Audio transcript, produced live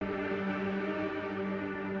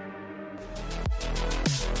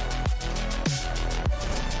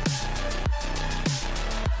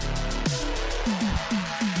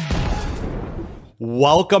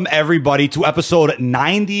Welcome, everybody, to episode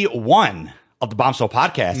 91 of the Bombshell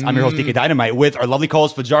podcast. I'm your host, DK Dynamite, with our lovely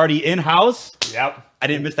co-host, Fajardi, in-house. Yep. I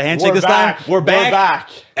didn't miss the handshake this time. We're back.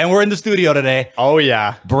 And we're in the studio today. Oh,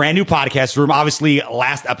 yeah. Brand new podcast room. Obviously,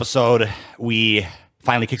 last episode, we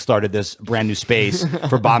finally kickstarted this brand new space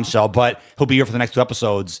for Bombshell, but he'll be here for the next two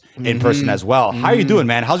episodes in person as well. How are you doing,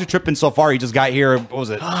 man? How's your trip been so far? You just got here, what was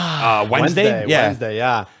it, Wednesday? Wednesday,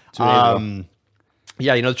 yeah. 2 days ago.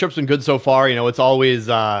 Yeah, the trip's been good so far. It's always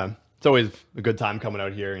a good time coming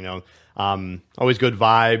out here, always good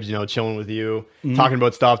vibes, chilling with you, talking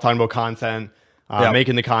about stuff, talking about content,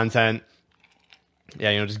 making the content.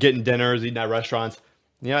 Yeah, just getting dinners, eating at restaurants.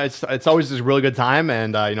 Yeah, it's always just a really good time,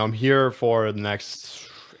 and I'm here for the next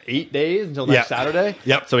 8 days until next Saturday.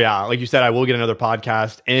 Yep. So yeah, like you said, I will get another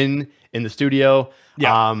podcast in the studio.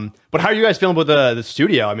 Yeah. But how are you guys feeling about the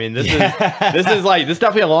studio? I mean, this is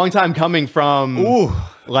definitely a long time coming from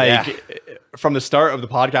from the start of the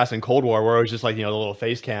podcast in Cold War, where it was just like, the little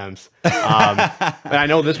face cams. And I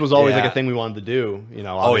know this was always like a thing we wanted to do,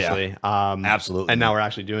 obviously. Absolutely. And now we're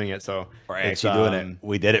actually doing it. So we're actually doing it.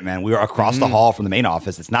 We did it, man. We were across the hall from the main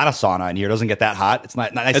office. It's not a sauna in here. It doesn't get that hot. It's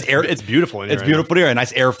not nice air. It's beautiful in here. It's beautiful here. A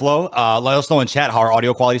nice airflow. Let us know in chat how our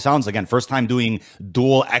audio quality sounds. Again, first time doing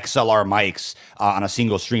dual XLR mics on a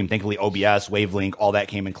single stream. Thankfully, OBS, Wavelink, all that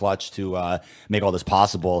came in clutch to make all this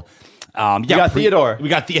possible. We got Theodore.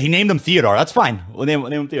 He named him Theodore. That's fine. We'll name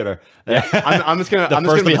him Theodore. Yeah, I'm just gonna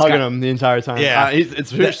be hugging him the entire time. Yeah,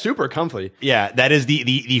 it's super comfy. Yeah, that is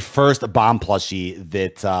the first bomb plushie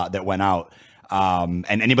that went out. And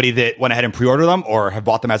anybody that went ahead and pre-ordered them or have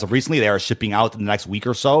bought them as of recently, they are shipping out in the next week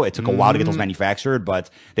or so. It took a while to get those manufactured, but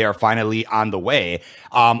they are finally on the way.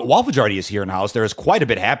 While Fajardi is here in house, there is quite a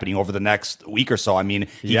bit happening over the next week or so. I mean,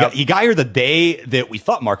 he got here the day that we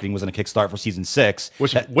thought marketing was going to kickstart for season 6,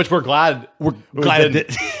 which we're glad. We're glad it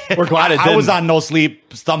didn't. I was on no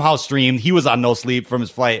sleep, somehow streamed. He was on no sleep from his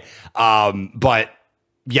flight. But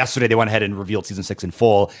yesterday they went ahead and revealed season 6 in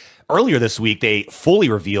full. Earlier this week, they fully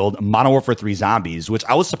revealed Modern Warfare 3 Zombies, which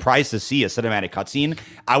I was surprised to see a cinematic cutscene.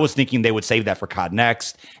 I was thinking they would save that for COD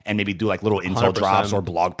Next and maybe do like little intel 100%. drops or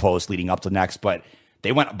blog posts leading up to Next, but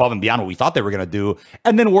they went above and beyond what we thought they were going to do.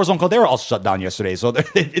 And then Warzone Caldera also shut down yesterday. So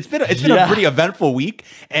it's been a pretty eventful week.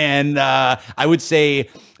 And I would say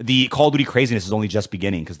the Call of Duty craziness is only just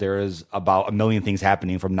beginning, because there is about a million things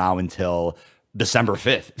happening from now until December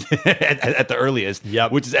 5th at the earliest,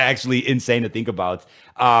 which is actually insane to think about.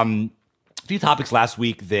 A few topics last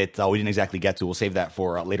week that we didn't exactly get to. We'll save that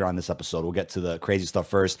for later on this episode. We'll get to the crazy stuff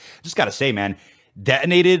first. Just got to say, man,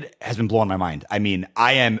 Detonated has been blowing my mind. I mean,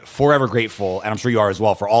 I am forever grateful, and I'm sure you are as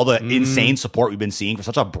well, for all the insane support we've been seeing for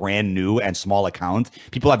such a brand new and small account.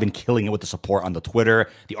 People have been killing it with the support on the Twitter,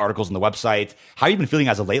 the articles on the website. How have you been feeling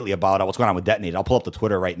as of lately about what's going on with Detonated? I'll pull up the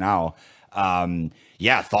Twitter right now.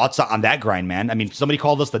 Thoughts on that grind, man. I mean, somebody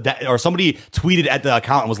called us or somebody tweeted at the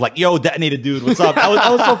account and was like, "Yo, Detonated dude, what's up?" That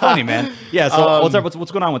was so funny, man. Yeah. So what's up?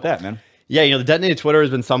 What's going on with that, man? Yeah, the Detonated Twitter has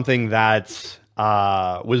been something that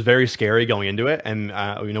was very scary going into it, and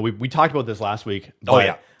we talked about this last week.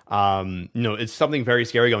 But, it's something very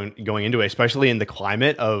scary going into it, especially in the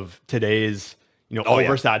climate of today's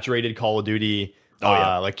oversaturated Call of Duty.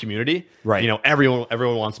 Like community, right?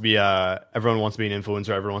 Everyone wants to be an influencer.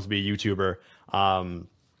 Everyone wants to be a YouTuber.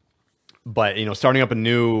 But starting up a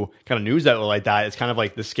new kind of news outlet like that is kind of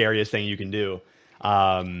like the scariest thing you can do,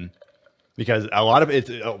 because a lot of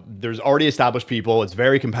there's already established people. It's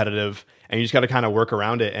very competitive, and you just got to kind of work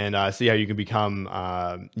around it and see how you can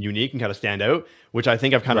become unique and kind of stand out. Which I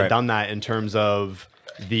think I've kind of done that in terms of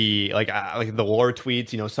the like the lore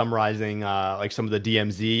tweets, summarizing like some of the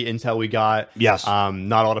DMZ intel we got. Yes.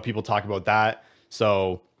 Not a lot of people talk about that,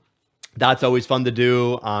 so that's always fun to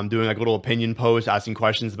do. Doing like little opinion posts, asking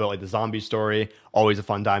questions about like the zombie story, always a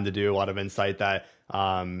fun time to do. A lot of insight that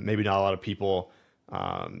maybe not a lot of people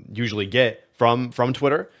usually get from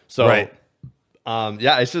Twitter. So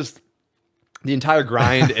it's just the entire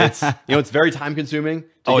grind. It's it's very time consuming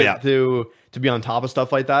to be on top of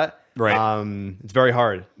stuff like that. Right. It's very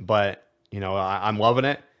hard, but I'm loving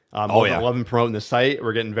it. I'm loving promoting the site.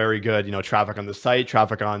 We're getting very good, traffic on the site,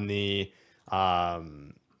 traffic on the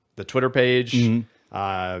Twitter page,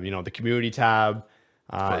 the community tab,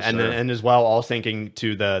 and as well, all syncing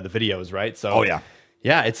to the videos, right? So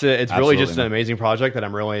it's really just an amazing project that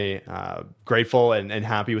I'm really grateful and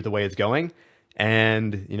happy with the way it's going.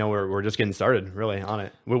 And we're just getting started really on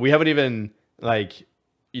it. We haven't even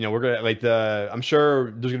we're gonna I'm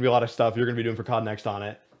sure there's gonna be a lot of stuff you're gonna be doing for COD Next on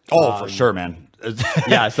it. For sure, man.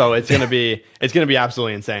 Yeah, so it's gonna be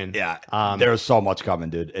absolutely insane. Yeah, there's so much coming,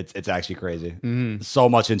 dude. It's actually crazy. So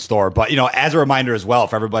much in store. But as a reminder as well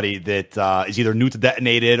for everybody that is either new to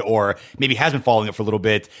Detonated or maybe has been following it for a little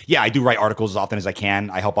bit. Yeah, I do write articles as often as I can.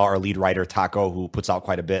 I help out our lead writer Taco, who puts out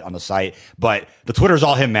quite a bit on the site. But the Twitter is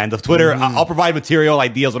all him, man. The Twitter, I'll provide material,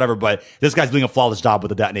 ideas, whatever. But this guy's doing a flawless job with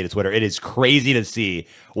the Detonated Twitter. It is crazy to see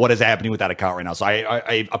what is happening with that account right now. So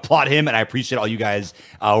I applaud him, and I appreciate all you guys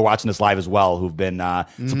who are watching this live as well, who've been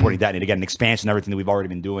supporting Detonated. Again, an expansion, everything that we've already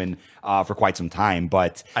been doing for quite some time.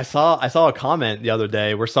 But I saw a comment the other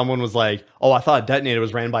day where someone was like, "Oh, I thought Detonated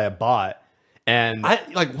was ran by a bot." And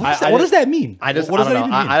what does that mean? I don't know.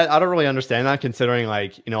 I don't really understand that, considering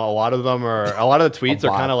a lot of the tweets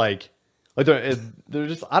are kind of like they're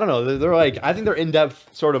just, I don't know. They're like, I think they're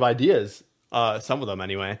in-depth sort of ideas. Some of them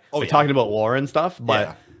anyway. Talking about lore and stuff,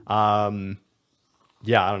 but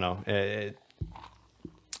yeah, I don't know.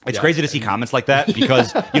 It's crazy to see comments like that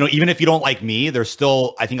because, even if you don't like me, there's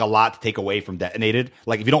still, I think, a lot to take away from Detonated.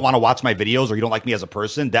 Like, if you don't want to watch my videos or you don't like me as a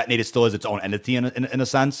person, Detonated still is its own entity in a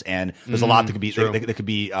sense. And there's a lot that could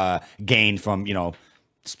be gained from,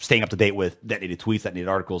 staying up to date with Detonated tweets, Detonated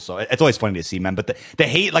articles. So it's always funny to see, man. But the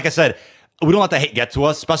hate, like I said, we don't let the hate get to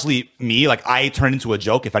us, especially me. Like, I turn into a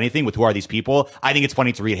joke, if anything, with who are these people. I think it's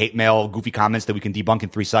funny to read hate mail, goofy comments that we can debunk in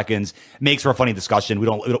 3 seconds. Makes for a funny discussion. We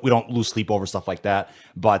don't lose sleep over stuff like that.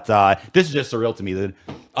 But this is just surreal to me, dude.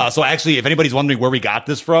 So actually, if anybody's wondering where we got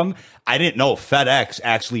this from, I didn't know FedEx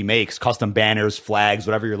actually makes custom banners, flags,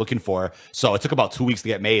 whatever you're looking for. So it took about 2 weeks to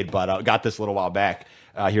get made, but got this a little while back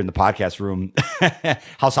here in the podcast room.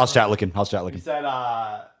 How's chat looking? He said,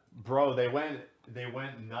 bro, they went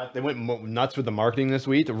nuts. They went nuts with the marketing this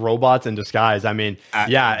week. Robots in disguise. I mean,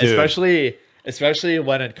 dude. especially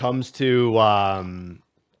when it comes to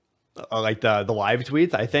like the live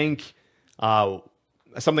tweets. I think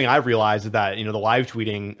something I've realized is that the live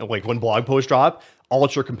tweeting, like when blog posts drop,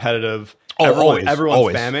 ultra competitive. Everyone's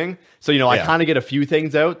spamming. So I kind of get a few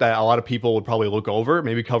things out that a lot of people would probably look over,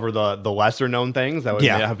 maybe cover the lesser known things that would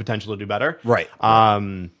have potential to do better. Right.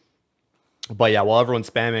 But yeah, while everyone's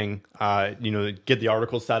spamming, get the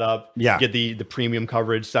article set up, get the premium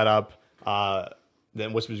coverage set up,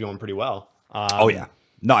 then Whisper's going pretty well.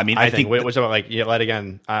 No, I mean, I think which I'm like,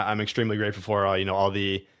 again, I'm extremely grateful for all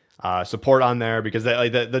the support on there, because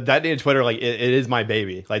the Detonated Twitter, like it is my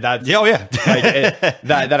baby. Like that's that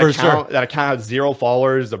account has 0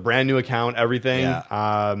 followers, a brand new account, everything.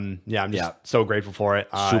 I'm just so grateful for it.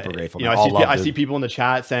 Super grateful. I see people in the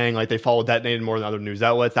chat saying like they follow Detonated more than other news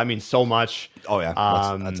outlets. That means so much.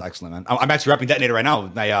 That's excellent, man. I'm actually repping Detonated right now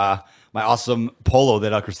with my awesome polo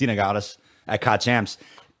that Christina got us at COD Champs.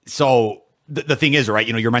 So the thing is, right,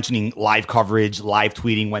 you're mentioning live coverage, live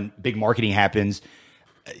tweeting when big marketing happens.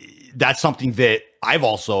 That's something that I've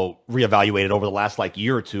also reevaluated over the last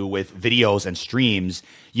year or two with videos and streams.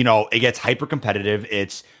 It gets hyper competitive.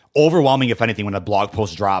 It's overwhelming, if anything, when a blog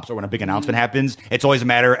post drops or when a big announcement happens. It's always a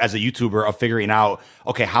matter as a YouTuber of figuring out,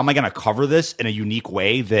 okay, how am I going to cover this in a unique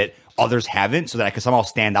way that others haven't, so that I can somehow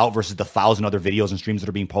stand out versus the 1,000 other videos and streams that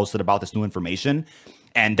are being posted about this new information.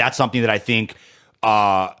 And that's something that I think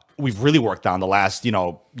we've really worked on the last,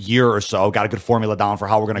 year or so, got a good formula down for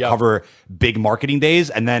how we're going to cover big marketing days,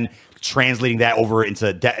 and then translating that over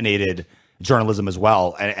into Detonated journalism as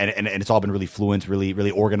well. And it's all been really fluent, really,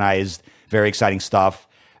 really organized, very exciting stuff.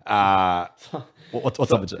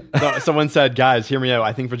 What's up? Someone said, guys, hear me out.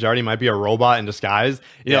 I think Fajardi might be a robot in disguise.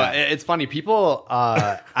 It's funny. People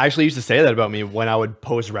actually used to say that about me when I would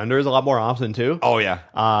post renders a lot more often too.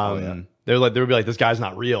 They would be like, this guy's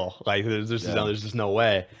not real. Like there's just no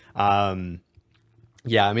way. I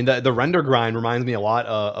mean, the render grind reminds me a lot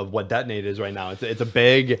of what Detonated is right now.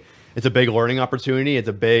 It's a big learning opportunity. It's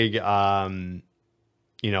a big, it's a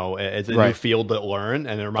new field to learn.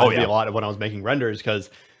 And it reminds me a lot of when I was making renders, because,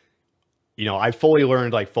 I fully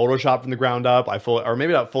learned Photoshop from the ground up. Or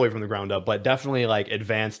maybe not fully from the ground up, but definitely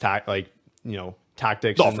advanced tactics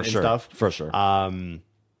and stuff. For sure. I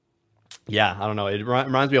don't know. It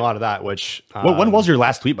reminds me a lot of that. Which when was your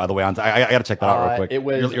last tweet, by the way? I got to check that out real quick. It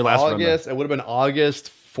was your last August. It would have been August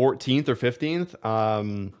 14th or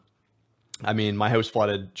 15th. I mean, my house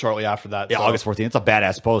flooded shortly after that. Yeah, so. August 14th. It's a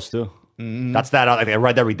badass post too. Mm-hmm. That's that. I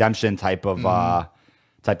Red Dead Redemption type of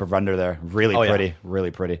render there. Really pretty. Really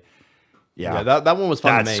pretty. Yeah, that one was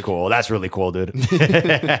fun to make. That's cool. That's really cool, dude.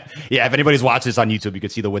 Yeah, if anybody's watching this on YouTube, you can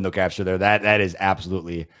see the window capture there. That is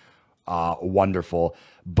absolutely wonderful.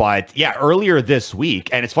 But yeah, earlier this week,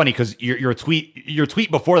 and it's funny because your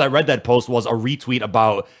tweet before that Red Dead post was a retweet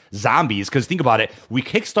about zombies. Because think about it, we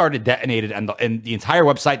kickstarted Detonated and the entire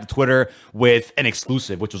website, the Twitter, with an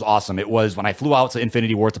exclusive, which was awesome. It was when I flew out to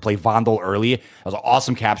Infinity Ward to play Vondel early. It was an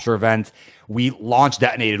awesome capture event. We launched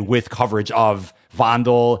Detonated with coverage of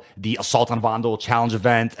Vondel, the Assault on Vondel challenge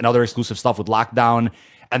event, and other exclusive stuff with Lockdown.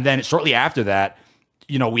 And then shortly after that,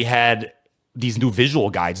 we had these new visual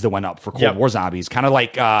guides that went up for Cold War zombies, kind of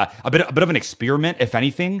like a bit of an experiment, if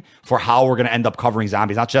anything, for how we're going to end up covering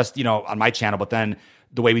zombies, not just on my channel, but then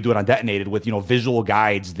the way we do it on Detonated with visual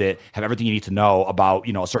guides that have everything you need to know about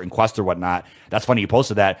a certain quest or whatnot. That's funny you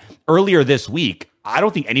posted that earlier this week. I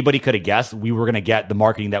don't think anybody could have guessed we were going to get the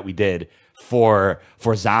marketing that we did for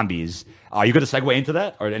zombies. Are you going to segue into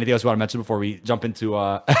that, or anything else you want to mention before we jump into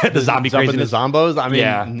the zombie craziness? Into zombos? I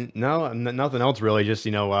mean, no, nothing else really. Just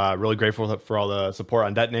really grateful for all the support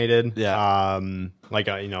on Detonated. Yeah. Like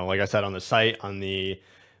I said, on the site, on the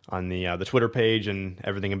Twitter page, and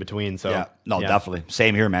everything in between. So yeah, definitely.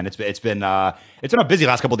 Same here, man. It's been a busy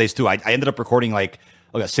last couple of days too. I ended up recording like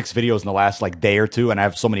 6 videos in the last day or two, and I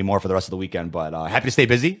have so many more for the rest of the weekend. But happy to stay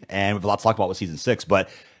busy, and we have a lot to talk about with season 6. But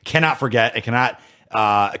cannot forget, cannot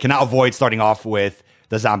avoid starting off with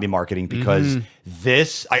the zombie marketing, because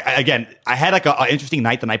this, I had like an interesting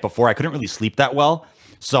night the night before. I couldn't really sleep that well.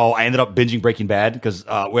 So I ended up binging Breaking Bad because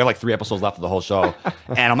we have like 3 episodes left of the whole show.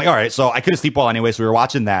 And I'm like, all right, so I couldn't sleep well anyway. So we were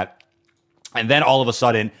watching that. And then all of a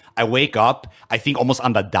sudden I wake up, I think almost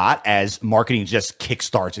on the dot, as marketing just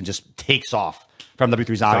kickstarts and just takes off from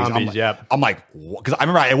MW3 Zombies. I'm like, because I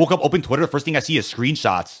remember I woke up, opened Twitter. The first thing I see is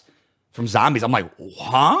screenshots from zombies. I'm like,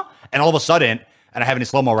 huh? And all of a sudden, and I have it in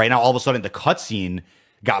slow-mo right now, all of a sudden the cutscene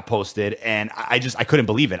got posted, and I couldn't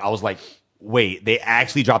believe it. I was like, wait, they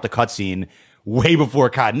actually dropped the cutscene way before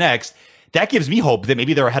COD Next. That gives me hope that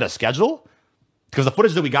maybe they're ahead of schedule, because the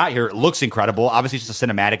footage that we got here looks incredible. Obviously, it's just a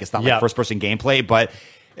cinematic. It's not like first-person gameplay, but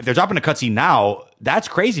if they're dropping a cutscene now, that's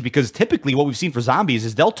crazy, because typically what we've seen for zombies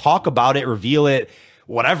is they'll talk about it, reveal it,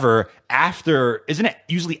 whatever, after, isn't it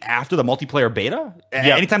usually after the multiplayer beta?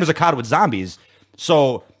 Anytime there's a COD with zombies.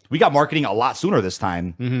 So we got marketing a lot sooner this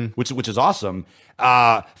time, which is awesome.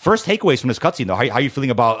 First takeaways from this cutscene, though. How are you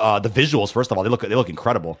feeling about the visuals? First of all, they look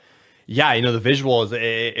incredible. Yeah, the visuals.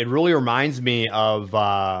 It really reminds me of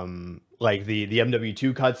like the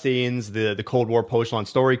MW2 cutscenes, the Cold War post-launch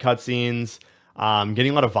story cutscenes.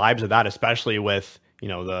 Getting a lot of vibes of that, especially with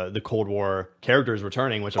the Cold War characters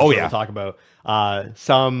returning, which I'm sure we'll talk about.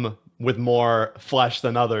 Some with more flesh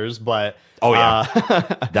than others, but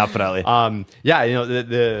definitely.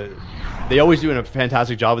 They always do a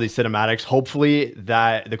fantastic job with these cinematics. Hopefully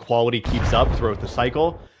that the quality keeps up throughout the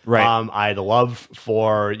cycle. Right. I'd love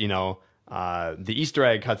for the Easter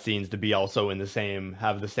egg cutscenes to be also have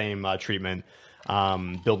the same treatment,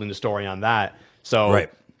 building the story on that. So right.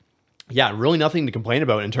 Yeah, really nothing to complain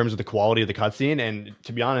about in terms of the quality of the cutscene. And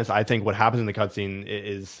to be honest, I think what happens in the cutscene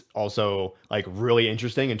is also like really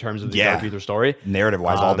interesting in terms of the Dark Ether story.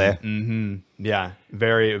 Narrative-wise, all day. Yeah,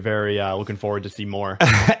 very, very looking forward to see more.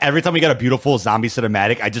 Every time we get a beautiful zombie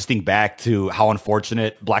cinematic, I just think back to how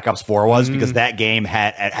unfortunate Black Ops 4 was, because that game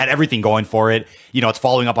had everything going for it. It's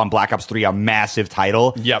following up on Black Ops 3, a massive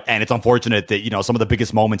title. Yep. And it's unfortunate that, some of the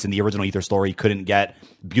biggest moments in the original Ether story couldn't get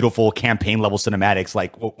beautiful campaign-level cinematics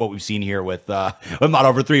like what we've seen here with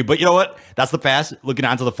Modern 3. But you know what? That's the past. Looking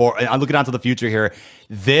onto the future here.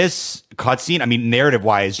 This cutscene, I mean,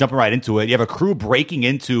 narrative-wise, jumping right into it, you have a crew breaking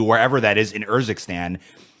into wherever that is in Urzikstan.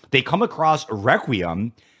 They come across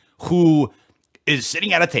Requiem, who is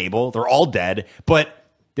sitting at a table. They're all dead, but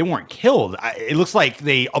they weren't killed. It looks like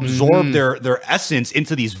they absorbed their essence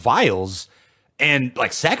into these vials and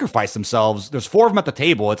like sacrificed themselves. There's 4 of them at the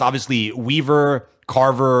table. It's obviously Weaver,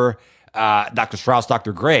 Carver, Dr. Strauss,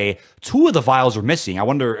 Dr. Gray. 2 of the vials are missing. I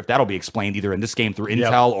wonder if that'll be explained either in this game through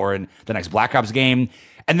intel or in the next Black Ops game.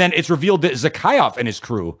 And then it's revealed that Zakhaev and his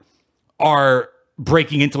crew are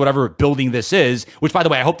breaking into whatever building this is, which, by the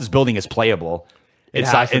way, I hope this building is playable.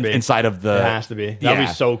 Inside of the... It has to be. That'd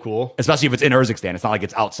be so cool. Especially if it's in Urzikstan. It's not like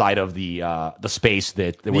it's outside of the space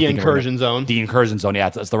that... The incursion zone. The incursion zone, yeah.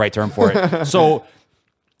 That's the right term for it. So,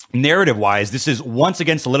 narrative-wise, this is once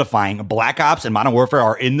again solidifying Black Ops and Modern Warfare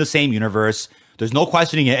are in the same universe. There's no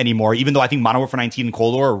questioning it anymore, even though I think Modern Warfare 19 and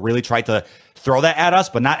Cold War really tried to throw that at us,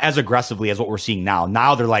 but not as aggressively as what we're seeing now.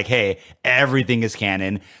 Now they're like, hey, everything is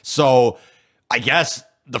canon. So I guess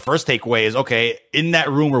the first takeaway is, okay, in that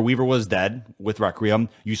room where Weaver was dead with Requiem,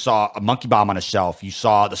 you saw a monkey bomb on a shelf. You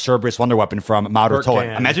saw the Cerberus wonder weapon from Mauder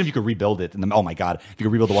Toa. Imagine if you could rebuild it. Oh my God, if you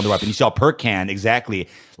could rebuild the wonder weapon. You saw a perk can, exactly.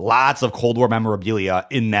 Lots of Cold War memorabilia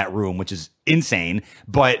in that room, which is insane.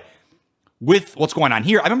 But with what's going on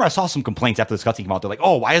here, I remember I saw some complaints after this cutscene came out. They're like,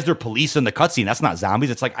 "Oh, why is there police in the cutscene? That's not zombies."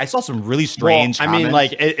 It's like I saw some really strange. Well, I mean,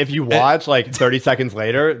 like if you watch like 30 seconds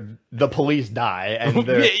later, the police die, and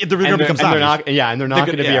they're not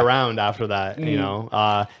going to be around after that. You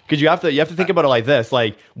know, because you have to think about it like this: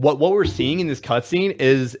 like what we're seeing in this cutscene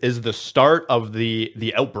is the start of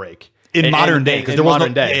the outbreak in modern day. Because there was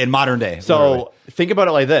in modern day. So think about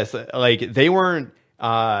it like this: like they weren't.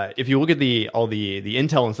 If you look at all the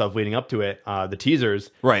intel and stuff leading up to it, the teasers,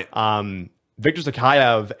 right? Victor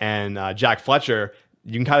Zakhaev and Jack Fletcher,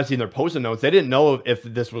 you can kind of see in their post-it notes, they didn't know if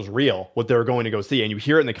this was real, what they were going to go see. And you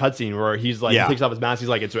hear it in the cutscene where he's like, he takes off his mask, he's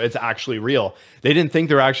like, it's actually real. They didn't think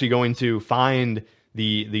they were actually going to find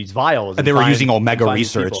these vials. And they were using Omega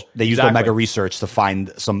Research. They used Omega Research to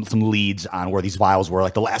find some leads on where these vials were,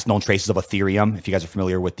 like the last known traces of Ethereum. If you guys are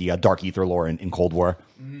familiar with the Dark Ether lore in Cold War,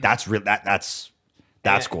 that's real.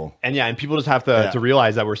 That's cool. And people just have to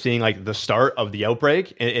realize that we're seeing like the start of the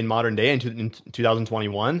outbreak in modern day in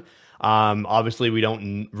 2021. Obviously, we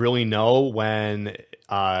don't really know when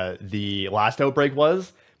the last outbreak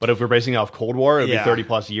was, but if we're basing it off Cold War, it would be 30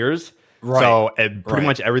 plus years. Right. So pretty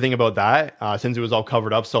much everything about that, since it was all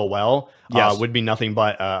covered up so well, would be nothing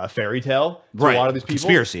but a fairy tale to a lot of these people.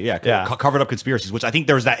 Conspiracy, covered up conspiracies, which I think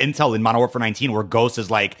there was that intel in Modern Warfare 19 where Ghost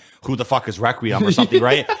is like, who the fuck is Requiem or something,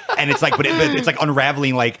 right? And it's like, but it's like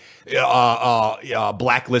unraveling like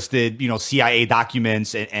blacklisted, CIA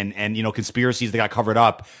documents and conspiracies that got covered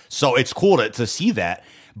up. So it's cool to see that.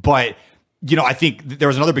 But I think there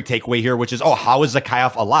was another big takeaway here, which is, how is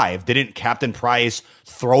Zakhaev alive? Didn't Captain Price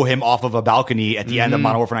throw him off of a balcony at the end of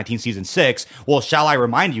Modern Warfare 19 Season 6? Well, shall I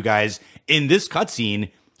remind you guys, in this cutscene,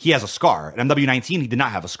 he has a scar. In MW19, he did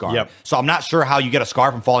not have a scar. Yep. So I'm not sure how you get a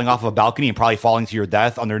scar from falling off of a balcony and probably falling to your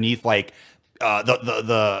death underneath, like,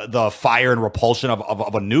 the fire and repulsion of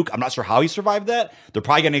a nuke. I'm not sure how he survived that. They're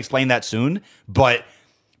probably going to explain that soon, but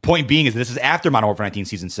point being is this is after Modern Warfare 19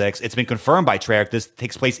 Season 6. It's been confirmed by Treyarch this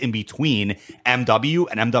takes place in between MW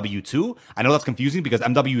and MW2. I know that's confusing because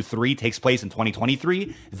MW3 takes place in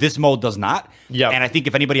 2023. This mode does not. Yep. And I think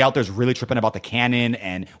if anybody out there is really tripping about the canon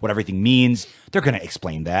and what everything means, they're going to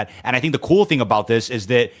explain that. And I think the cool thing about this is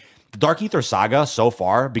that the Dark Ether saga so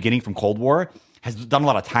far, beginning from Cold War, has done a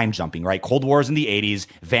lot of time jumping, right? Cold War is in the 80s.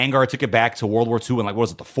 Vanguard took it back to World War II in, the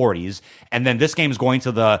 40s. And then this game is going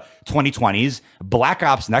to the 2020s. Black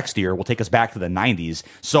Ops next year will take us back to the 90s.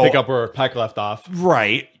 So pick up where Peck left off.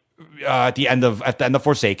 Right. At the end of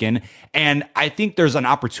Forsaken. And I think there's an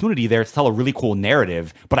opportunity there to tell a really cool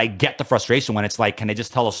narrative. But I get the frustration when it's like, can they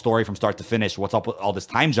just tell a story from start to finish? What's up with all this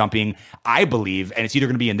time jumping? I believe, and it's either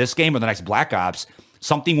going to be in this game or the next Black Ops,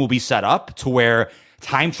 something will be set up to where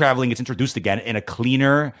time traveling gets introduced again in a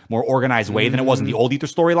cleaner, more organized way than it was in the old Ether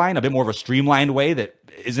storyline, a bit more of a streamlined way that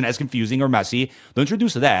isn't as confusing or messy. They'll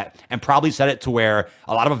introduce that and probably set it to where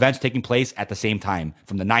a lot of events are taking place at the same time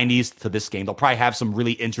from the 90s to this game. They'll probably have some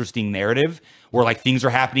really interesting narrative where things are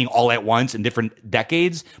happening all at once in different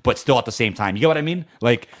decades, but still at the same time. You get what I mean?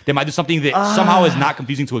 Like they might do something that somehow is not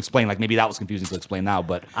confusing to explain. Like maybe that was confusing to explain now,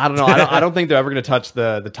 but I don't know. I don't think they're ever going to touch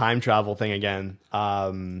the time travel thing again.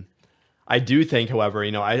 I do think, however,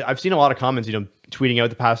 I've seen a lot of comments, tweeting out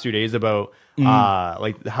the past 2 days about how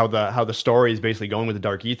the story is basically going with the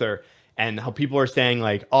Dark Ether and how people are saying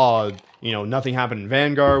nothing happened in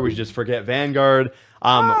Vanguard. We should just forget Vanguard.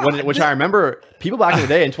 Which I remember people back in the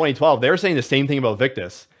day in 2012, they were saying the same thing about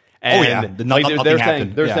Victus. And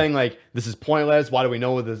they're saying this is pointless. Why do we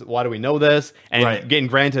know this? Why do we know this? And getting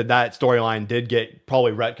granted that storyline did get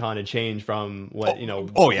probably retconned and changed from what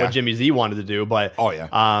what Jimmy Z wanted to do. But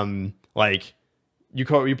you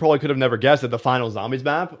probably could have never guessed that the final Zombies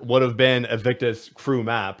map would have been a Victus crew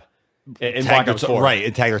map in Black Ops 4. Right,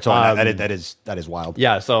 in Tagger. That is wild.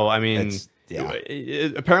 Yeah, so I mean,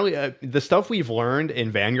 apparently the stuff we've learned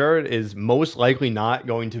in Vanguard is most likely not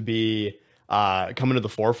going to be coming to the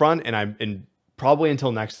forefront, and probably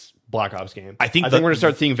until next Black Ops game. I think we're going to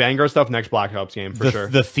start seeing Vanguard stuff next Black Ops game for sure.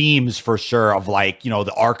 The themes for sure of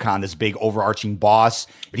the Archon, this big overarching boss,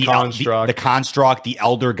 the construct, the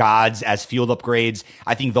Elder Gods as field upgrades.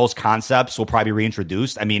 I think those concepts will probably be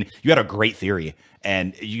reintroduced. I mean, you had a great theory.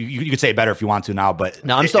 And you could say it better if you want to now, but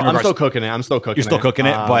no, I'm still cooking it. You're still cooking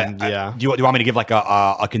it, but do you want me to give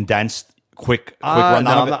a condensed quick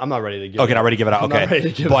rundown? No, I'm not ready to give. Okay, not ready to give it out.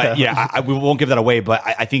 Okay, but we won't give that away. But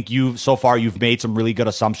I think you've made some really good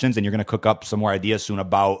assumptions, and you're going to cook up some more ideas soon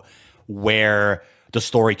about where the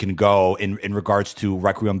story can go in regards to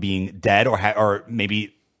Requiem being dead or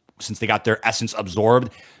maybe since they got their essence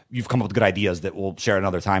absorbed, you've come up with good ideas that we'll share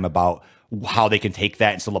another time about how they can take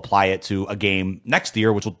that and still apply it to a game next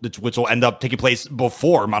year, which will end up taking place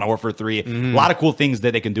before Modern Warfare 3. A lot of cool things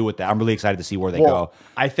that they can do with that. I'm really excited to see where they go.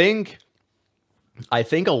 I think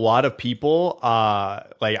a lot of people,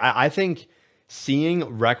 I think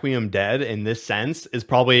seeing Requiem dead in this sense is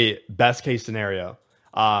probably best case scenario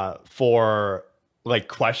for like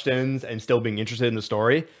questions and still being interested in the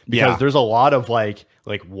story, because there's a lot of like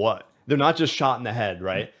what they're not just shot in the head,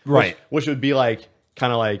 right? Which would be like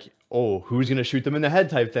kind of like, oh, who's gonna shoot them in the head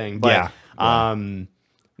type thing. But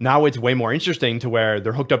now it's way more interesting to where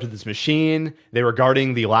they're hooked up to this machine. They were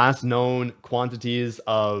guarding the last known quantities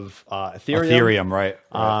of Ethereum. Right.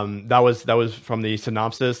 That was from the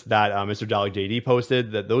synopsis that Mr. Dalek JD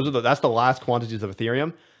posted. That's the last quantities of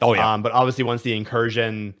Ethereum. Oh yeah. But obviously, once the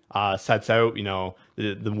incursion sets out, you know,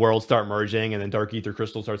 the worlds start merging, and then dark ether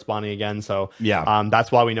crystals start spawning again. So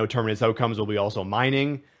that's why we know Terminus Outcomes will be also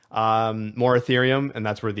mining more Ethereum, and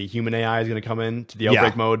that's where the human AI is going to come in to the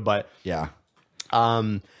outbreak mode. But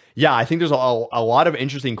I think there's a lot of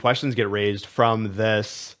interesting questions get raised from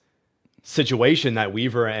this situation that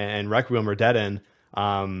Weaver and Requiem are dead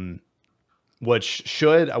in, which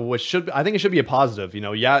should I think it should be a positive. You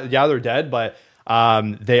know, they're dead, but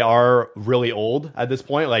they are really old at this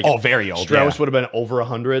point. Like, very old. Strauss would have been over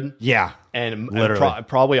 100. Yeah, and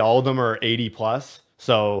probably all of them are 80 plus.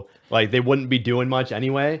 So like they wouldn't be doing much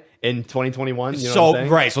anyway in 2021. You know what I'm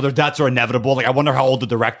saying? So their deaths are inevitable. Like I wonder how old the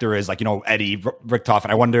director is. Like, you know, Eddie Richtoff,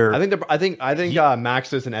 and I wonder. I think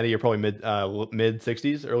Maxis and Eddie are probably mid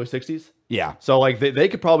 60s, early 60s. Yeah. So like they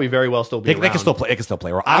could probably very well still be. They can still play. They can still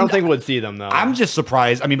play. I don't think we'd see them though. I'm just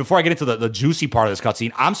surprised. I mean, before I get into the juicy part of this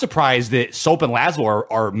cutscene, I'm surprised that Soap and Laszlo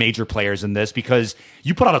are major players in this, because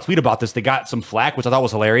you put out a tweet about this. They got some flack, which I thought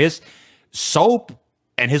was hilarious. Soap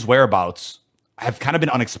and his whereabouts have kind of been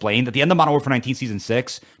unexplained. At the end of Modern Warfare 19 Season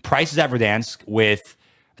 6, Price is at Verdansk with,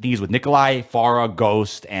 I think he's with Nikolai, Farah,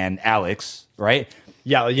 Ghost, and Alex, right?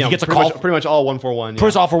 Yeah, he gets a call. Pretty much all 141. Pretty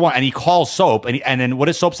much all for one, and he calls Soap, and then what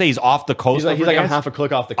does Soap say? He's off the coast. He's like, I'm half a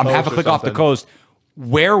click off the coast. I'm half a click off the coast.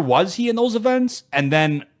 Where was he in those events? And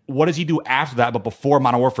then what does he do after that, but before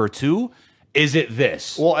Modern Warfare 2? Is it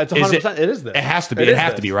this? Well, it's 100%. It is this. It has to be. It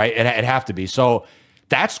has to be, right? It have to be. So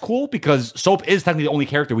that's cool, because Soap is technically the only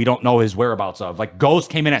character we don't know his whereabouts of. Like, Ghost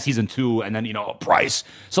came in at Season 2, and then, you know, Price,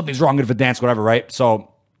 something's wrong with Verdansk, whatever, right?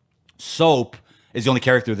 So Soap is the only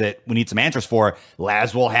character that we need some answers for.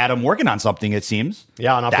 Laswell had him working on something, it seems.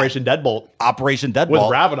 Yeah, on Operation Deadbolt. Operation Deadbolt. With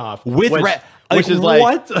Ravenoff. Which is like,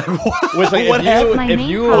 what? What happened? My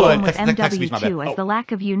main problem with MW2 is the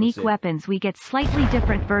lack of unique weapons. We get slightly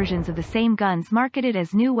different versions of the same guns marketed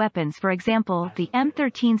as new weapons. For example, the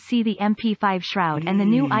M13C, the MP5 Shroud, and the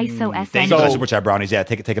new ISO SM. Thank you for the super chat, Brownies. Yeah,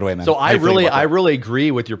 take it away, man. So I really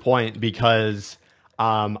agree with your point, because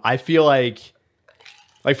I feel like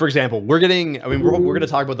for example, we're going to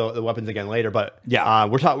talk about the weapons again later, but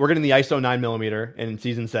we're getting the ISO 9mm in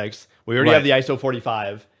Season 6. We already have the ISO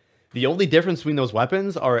 45. The only difference between those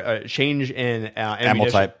weapons are a change in ammo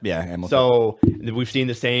type. Yeah, ammo so type. We've seen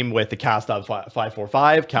the same with the Kastov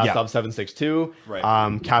 545, Kastov 762,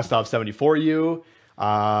 Kastov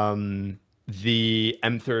 74U, the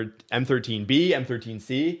M13B,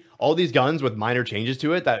 M13C. All these guns with minor changes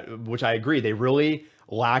to it, which I agree, they really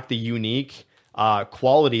lack the unique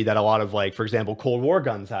quality that a lot of, like, for example, Cold War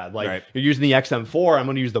guns had. Like, you're using the XM4, I'm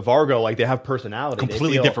going to use the Vargo. Like, they have personality.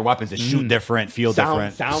 Completely different weapons. They shoot different, feel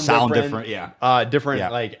different, sound different. Yeah. Different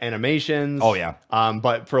like animations. Oh yeah.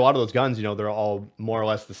 But for a lot of those guns, you know, they're all more or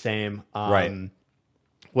less the same.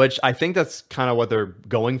 Which I think that's kind of what they're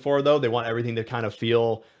going for, though. They want everything to kind of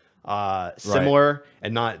feel similar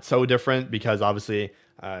and not so different, because obviously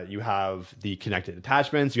you have the connected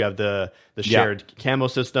attachments, you have the shared camo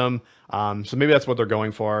system. So maybe that's what they're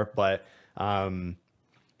going for, but if you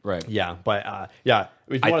want to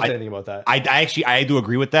say anything about that. I do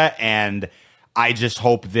agree with that, and I just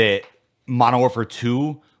hope that Modern Warfare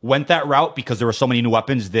 2 went that route, because there were so many new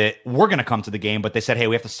weapons that were going to come to the game, but they said, hey,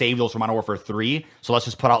 we have to save those for Modern Warfare 3, so let's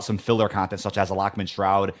just put out some filler content, such as the Lockman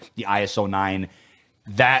Shroud, the ISO 9.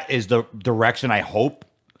 That is the direction I hope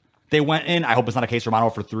they went in. I hope it's not a case where Modern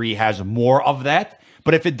Warfare 3 has more of that.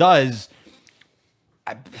 But if it does,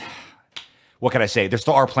 what can I say? There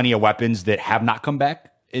still are plenty of weapons that have not come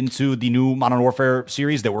back into the new Modern Warfare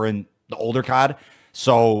series that were in the older COD.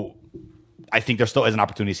 So I think there still is an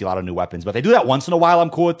opportunity to see a lot of new weapons. But they do that once in a while, I'm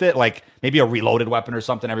cool with it. Like maybe a reloaded weapon or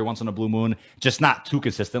something every once in a blue moon, just not too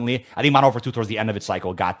consistently. I think Modern Warfare 2 towards the end of its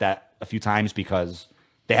cycle got that a few times, because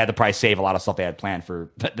they had to probably save a lot of stuff they had planned for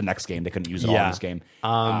the next game. They couldn't use it all in this game.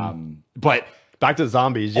 But back to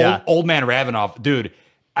zombies, old man Ravenoff, dude,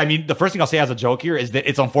 I mean, the first thing I'll say as a joke here is that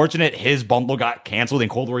it's unfortunate his bundle got canceled in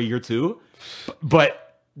Cold War Year 2,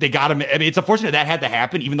 but they got him. I mean, it's unfortunate that had to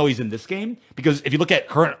happen, even though he's in this game, because if you look at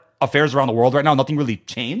current affairs around the world right now, nothing really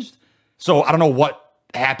changed. So I don't know what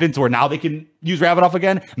happened to where now they can use Ravenov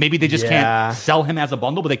again. Maybe they just can't sell him as a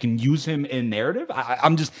bundle, but they can use him in narrative.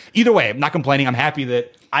 I'm just, either way, I'm not complaining. I'm happy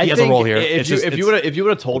that he has a role here. If you would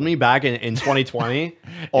have told me back in 2020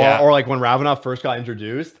 or like when Ravenov first got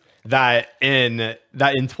introduced, that in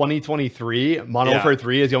 2023 Modern Warfare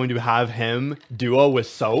 3 is going to have him duo with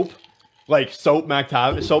Soap. Like Soap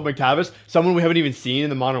McTavish, someone we haven't even seen in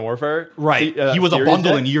the Modern Warfare. Right. He was a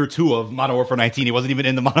bundle in year 2 of Modern Warfare 19. He wasn't even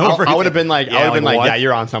in the Modern Warfare. I would have been like, yeah,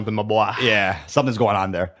 you're on something, my boy. Yeah, something's going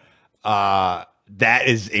on there. That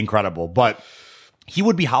is incredible. But he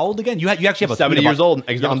would be how old again? You actually have a 70 years old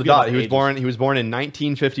on the dot. He was born in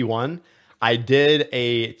 1951. I did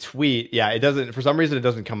a tweet. Yeah, it doesn't, for some reason it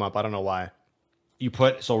doesn't come up. I don't know why. You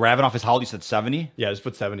put, so Ravenov is how old? You said 70? Yeah, just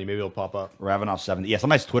put 70. Maybe it'll pop up. Ravenov 70. Yeah,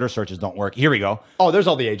 sometimes Twitter searches don't work. Here we go. Oh, there's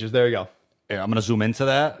all the ages. There you go. Yeah, I'm going to zoom into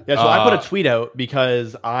that. Yeah, so I put a tweet out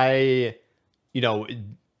because we're in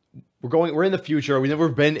the future. We've never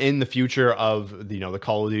been in the future of the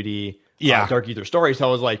Call of Duty Dark Ether story. So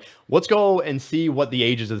I was like, let's go and see what the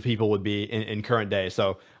ages of the people would be in current day.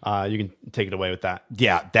 So you can take it away with that.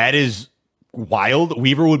 Yeah, that is wild.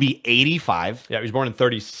 Weaver would be 85. Yeah, he was born in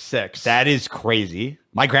 36. That is crazy.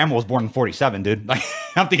 My grandma was born in 47, dude. Like,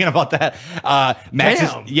 I'm thinking about that. Max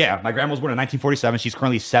is, my grandma was born in 1947. She's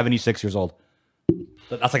currently 76 years old.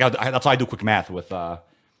 That's like that's how I do quick math with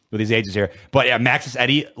these ages here. But yeah, Max is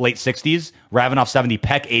Eddie, late 60s. Ravenov 70,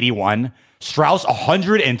 Peck 81, Strauss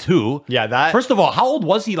 102. Yeah, that. First of all, how old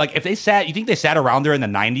was he? Like, if they sat, you think they sat around there in the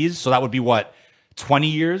 90s? So that would be what, 20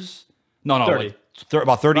 years? No, 30. Like,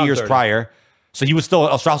 about 30 years 30. prior. So he was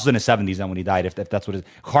still, Strauss was in his 70s then when he died, if that's what it is.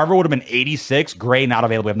 Carver would have been 86. Gray, not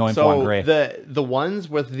available. We have no info on Gray. The ones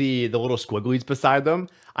with the little squigglies beside them,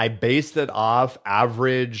 I based it off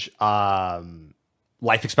average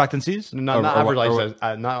life expectancies? Not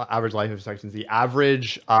average life expectancy.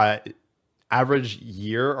 Average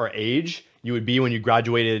year or age you would be when you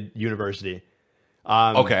graduated university.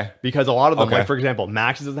 Okay. Because a lot of them, like for example,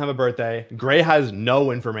 Max doesn't have a birthday. Gray has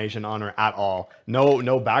no information on her at all. No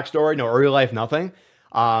backstory, no early life, nothing.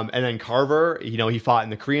 And then Carver, he fought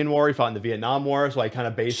in the Korean War, he fought in the Vietnam War, so I kind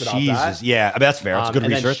of based it off that. Yeah, I mean, that's fair. It's good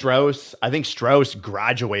and research. Then Strauss, I think Strauss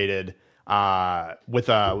graduated with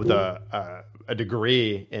a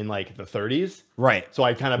degree in like the 30s. Right. So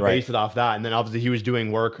I kind of based it off that. And then obviously he was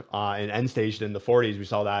doing work in End Station in the 40s. We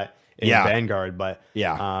saw that in Vanguard, but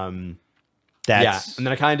and then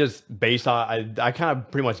I kind of just based on, I kind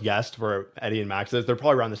of pretty much guessed for Eddie and Max's. They're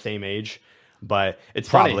probably around the same age, but it's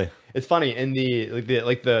funny. It's funny in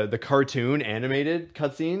the cartoon animated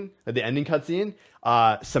cutscene, the ending cutscene.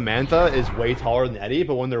 Samantha is way taller than Eddie,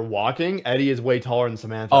 but when they're walking, Eddie is way taller than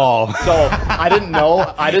Samantha. Oh, so I didn't know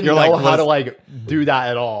how to like do that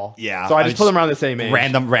at all. Yeah, so I just put them around the same age.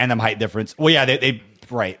 Random height difference. Well, yeah,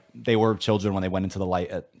 they were children when they went into the light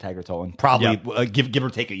at Tagerton. Probably give or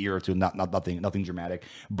take a year or two. Nothing dramatic.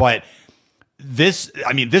 But this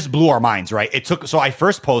blew our minds. Right? It took. So I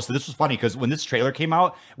first posted. This was funny because when this trailer came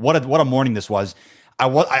out, what a morning this was.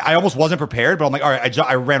 I almost wasn't prepared, but I'm like, all right.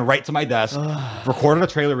 I ran right to my desk, recorded a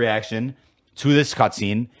trailer reaction to this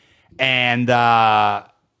cutscene, and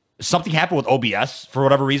something happened with OBS for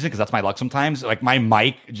whatever reason, because that's my luck sometimes. Like my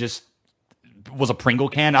mic just was a Pringle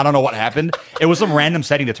can. I don't know what happened. It was some random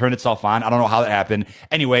setting that turned itself on. I don't know how that happened.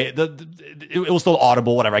 Anyway, it was still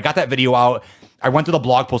audible, whatever. I got that video out. I went to the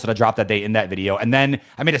blog post that I dropped that day in that video. And then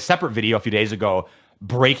I made a separate video a few days ago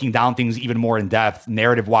breaking down things even more in depth,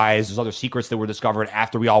 narrative-wise. There's other secrets that were discovered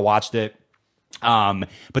after we all watched it. But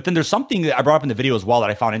then there's something that I brought up in the video as well that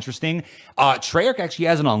I found interesting. Treyarch actually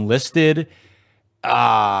has an unlisted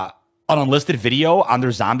video on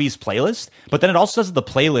their Zombies playlist, but then it also says that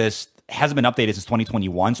the playlist hasn't been updated since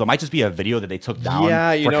 2021, so it might just be a video that they took down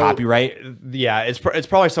for copyright. Yeah, it's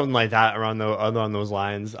probably something like that around those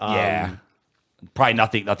lines. Probably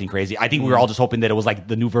nothing crazy. I think we were all just hoping that it was like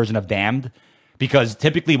the new version of Damned, because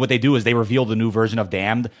typically what they do is they reveal the new version of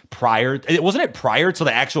Damned prior. Wasn't it prior to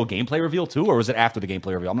the actual gameplay reveal too, or was it after the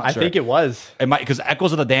gameplay reveal? I'm not sure. I think it was. It might, because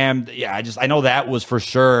Echoes of the Damned. Yeah, I know that was for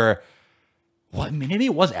sure. What? Maybe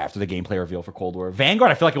it was after the gameplay reveal for Cold War.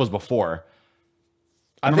 Vanguard, I feel like it was before.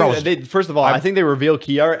 First of all, I think they reveal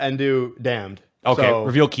key art and do Damned. Okay, so,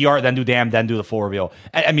 reveal key art, then do Damned, then do the full reveal.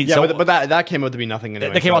 I mean, but that came out to be nothing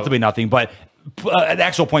anyway. That came out to be nothing. But the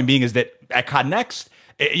actual point being is that at COD Next,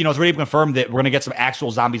 it's already confirmed that we're going to get some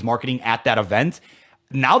actual Zombies marketing at that event.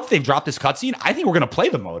 now that they've dropped this cutscene, I think we're gonna play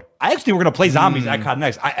the mode. I actually think we're gonna play zombies at COD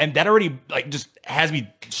Next, and that already like just has me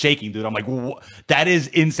shaking, dude. I'm like, that is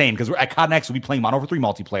insane because we're at COD Next. We'll be playing Modern Warfare 3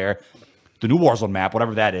 multiplayer, the new Warzone map,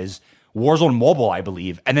 whatever that is, Warzone Mobile, I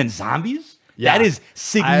believe, and then zombies. Yeah. That is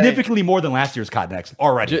significantly more than last year's COD Next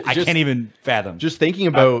already. I can't even fathom. Just thinking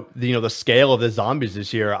about the scale of the zombies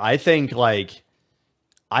this year, I think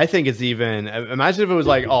it's even. Imagine if it was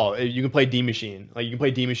like, oh, you can play D Machine, like you can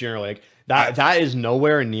play D Machine or like that. That is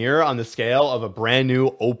nowhere near on the scale of a brand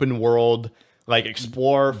new open world like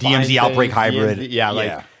explore DMZ Outbreak hybrid.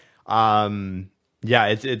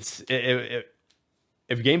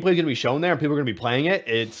 If gameplay is going to be shown there and people are going to be playing it,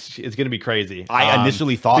 it's going to be crazy. I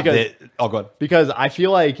initially thought that. Oh, go ahead. Because I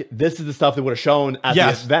feel like this is the stuff they would have shown at the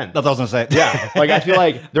event. That's what I was going to say. Yeah. Like, I feel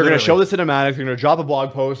like they're going to show the cinematics. They're going to drop a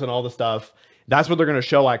blog post and all the stuff. That's what they're going to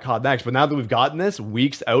show at COD Next. But now that we've gotten this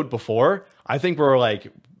weeks out before, I think we're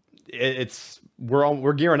like,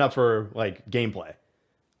 we're gearing up for like gameplay.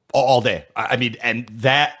 All day. I mean, and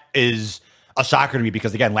that is a shocker to me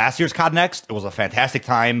because, again, last year's COD Next, it was a fantastic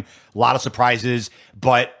time, a lot of surprises,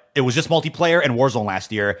 but it was just multiplayer and Warzone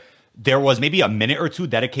last year. There was maybe a minute or two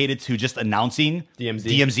dedicated to just announcing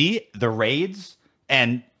DMZ, the raids,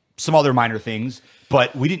 and some other minor things,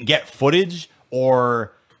 but we didn't get footage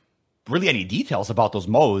or really any details about those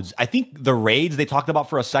modes. I think the raids they talked about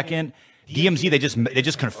for a second, DMZ, they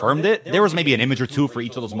just confirmed it. There was maybe an image or two for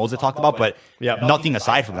each of those modes they talked about, but nothing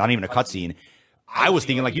aside from that, not even a cutscene. I was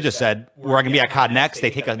thinking, like you just said, we're going to be at COD Next. They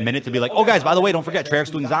take a minute to be like, oh, guys, by the way, don't forget, Treyarch's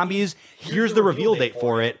doing zombies. Here's the reveal date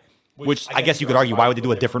for it, which I guess you could argue, why would they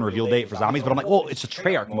do a different reveal date for zombies? But I'm like, well, it's a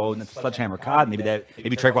Treyarch mode, and it's Sledgehammer COD. Maybe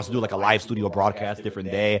Treyarch wants to do like a live studio broadcast,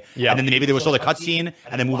 different day. Yeah. And then maybe they would show the cutscene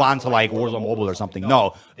and then move on to like Warzone Mobile or something.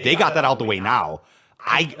 No, they got that out the way now.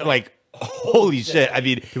 Holy shit. I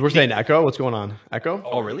mean, people were saying Echo. What's going on? Echo?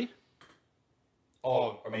 Oh, really?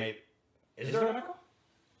 Oh, or maybe. Is there an Echo?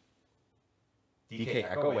 DK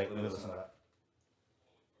Echo? Wait, let me listen to that.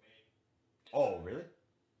 Oh, really?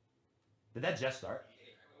 Did that just start?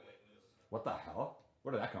 What the hell?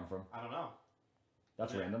 Where did that come from? I don't know.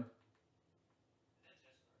 That's random.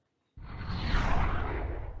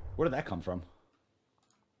 Where did that come from?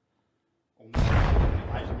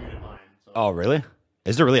 I just muted mine. So. Oh, really?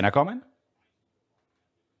 Is there really an echo, man?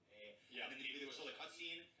 Yeah.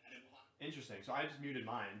 Interesting. So I just muted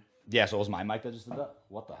mine. Yeah, so it was my mic that just did that?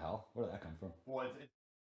 What the hell? Where did that come from? Well,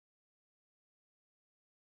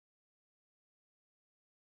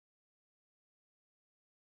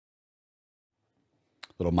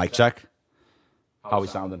 Little mic check. How we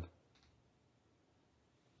sounding?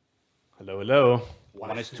 Hello, hello.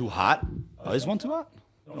 One is too hot. Oh, is one too hot?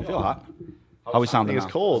 I don't feel hot. How we sounding? It's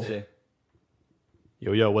cold.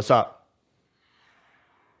 Yo, what's up?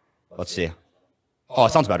 Let's see. Oh,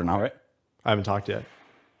 it sounds better now, right? I haven't talked yet.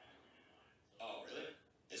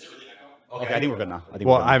 Okay, I think we're good now.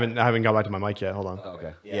 I haven't got back to my mic yet. Hold on.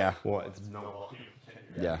 Okay. Yeah. Well, it's no.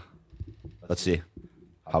 Yeah. Let's see.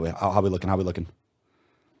 How we looking? How we looking?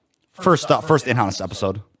 First in-house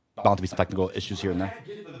episode. Bound to be some technical issues here and there.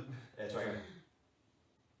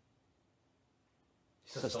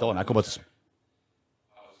 It's still an echo, but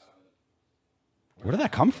where did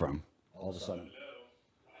that come from? All of a sudden.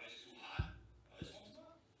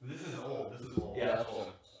 This is old. Yeah, that's old.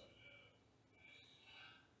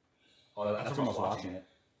 Oh, that's from us watching it.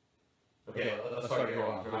 Okay, let's start it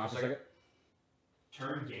going on. For a second.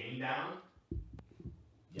 Turn gain down.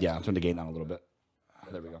 Yeah, turn the gain down a little bit.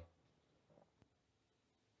 There we go.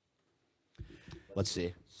 Let's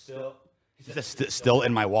see. Still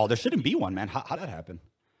in my wall. There shouldn't be one, man. How'd that happen?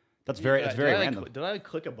 It's very random. Did I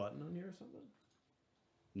click a button on here or something?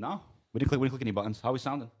 No. We didn't click any buttons. How are we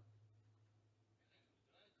sounding?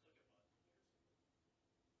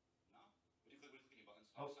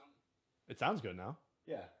 It sounds good now.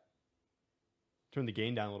 Yeah. Turn the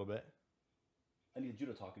gain down a little bit. I need you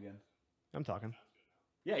to talk again. I'm talking.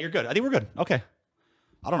 Yeah, you're good. I think we're good. Okay.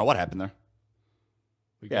 I don't know what happened there.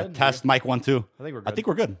 We yeah, good? test mic 1 2. I think we're good. I think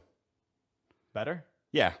we're good. Better?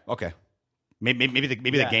 Yeah. Okay. Maybe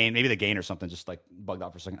the gain or something just like bugged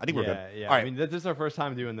out for a second. I think we're good. Yeah. All right. I mean, this is our first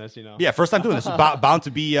time doing this, you know. Yeah, first time doing this. Bound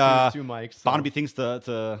to be two mics. So. Bound to be things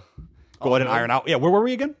to go ahead and iron out. Yeah. Where were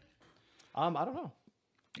we again? I don't know.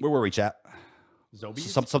 Where were we, chat? Zobies?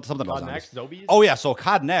 Something about COD Next, Zobies? Oh, yeah. So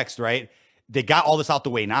COD Next, right? They got all this out the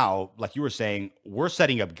way now. Like you were saying, we're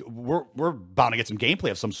setting up, we're bound to get some gameplay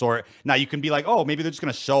of some sort. Now, you can be like, oh, maybe they're just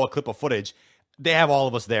going to show a clip of footage. They have all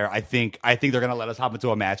of us there. I think they're going to let us hop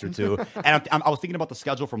into a match or two. And I was thinking about the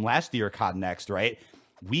schedule from last year, COD Next, right?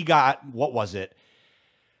 We got, what was it?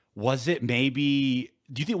 Was it maybe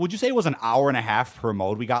Do you think? Would you say it was an hour and a half per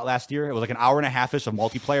mode we got last year? It was like an hour and a half ish of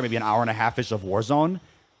multiplayer, maybe an hour and a half ish of Warzone.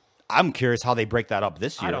 I'm curious how they break that up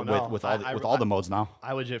this year with all the modes now.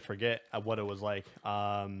 I legit forget what it was like.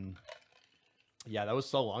 Yeah, that was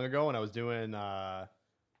so long ago, and I was doing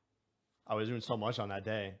so much on that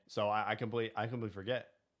day, so I completely forget.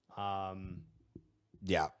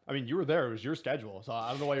 Yeah, I mean, you were there; it was your schedule, so I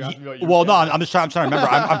don't know why you're asking me about your. Well, no, I'm just trying to remember.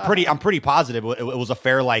 I'm pretty positive it was a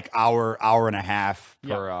fair like hour and a half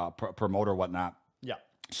per mode or whatnot. Yeah.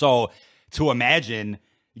 So to imagine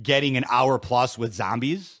getting an hour plus with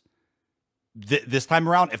zombies this time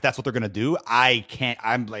around, if that's what they're gonna do, I can't.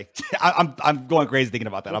 I'm like, I'm going crazy thinking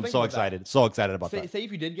about that. I'm so excited, so excited about that. Say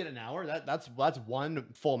if you did get an hour, that's one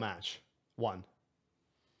full match, one.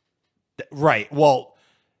 Right. Well,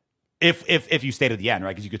 if you stay to the end, right?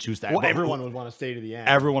 Because you could choose that. Well, everyone would want to stay to the end.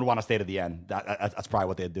 Everyone would want to stay to the end. That's probably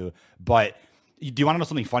what they'd do. But do you want to know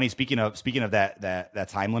something funny? Speaking of that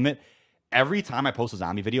time limit, every time I post a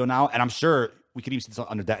zombie video now, and I'm sure we could even see this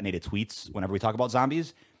under detonated tweets whenever we talk about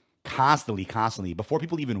zombies, constantly, before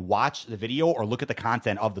people even watch the video or look at the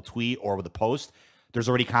content of the tweet or the post, there's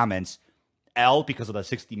already comments, L because of the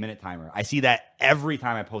 60-minute timer. I see that every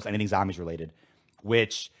time I post anything zombies related,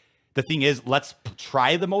 which the thing is, let's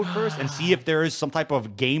try the mode first and see if there is some type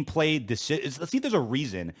of gameplay decision. Let's see if there's a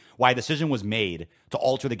reason why a decision was made to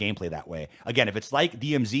alter the gameplay that way. Again, if it's like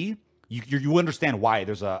DMZ, you understand why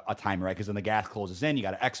there's a timer, right? Because then the gas closes in, you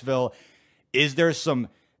got to exfil. Is there some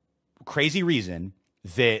crazy reason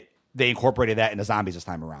that they incorporated that into zombies this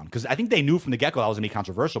time around? Because I think they knew from the get-go that was going to be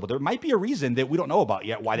controversial, but there might be a reason that we don't know about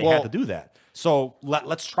yet why they had to do that. So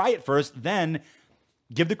let's try it first, then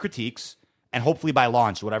give the critiques, and hopefully by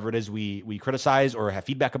launch, whatever it is we criticize or have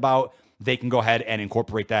feedback about, they can go ahead and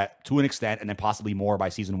incorporate that to an extent and then possibly more by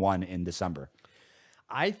season 1 in December.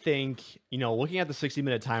 I think, looking at the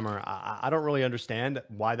 60-minute timer, I don't really understand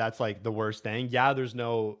why that's like the worst thing. Yeah, there's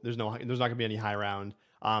not going to be any high round,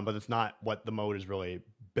 but it's not what the mode is really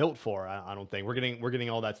built for. I don't think we're getting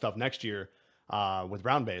all that stuff next year with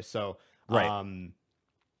round base. So, right.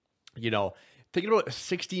 Thinking about a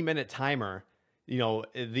 60-minute timer,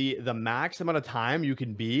 the max amount of time you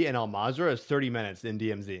can be in Al Mazrah is 30 minutes in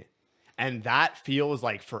DMZ. And that feels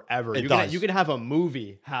like forever. You can have a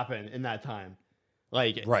movie happen in that time.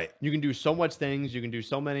 Like, right. You can do so much things. You can do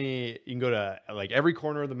so many. You can go to like every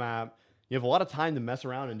corner of the map. You have a lot of time to mess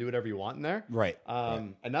around and do whatever you want in there. Right.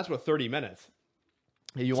 And that's what 30 minutes.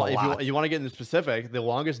 If you want to get into specific, the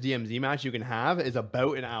longest DMZ match you can have is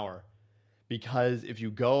about an hour. Because if you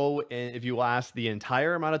go and if you last the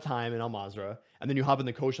entire amount of time in Al Mazrah and then you hop in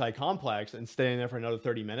the Koshai complex and stay in there for another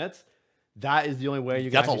 30 minutes, that is the only way you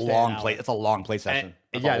can. That's a long play. It's a long play session.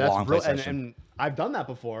 And I've done that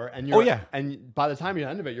before. And and by the time you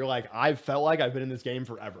end of it, you're like, I've felt like I've been in this game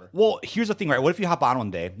forever. Well, here's the thing, right? What if you hop on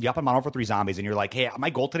one day, you hop on Mono for 3 zombies, and you're like, hey, my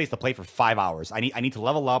goal today is to play for 5 hours. I need to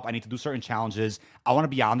level up. I need to do certain challenges. I want to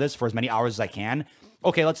be on this for as many hours as I can.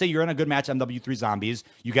 Okay, let's say you're in a good match, MW3 zombies.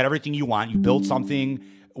 You get everything you want. You build something,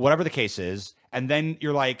 whatever the case is, and then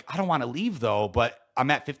you're like, I don't want to leave though, but I'm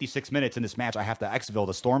at 56 minutes in this match. I have to exfil.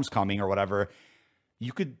 The storm's coming or whatever.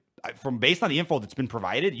 You could, based on the info that's been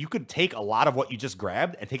provided, you could take a lot of what you just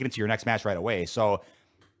grabbed and take it into your next match right away. So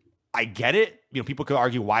I get it. People could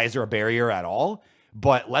argue, why is there a barrier at all?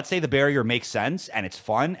 But let's say the barrier makes sense and it's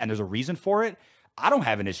fun and there's a reason for it. I don't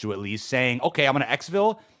have an issue at least saying, okay, I'm going to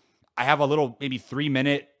exfil. I have a little maybe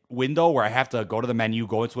 3-minute window where I have to go to the menu,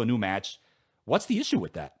 go into a new match. What's the issue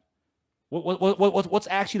with that? What's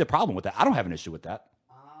actually the problem with that? I don't have an issue with that.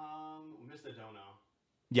 Mr. Dono.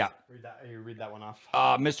 Yeah. Read that one off.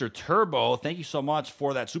 Mr. Turbo, thank you so much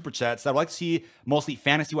for that super chat. So I'd like to see mostly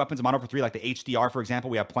fantasy weapons in Modern Warfare 3, like the HDR, for example.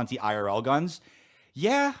 We have plenty IRL guns.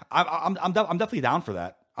 Yeah, I'm definitely down for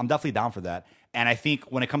that. I'm definitely down for that. And I think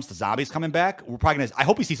when it comes to zombies coming back, we're probably I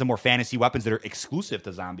hope we see some more fantasy weapons that are exclusive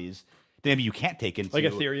to zombies that maybe you can't take into. Like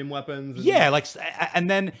Ethereum weapons? Yeah, and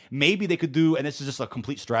then maybe they could do, and this is just a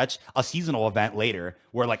complete stretch, a seasonal event later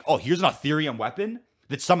where like, oh, here's an Ethereum weapon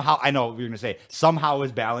that somehow, I know what you're going to say, somehow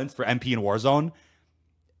is balanced for MP and Warzone.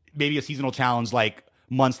 Maybe a seasonal challenge like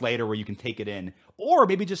months later where you can take it in. Or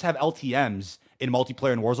maybe just have LTMs in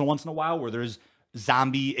multiplayer in Warzone once in a while where there's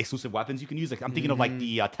zombie exclusive weapons you can use. Like I'm thinking of like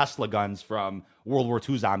the Tesla guns from World War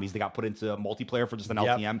II zombies. They got put into multiplayer for just an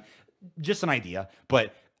LTM. Just an idea.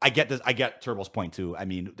 But I get this. I get Turbo's point too. I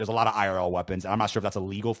mean, there's a lot of IRL weapons, and I'm not sure if that's a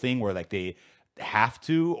legal thing where like they have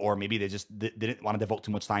to, or maybe they just didn't want to devote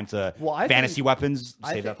too much time to fantasy weapons.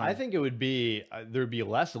 I think it would be there'd be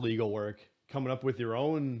less legal work coming up with your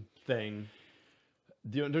own thing.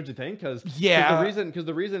 Don't you think? Because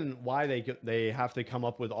the reason why they have to come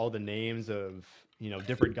up with all the names of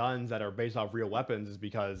different guns that are based off real weapons is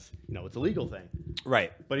because it's a legal thing,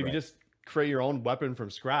 right? But if you just create your own weapon from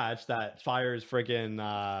scratch that fires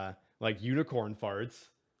freaking like unicorn farts,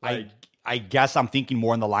 like. I guess I'm thinking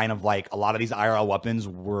more in the line of like a lot of these IRL weapons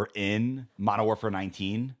were in Modern Warfare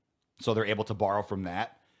 19, so they're able to borrow from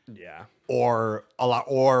that. Yeah. Or a lot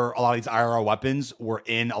of these IRL weapons were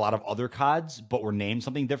in a lot of other CODs, but were named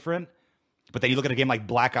something different. But then you look at a game like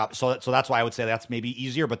Black Ops, so that's why I would say that's maybe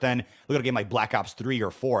easier. But then look at a game like Black Ops 3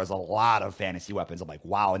 or 4 has a lot of fantasy weapons. I'm like,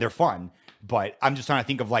 wow, and they're fun. But I'm just trying to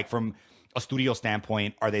think of like from a studio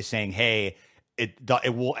standpoint, are they saying, hey,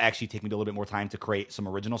 it will actually take me a little bit more time to create some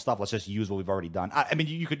original stuff. Let's just use what we've already done. I mean,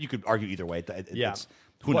 you could argue either way.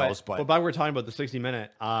 Who knows? But back we're talking about the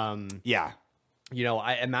 60-minute. Yeah.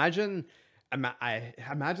 I imagine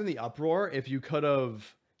the uproar if you could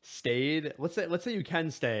have stayed. Let's say you can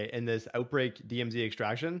stay in this Outbreak DMZ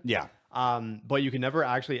extraction. Yeah. But you can never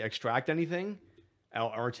actually extract anything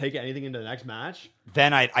or take anything into the next match.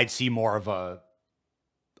 Then I'd see more of a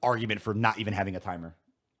argument for not even having a timer.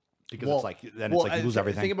 Because it's like you lose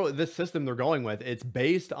everything. Think about this system they're going with. It's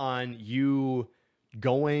based on you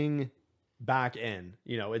going back in.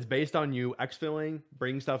 It's based on you exfilling,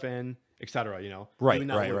 bringing stuff in, etc.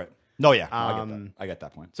 Right. No, yeah, I get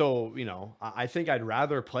that point. So I think I'd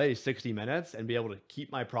rather play 60 minutes and be able to keep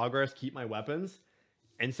my progress, keep my weapons,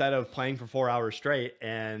 instead of playing for 4 hours straight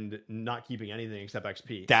and not keeping anything except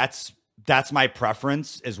XP. That's my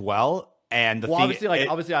preference as well. And obviously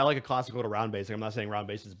I like a classical to round base. Like, I'm not saying round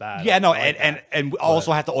base is bad. Yeah, no, and we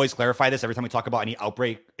also have to always clarify this every time we talk about any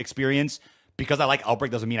Outbreak experience. Because I like Outbreak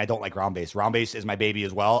doesn't mean I don't like round base. Round base is my baby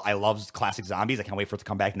as well. I love classic zombies. I can't wait for it to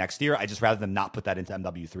come back next year. I just rather than not put that into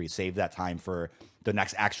MW3, save that time for the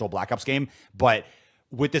next actual Black Ops game. But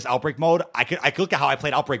with this Outbreak mode, I could look at how I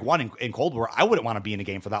played Outbreak 1 in Cold War. I wouldn't want to be in a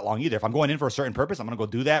game for that long either. If I'm going in for a certain purpose, I'm going to go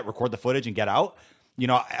do that, record the footage, and get out.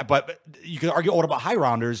 But you could argue what about high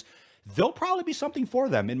rounders? There'll probably be something for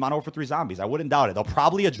them in Modern Warfare 3 Zombies. I wouldn't doubt it. They'll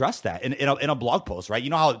probably address that in a blog post, right? You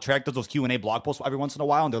know how Treyarch does those Q&A blog posts every once in a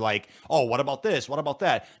while, and they're like, oh, what about this? What about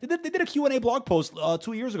that? They did a Q&A blog post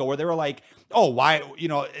 2 years ago where they were like, oh, why?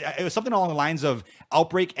 It was something along the lines of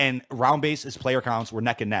Outbreak and round base's player counts were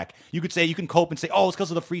neck and neck. You could say, you can cope and say, oh, it's because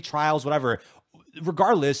of the free trials, whatever.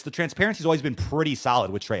 Regardless, the transparency has always been pretty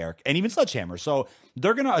solid with Treyarch and even Sledgehammer. So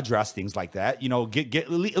they're going to address things like that. Get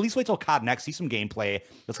at least wait till COD next, see some gameplay.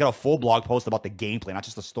 Let's get a full blog post about the gameplay, not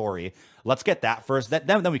just the story. Let's get that first.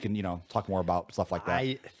 Then we can, talk more about stuff like that.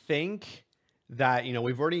 I think that, we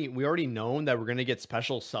already known that we're going to get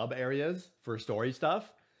special sub areas for story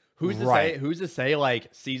stuff. Who's to say like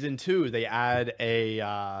season 2, they add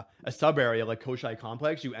a sub area like Koshai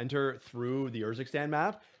Complex. You enter through the Urzikstan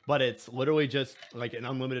map, but it's literally just like an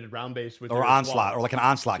unlimited round base with or onslaught, or like an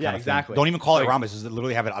onslaught kind of exactly. thing. Don't even call it round base. Just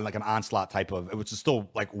literally have it on like an onslaught type of, which is still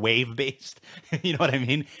like wave based. You know what I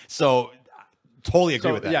mean? So totally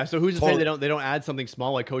agree with that. Yeah. So who's to say they don't add something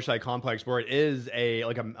small like Koshai Complex where it is a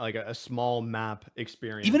small map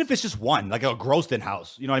experience? Even if it's just one, like a Groston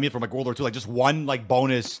house, you know what I mean, from like World War II, like just one like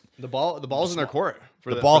bonus. The ball's in their court.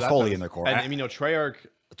 The ball's totally in their court. And I mean, Treyarch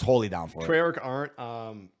totally down for Treyarch aren't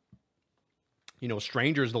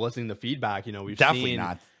strangers to listening to feedback. We've definitely seen,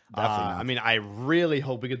 not. Definitely not. I mean, I really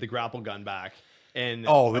hope we get the grapple gun back. And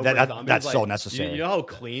that's so necessary. You know how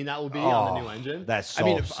clean that will be on the new engine? That's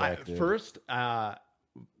so sick, dude. First,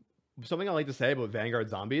 something I like to say about Vanguard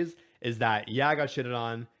Zombies is that, I got shitted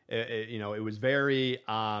on. It was very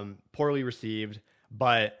poorly received,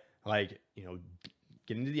 but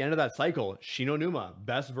getting to the end of that cycle, Shino Numa,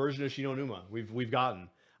 best version of Shino Numa we've gotten.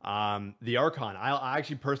 The Archon, I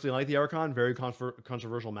actually personally like the Archon. Very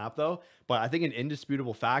controversial map though, but I think an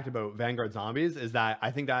indisputable fact about Vanguard Zombies is that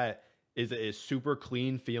I think that is a super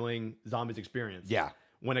clean feeling zombies experience. Yeah.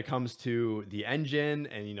 When it comes to the engine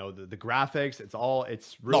and the graphics,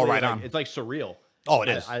 it's really right on. It's like surreal. Oh, it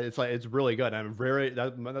is. It's really good. I'm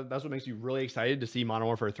that's what makes you really excited to see Modern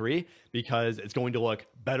Warfare 3 because it's going to look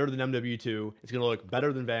better than MW2. It's going to look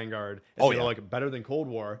better than Vanguard. It's going to look better than Cold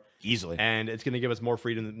War. Easily. And it's going to give us more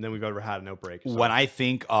freedom than we've ever had in Outbreak. So. When I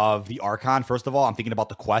think of the Archon, first of all, I'm thinking about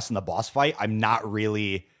the quest and the boss fight. I'm not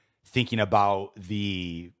really thinking about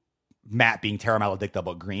the map being Terra Maledicta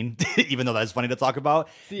but green, even though that's funny to talk about.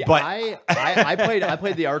 See, but I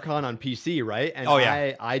played the Archon on PC, right? And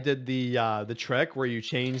I did the trick where you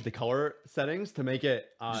change the color settings to make it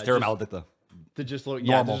Terra Maledicta. To just look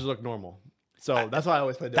normal. To just look normal. So that's why I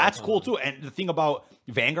always played the That's Archon cool too. And the thing about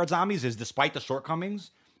Vanguard Zombies is despite the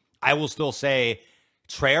shortcomings, I will still say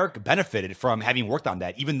Treyarch benefited from having worked on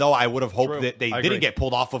that, even though I would have hoped that they didn't get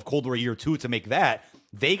pulled off of Cold War Year 2 to make that.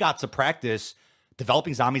 they got to practice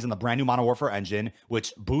developing zombies in the brand new Modern Warfare engine,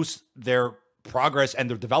 which boosts their progress and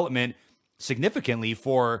their development significantly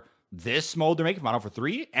for this mode they're making for Modern Warfare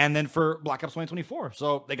 3 and then for Black Ops 2024.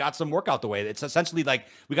 So they got some work out the way. It's essentially like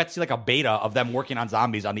we got to see like a beta of them working on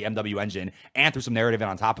zombies on the MW engine and through some narrative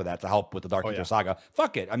on top of that to help with the Dark Ether saga.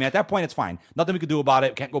 Fuck it. I mean, at that point, it's fine. Nothing we could do about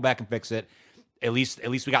it. Can't go back and fix it. At least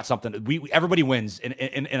we got something. Everybody wins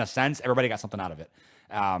in a sense. Everybody got something out of it.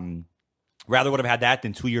 Rather would have had that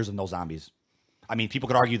than 2 years of no zombies. I mean, people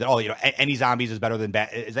could argue that any zombies is better than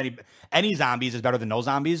any zombies is better than no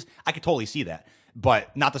zombies. I could totally see that,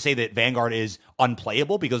 but not to say that Vanguard is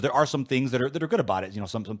unplayable, because there are some things that are good about it.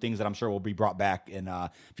 Some things that I'm sure will be brought back in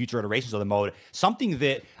future iterations of the mode. Something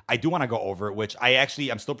that I do want to go over, which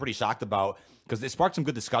I'm still pretty shocked about, because it sparked some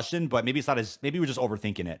good discussion, but maybe we're just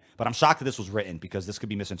overthinking it. But I'm shocked that this was written, because this could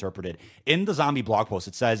be misinterpreted. In the zombie blog post,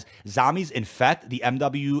 it says zombies infect the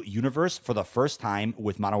MW universe for the first time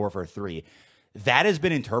with Modern Warfare 3. That has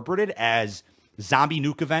been interpreted as zombie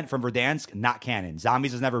nuke event from Verdansk, not canon.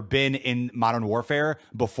 Zombies has never been in Modern Warfare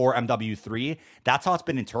before MW3. That's how it's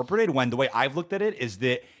been interpreted, when the way I've looked at it is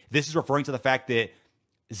that this is referring to the fact that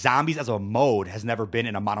zombies as a mode has never been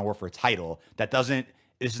in a Modern Warfare title. This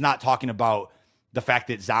is not talking about the fact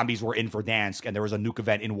that zombies were in Verdansk and there was a nuke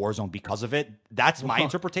event in Warzone because of it. That's my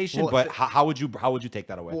interpretation, but how would you take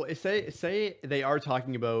that away? Well, say they are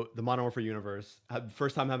talking about the Modern Warfare universe,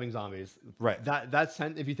 first time having zombies. Right.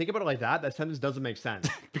 If you think about it like that, that sentence doesn't make sense.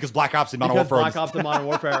 Because Black Ops and Modern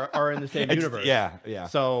Warfare are in the same universe. Yeah.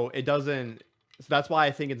 So it doesn't. So that's why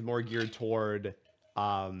I think it's more geared toward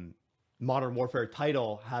Modern Warfare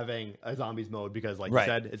title having a zombies mode, because like you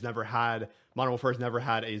said, Modern Warfare's never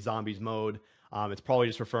had a zombies mode. It's probably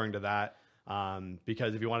just referring to that,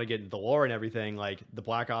 because if you want to get into the lore and everything, like the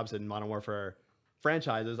Black Ops and Modern Warfare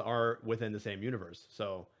franchises are within the same universe.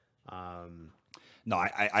 So, no,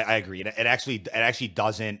 I agree. It actually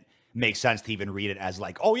doesn't make sense to even read it as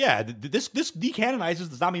like, oh yeah, this decanonizes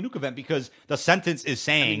the zombie nuke event, because the sentence is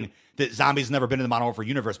saying that zombies have never been in the Modern Warfare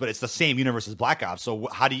universe, but it's the same universe as Black Ops. So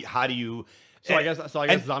how do you? So I guess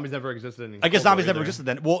zombies never existed. I guess zombies never existed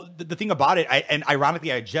then. Well, the thing about it, and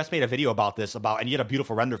ironically, I just made a video about this and you had a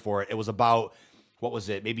beautiful render for it. It was about, what was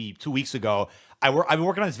it? Maybe 2 weeks ago. I've been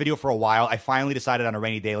working on this video for a while. I finally decided on a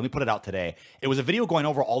rainy day, let me put it out today. It was a video going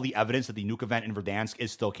over all the evidence that the nuke event in Verdansk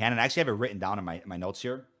is still canon. I actually have it written down in my notes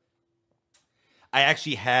here. I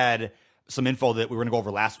actually had some info that we were going to go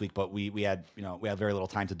over last week, but we had very little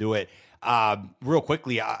time to do it. Real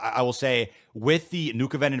quickly, I will say, with the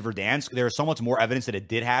nuke event in Verdansk, there is so much more evidence that it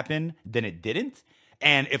did happen than it didn't.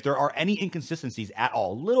 And if there are any inconsistencies at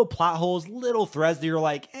all, little plot holes, little threads that you're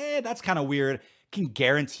like, that's kind of weird, can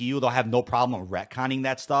guarantee you they'll have no problem retconning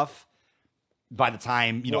that stuff by the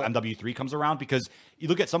time MW3 comes around. Because you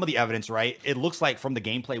look at some of the evidence, right? It looks like from the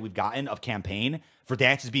gameplay we've gotten of campaign,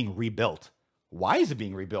 Verdansk is being rebuilt. Why is it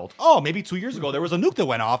being rebuilt? Oh, maybe 2 years ago there was a nuke that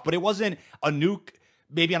went off, but it wasn't a nuke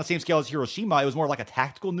maybe on the same scale as Hiroshima. It was more like a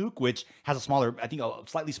tactical nuke, which has a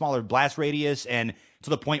slightly smaller blast radius, and to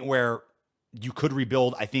the point where you could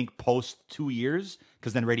rebuild, I think, post 2 years,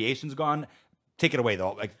 because then radiation's gone. Take it away,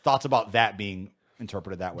 though. Like, thoughts about that being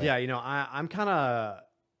interpreted that way? Yeah, I'm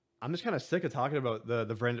just kind of sick of talking about the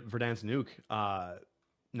Verdansk nuke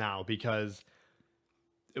now, because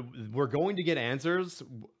we're going to get answers.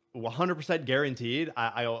 100% guaranteed.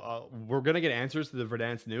 We're gonna get answers to the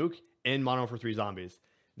Verdansk nuke in Modern Warfare 3 Zombies.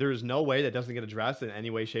 There is no way that doesn't get addressed in any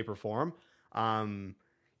way, shape, or form.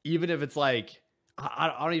 Even if it's like,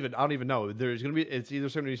 I don't even know. It's either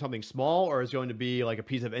going to be something small, or it's going to be like a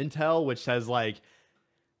piece of intel which says the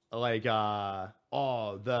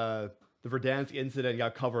Verdansk incident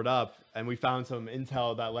got covered up, and we found some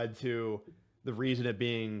intel that led to the reason it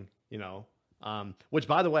being, which,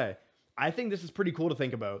 by the way, I think this is pretty cool to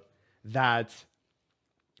think about, that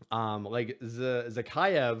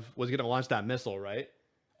Zakayev was going to launch that missile, right?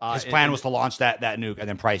 His plan was to launch that nuke, and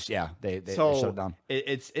then Price, they shut it down.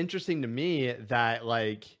 It's interesting to me that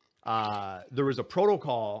there was a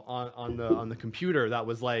protocol on the computer that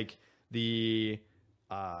was like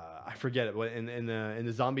I forget it, in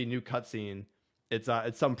the zombie nuke cutscene.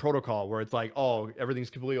 It's some protocol where it's like, oh, everything's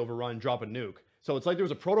completely overrun, drop a nuke. So it's like there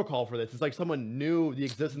was a protocol for this. It's like someone knew the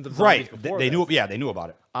existence of zombies before they knew. Yeah, they knew about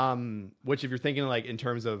it. Which, if you're thinking like in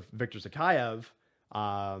terms of Viktor Zakayev,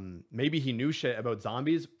 maybe he knew shit about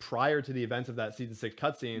zombies prior to the events of that season 6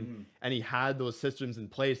 cutscene, and he had those systems in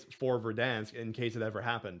place for Verdansk in case it ever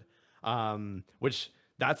happened. Which,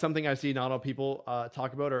 that's something I see not a lot of people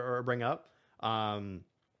talk about or bring up.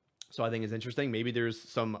 So I think it's interesting. Maybe there's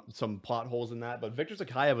some plot holes in that. But Viktor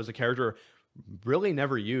Zakayev was a character really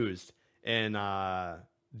never used in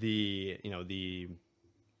the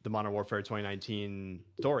the Modern Warfare 2019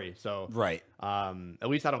 story. So right. At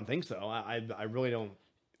least I don't think so. I really don't.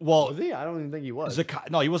 Well, was he? I don't even think he was.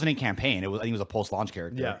 No, he wasn't in campaign. I think he was a post-launch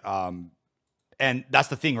character. Yeah. And that's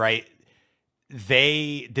the thing, right?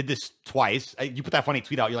 They did this twice. You put that funny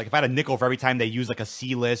tweet out. You're like, if I had a nickel for every time they use like a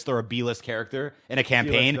C-list or a B-list character in a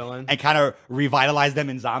campaign and kind of revitalize them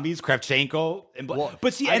in zombies, Kravchenko.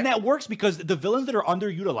 But see, and that works because the villains that are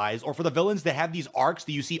underutilized, or for the villains that have these arcs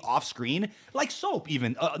that you see off screen, like Soap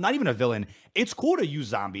even, not even a villain, it's cool to use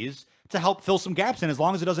zombies to help fill some gaps in as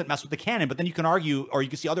long as it doesn't mess with the canon. But then you can argue, or you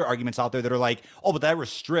can see other arguments out there that are like, oh, but that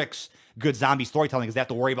restricts good zombie storytelling because they have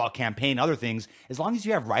to worry about campaign and other things. As long as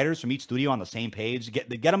you have writers from each studio on the same page, get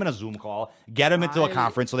them in a Zoom call, get them into a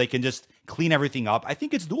conference so they can just clean everything up. I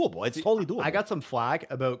think it's doable. It's totally doable. I got some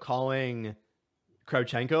flack about calling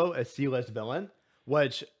Kravchenko a C-list villain,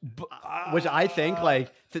 which I think,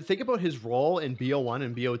 like, think about his role in BO1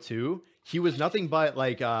 and BO2. He was nothing but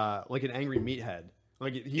like an angry meathead.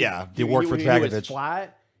 Like he worked for Dragovich. He was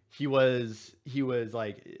flat. He was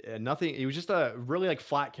like nothing. He was just a really like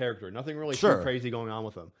flat character. Nothing really too crazy going on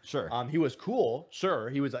with him. Sure. He was cool. Sure.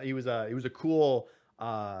 He was a cool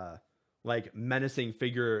like menacing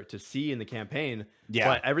figure to see in the campaign.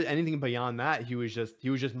 Yeah. But anything beyond that, he was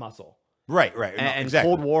just muscle. Right. And exactly.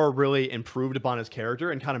 Cold War really improved upon his character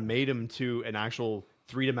and kind of made him to an actual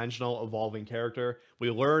three-dimensional evolving character. We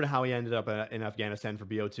learned how he ended up in Afghanistan for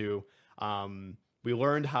BO2. We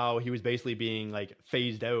learned how he was basically being like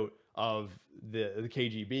phased out of the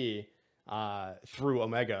KGB through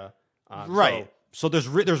Omega. Right. So there's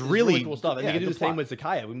really cool stuff. And they can do the same with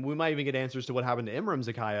Zakhaev. We might even get answers to what happened to Imram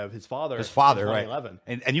Zakhaev, his father, right?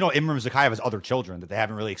 And you know, Imram Zakhaev has other children that they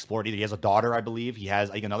haven't really explored either. He has a daughter, I believe. He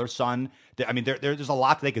has like another son. I mean, there's a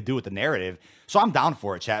lot that they could do with the narrative. So I'm down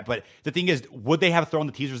for it, chat. But the thing is, would they have thrown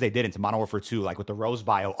the teasers they did into Modern Warfare 2, like with the Rose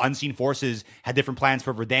bio? Unseen Forces had different plans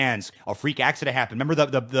for Verdansk. A freak accident happened. Remember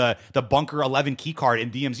the Bunker 11 key card in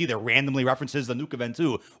DMZ that randomly references the nuke event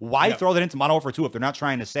too? Why throw that into Modern Warfare 2 if they're not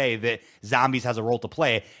trying to say that zombies has a role to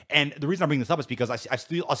play? And the reason I bring this up is because I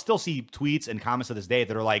still see tweets and comments to this day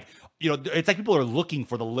that are like, you know, it's like people are looking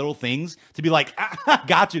for the little things to be like,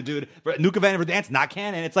 got you, dude. Nuke event and Verdansk not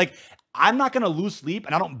canon. It's like, I'm not going to lose sleep,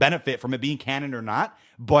 and I don't benefit from it being canon or not.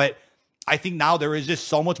 But I think now there is just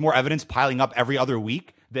so much more evidence piling up every other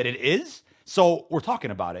week that it is. So we're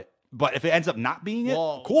talking about it. But if it ends up not being it,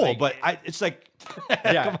 cool. Like, but it's like,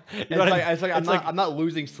 yeah, I'm not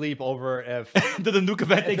losing sleep over if the nuke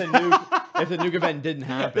event if the nuke event didn't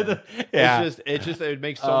happen. It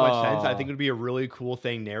makes so much sense. I think it would be a really cool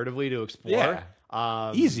thing narratively to explore.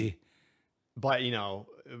 Yeah. Easy. But you know,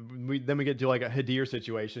 we get to like a Hadir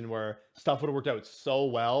situation where stuff would have worked out so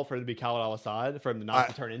well for him to be Khalid al-Assad, for him to not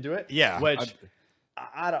to turn into it. Yeah, which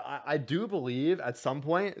I do believe at some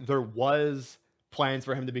point there was plans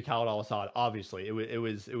for him to be Khalid al-Assad. Obviously, it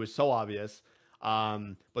was so obvious.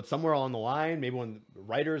 But somewhere along the line, maybe when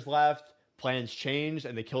writers left, plans changed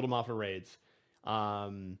and they killed him off in raids.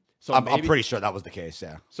 I'm pretty sure that was the case.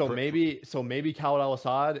 Yeah. So maybe Khalid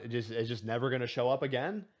al-Assad is just never going to show up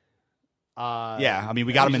again. Yeah, I mean,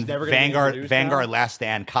 we got him in Vanguard Last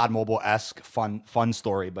Stand, COD Mobile-esque fun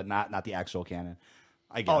story, but not the actual canon,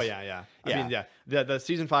 I guess. Oh yeah. I mean, yeah, the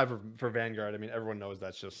season 5 for Vanguard. I mean, everyone knows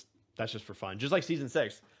that's just for fun. Just like season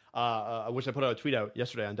 6, which I put out a tweet out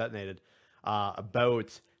yesterday on Detonated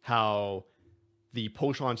about how the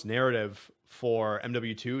post-launch narrative for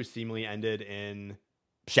MW2 seemingly ended in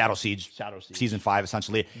Shadow Siege season 5,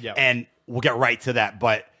 essentially. Yeah, and we'll get right to that,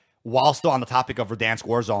 but. While still on the topic of Verdansk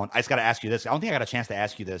Warzone, I just got to ask you this. I don't think I got a chance to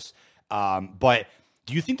ask you this, but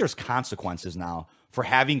do you think there's consequences now for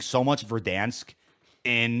having so much Verdansk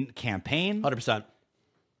in campaign? 100%.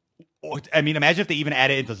 I mean, imagine if they even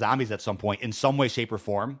added into zombies at some point in some way, shape, or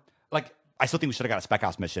form. Like, I still think we should have got a Spec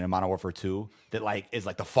Ops mission in Modern Warfare 2 that like is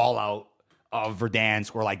like the fallout of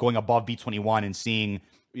Verdansk, or like going above B21 and seeing,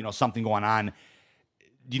 you know, something going on.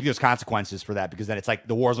 Do you think there's consequences for that? Because then it's like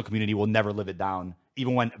the Warzone community will never live it down.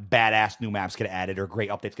 Even when badass new maps get added or great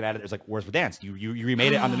updates get added, it's like, where's Verdansk? You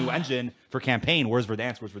remade it on the new engine for campaign. Where's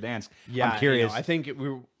Verdansk? Yeah, I'm curious. You know, I think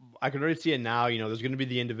I can already see it now. You know, there's going to be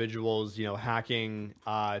the individuals, you know, hacking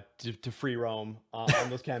to free roam on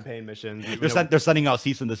those campaign missions. They're sending out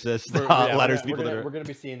cease and desist letters. We're going to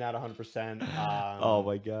be seeing that 100%. Oh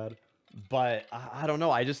my god! But I don't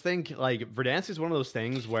know. I just think like Verdansk is one of those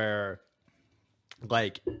things where,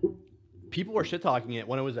 like, people were shit talking it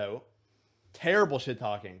when it was out. Terrible shit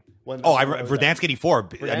talking. Verdansk 84.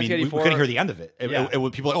 I mean, 84, we couldn't hear the end of it. It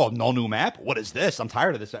would people like, oh, no new map. What is this? I'm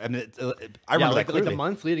tired of this. I mean, I remember that clearly. Like the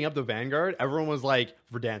months leading up to Vanguard, everyone was like,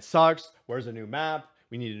 Verdansk sucks. Where's a new map?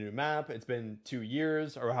 We need a new map. It's been 2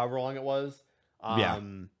 years or however long it was.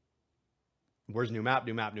 Where's new map?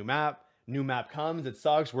 New map? New map? New map comes. It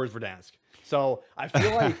sucks. Where's Verdansk? So I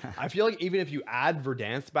feel like even if you add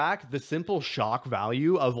Verdansk back, the simple shock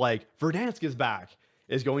value of like Verdansk is back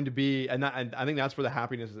is going to be, and I think that's where the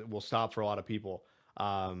happiness will stop for a lot of people,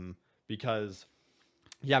 because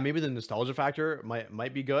maybe the nostalgia factor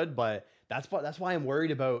might be good, but that's why I'm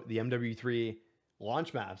worried about the MW3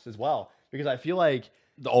 launch maps as well, because I feel like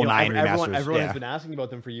the 09 remasters, everyone has been asking about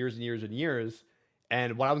them for years and years and years.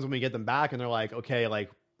 And what happens when we get them back and they're like, okay,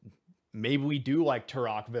 like maybe we do like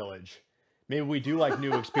Turok Village. Maybe we do like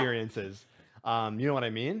new experiences. You know what I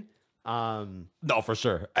mean? No, for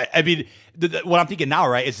sure. I mean, what I'm thinking now,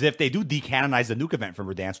 right, is if they do decanonize the nuke event from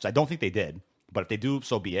Verdansk, which I don't think they did, but if they do,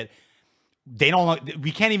 so be it.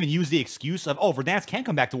 We can't even use the excuse of, Verdansk can't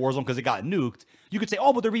come back to Warzone because it got nuked. You could say,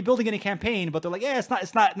 but they're rebuilding it in campaign, but they're like,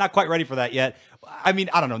 it's not quite ready for that yet. I mean,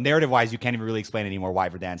 I don't know. Narrative wise, you can't even really explain anymore why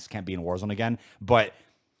Verdansk can't be in Warzone again. But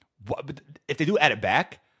if they do add it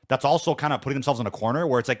back, that's also kind of putting themselves in a corner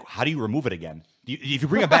where it's like, how do you remove it again? If you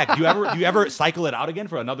bring it back, do you ever cycle it out again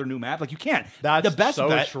for another new map? Like, you can't. That's the best so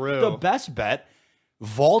bet. True. The best bet.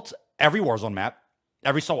 Vault every Warzone map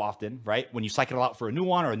every so often, right? When you cycle it out for a new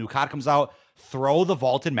one or a new COD comes out, throw the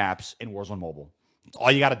vaulted maps in Warzone Mobile. That's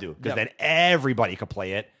all you got to do, because then everybody could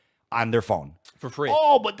play it on their phone for free.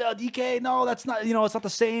 But the DK, no, that's not. It's not the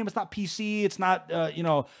same. It's not PC. It's not.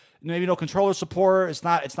 Maybe no controller support. It's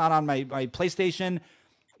not on my PlayStation.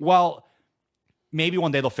 Well, maybe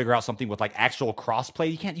one day they'll figure out something with like actual crossplay.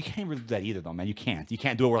 You can't really do that either, though, man. You can't do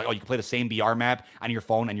it where like, you can play the same BR map on your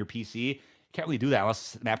phone and your PC. You can't really do that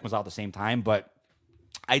unless the map comes out at the same time. But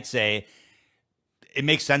I'd say it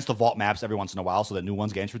makes sense to vault maps every once in a while so that new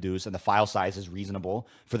ones get introduced and the file size is reasonable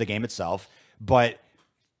for the game itself. But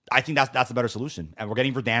I think that's a better solution. And we're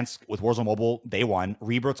getting Verdansk with Warzone Mobile day one.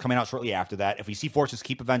 Rebirth's coming out shortly after that. If we see Forces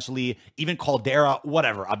Keep eventually, even Caldera,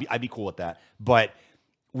 whatever, I'd be cool with that. But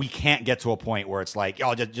we can't get to a point where it's like,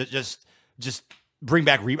 just bring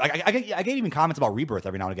back Rebirth. I get even comments about Rebirth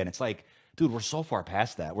every now and again. It's like, dude, we're so far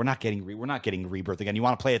past that. We're not getting Rebirth again. You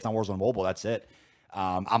want to play it, it's on Warzone Mobile. That's it.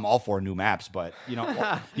 I'm all for new maps, but you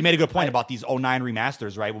made a good point about these 09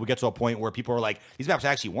 remasters, right? When we get to a point where people are like, these maps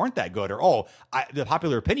actually weren't that good, or the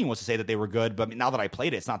popular opinion was to say that they were good, but now that I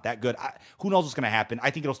played it, it's not that good. Who knows what's going to happen?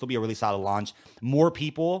 I think it'll still be a really solid launch. More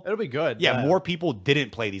people, it'll be good. Yeah, more people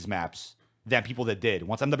didn't play these maps than people that did.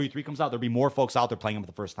 Once MW3 comes out, there'll be more folks out there playing them for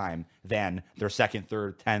the first time than their second,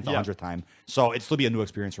 third, 10th, 100th time. So it'll still be a new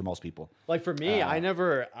experience for most people. Like for me,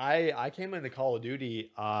 I came into Call of Duty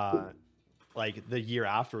like the year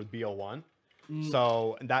after with BO1.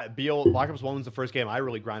 So that Black Ops 1 was the first game I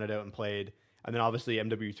really grinded out and played. And then obviously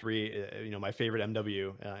MW3, my favorite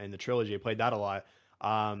MW in the trilogy. I played that a lot.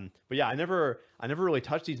 But yeah, I never really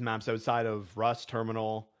touched these maps outside of Rust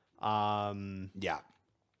Terminal. The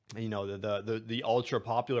ultra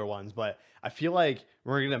popular ones, but I feel like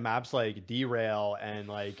we're gonna get maps like Derail and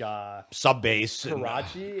like Subbase,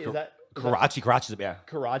 Karachi.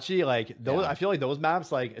 Karachi, like those. I feel like those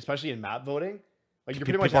maps, like especially in map voting, like you're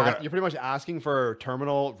pretty much asking for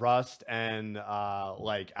Terminal, Rust, and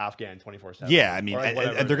like Afghan 24/7. Yeah, I mean,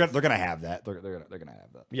 and they're gonna have that. They're gonna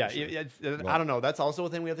have that. Yeah, sure. I don't know. That's also a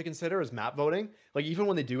thing we have to consider is map voting. Like even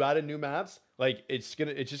when they do add in new maps, like it's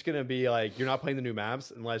just gonna be like you're not playing the new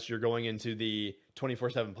maps unless you're going into the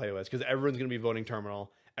 24/7 playlist, because everyone's gonna be voting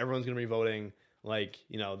Terminal. Everyone's gonna be voting like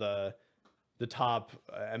the top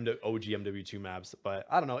OG MW2 maps. But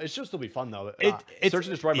I don't know. It's just still be fun though. Search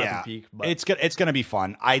and Destroy might be peak. But it's gonna be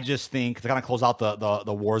fun. I just think to kind of close out the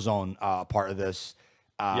Warzone part of this.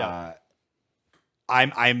 I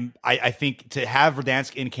think to have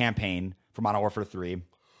Verdansk in campaign for Modern Warfare 3,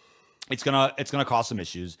 it's gonna cause some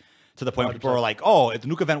issues. To the point where people are like, if the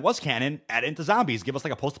nuke event was canon, add it into zombies. Give us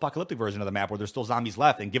like a post-apocalyptic version of the map where there's still zombies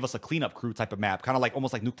left, and give us a cleanup crew type of map, kind of like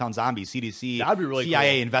almost like Nuketown Zombies, CDC, that'd be really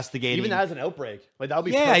CIA cool. Investigating, even as an outbreak. Like that would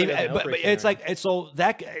be but it's like it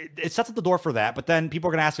sets up the door for that. But then people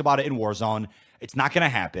are gonna ask about it in Warzone. It's not gonna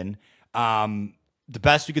happen. The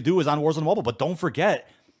best you could do is on Warzone Mobile, but don't forget.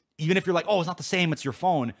 Even if you're like, it's not the same, it's your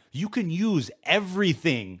phone, you can use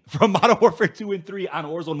everything from Modern Warfare 2 and 3 on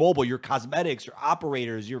Warzone Mobile. Your cosmetics, your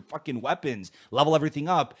operators, your fucking weapons, level everything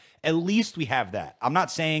up. At least we have that. I'm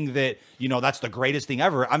not saying that, that's the greatest thing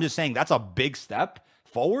ever. I'm just saying that's a big step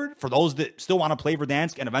forward for those that still want to play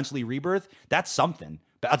Verdansk and eventually Rebirth. That's something.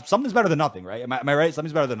 Something's better than nothing, right? Am I right?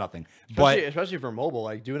 Something's better than nothing. Especially for mobile,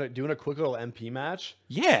 like doing a quick little MP match.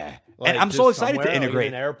 Yeah. Like and I'm so excited to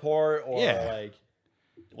integrate. like an airport or like...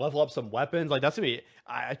 level up some weapons. Like that's gonna be.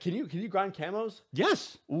 Can you grind camos?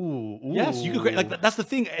 Yes. Ooh. Yes, you could. Like that's the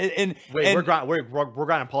thing. We're grinding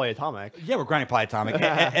polyatomic. Yeah, we're grinding polyatomic,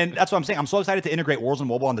 and that's what I'm saying. I'm so excited to integrate Warzone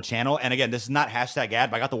Mobile on the channel. And again, this is not hashtag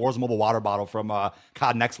ad, but I got the Warzone Mobile water bottle from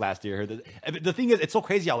COD Next last year. The thing is, it's so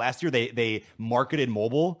crazy how last year they marketed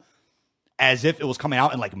mobile as if it was coming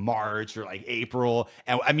out in like March or like April.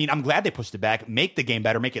 And I mean, I'm glad they pushed it back. Make the game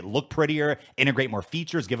better, make it look prettier, integrate more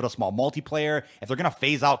features, give it a small multiplayer. If they're going to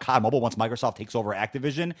phase out COD Mobile once Microsoft takes over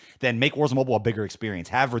Activision, then make Warzone Mobile a bigger experience.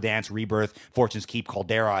 Have Verdansk, Rebirth, Fortune's Keep,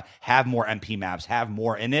 Caldera, have more MP maps, have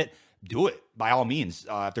more in it. Do it by all means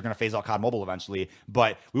if they're going to phase out COD Mobile eventually.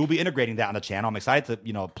 But we will be integrating that on the channel. I'm excited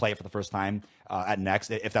to play it for the first time at Next,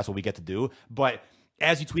 if that's what we get to do. But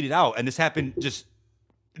as you tweeted out, and this happened just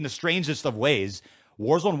in the strangest of ways,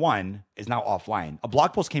 Warzone 1 is now offline. A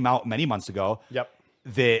blog post came out many months ago. Yep.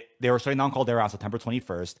 That they were shutting down Caldera on September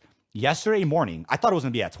 21st. Yesterday morning, I thought it was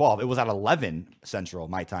going to be at 12. It was at 11 Central,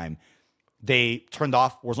 my time. They turned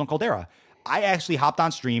off Warzone Caldera. I actually hopped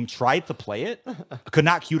on stream, tried to play it, could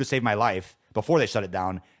not queue to save my life before they shut it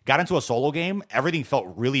down. Got into a solo game. Everything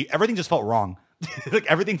just felt wrong. Like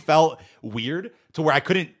everything felt weird to where I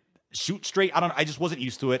couldn't shoot straight. I just wasn't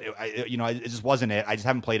used to it. It just wasn't it. I just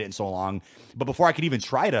haven't played it in so long. But before I could even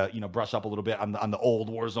try to, brush up a little bit on the old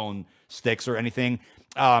Warzone sticks or anything,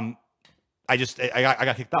 I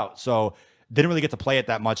got kicked out. So didn't really get to play it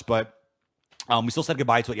that much. But we still said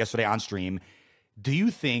goodbye to it yesterday on stream. Do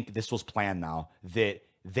you think this was planned now that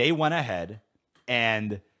they went ahead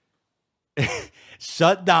and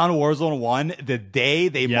shut down Warzone 1 the day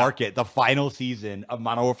they market the final season of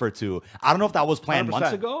Modern Warfare 2? I don't know if that was planned 100%.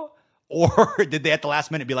 Months ago. Or did they at the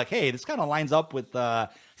last minute be like, hey, this kind of lines up with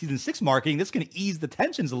Season 6 marketing. This can ease the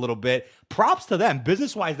tensions a little bit. Props to them.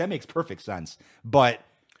 Business-wise, that makes perfect sense. But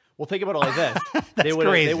well, think about it like this. They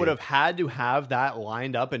would have had to have that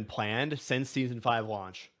lined up and planned since Season 5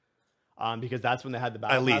 launch. Because that's when they had the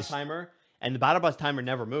Battle Pass timer. And the Battle Pass timer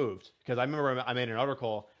never moved. Because I remember I made an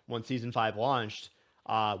article when Season 5 launched,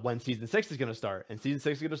 when Season 6 is going to start. And Season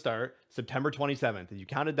 6 is going to start September 27th. And you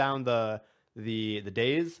counted down the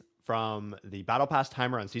days from the Battle Pass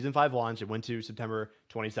timer on Season 5 launch. It went to September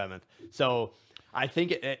 27th. So I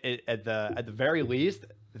think at the very least,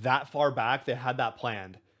 that far back, they had that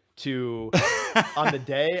planned to on the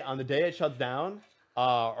day it shuts down,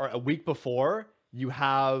 or a week before, you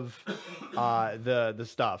have the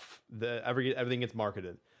stuff. Everything gets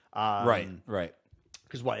marketed. Right.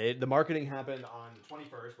 Because the marketing happened on the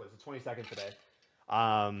 21st, was the 22nd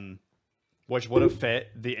today. Which would have fit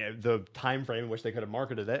the time frame in which they could have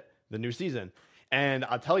marketed it, the new season. And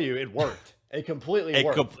I'll tell you, it worked. It completely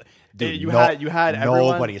worked. Dude, you had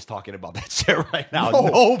everyone. Nobody is talking about that shit right now.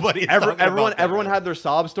 Nobody. Everyone had their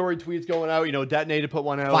sob story tweets going out. Detonated put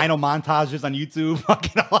one out. Final montages on YouTube.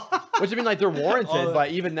 Which I mean, like they're warranted,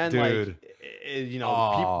 but even then, dude.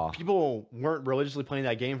 People weren't religiously playing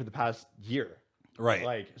that game for the past year.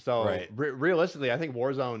 Right. Realistically, I think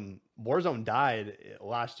Warzone died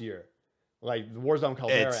last year. Like the Warzone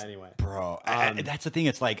Caldera anyway. Bro, that's the thing.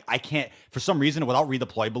 It's like I can't, for some reason, without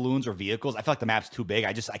redeploy balloons or vehicles, I feel like the map's too big.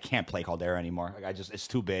 I can't play Caldera anymore. Like it's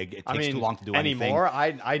too big. It takes too long to do anything. Anymore?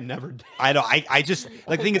 I never did. I know. I just,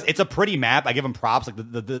 like the thing is, it's a pretty map. I give them props. Like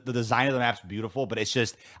the design of the map's beautiful, but it's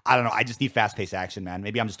just, I don't know. I just need fast-paced action, man.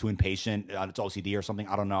 Maybe I'm just too impatient. It's OCD or something.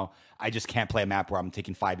 I don't know. I just can't play a map where I'm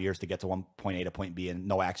taking 5 years to get to one point A to point B and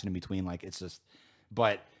no action in between. Like it's just,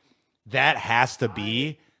 but that has to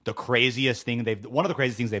be one of the craziest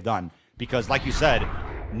things they've done, because like you said,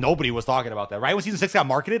 nobody was talking about that. Right when Season 6 got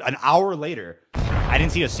marketed, an hour later, I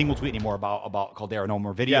didn't see a single tweet anymore about Caldera. No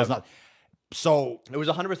more videos. Yeah. So it was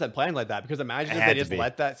 100% planned like that, because imagine if they just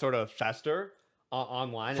let that sort of fester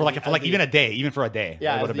online for even a day.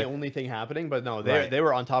 Yeah, that was the only thing happening. But no, they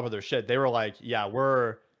were on top of their shit. They were like, yeah,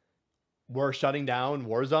 we're shutting down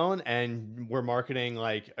Warzone and we're marketing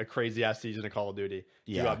like a crazy ass season of Call of Duty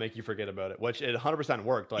to make you forget about it, which it 100%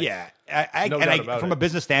 worked. Like, from a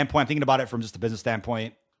business standpoint, I'm thinking about it from just a business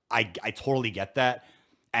standpoint. I totally get that.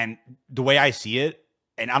 And the way I see it,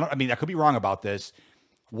 and I could be wrong about this.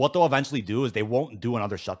 What they'll eventually do is they won't do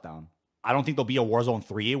another shutdown. I don't think there'll be a Warzone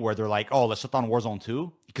 3 where they're like, oh, let's shut down Warzone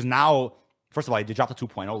 2. Because now, first of all, they dropped the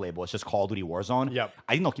 2.0 label. It's just Call of Duty Warzone. Yep.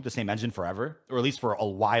 I think they'll keep the same engine forever, or at least for a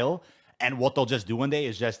while. And what they'll just do one day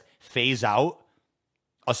is just phase out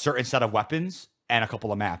a certain set of weapons and a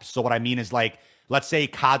couple of maps. So what I mean is, like, let's say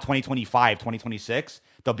COD 2025, 2026,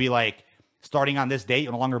 they'll be like, starting on this date,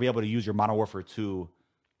 you'll no longer be able to use your Modern Warfare 2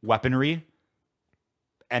 weaponry.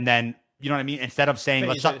 And then You know what I mean? Instead of saying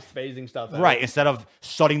phasing stuff out. Right, instead of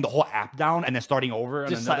shutting the whole app down and then starting over,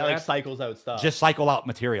 just cycles out stuff. Just cycle out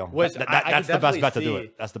material. That's the best bet to do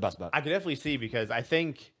it. That's the best bet. I can definitely see, because I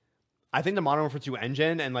think the Modern Warfare 2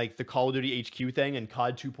 engine and like the Call of Duty HQ thing and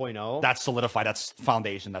COD 2.0, that's solidified. That's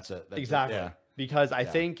foundation. That's it. Exactly. Yeah. Because I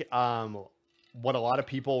think what a lot of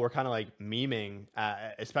people were kind of like memeing,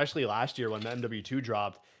 especially last year when the MW2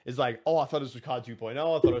 dropped, is like, oh, I thought this was COD 2.0. I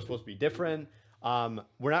thought it was supposed to be different.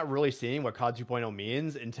 We're not really seeing what COD 2.0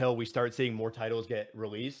 means until we start seeing more titles get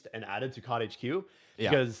released and added to COD HQ.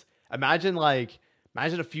 Because imagine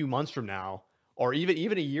a few months from now, or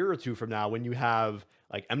even a year or two from now, when you have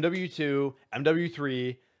like MW2,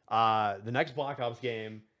 MW3, the next Black Ops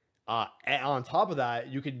game. And on top of that,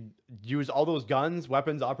 you could use all those guns,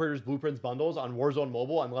 weapons, operators, blueprints, bundles on Warzone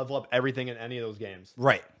Mobile and level up everything in any of those games.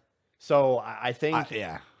 Right. So I think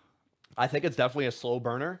I think it's definitely a slow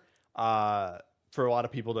burner for a lot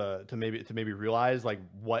of people to maybe realize like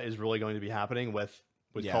what is really going to be happening with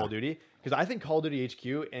Call of Duty, because I think Call of Duty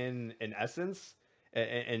HQ in essence,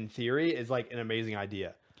 in theory, is like an amazing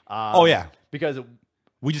idea. Because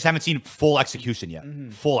we just haven't seen full execution yet.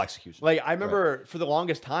 Full execution. Like I remember for the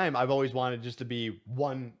longest time, I've always wanted just to be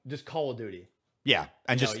just Call of Duty. Yeah,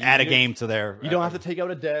 and just add a game to their. You don't have to take out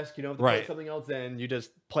a disc. You don't have to put something else in. You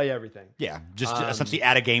just play everything. Yeah, just essentially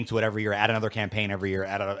add a game to it every year. Add another campaign every year.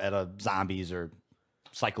 Add a zombies or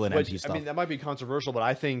cycle in MP stuff. I mean, that might be controversial, but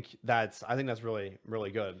I think that's really,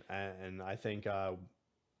 really good, and I think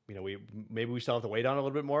we still have to wait on it a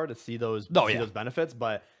little bit more to see those those benefits,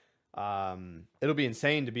 but. It'll be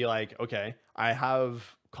insane to be like, okay, I have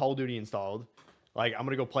Call of Duty installed. Like, I'm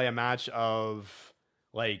going to go play a match of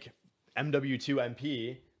like MW2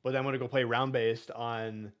 MP, but then I'm going to go play round based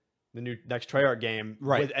on the new next Treyarch game.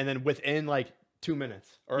 Right. And then within like 2 minutes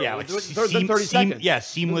or 30 seconds. Yeah.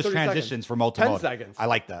 Seamless transitions from mode to 10 mode. seconds. I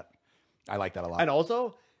like that. I like that a lot. And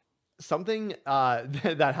also something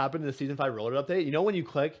that happened in the Season 5 Reloaded update, you know, when you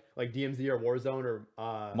click like DMZ or Warzone or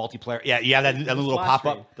multiplayer, that little pop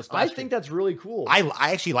up. I think that's really cool. I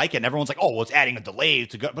actually like it. And everyone's like, oh, well, it's adding a delay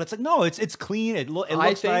to go, but it's like, no, it's clean. It looks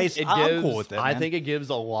nice. I'm cool with it. I think it gives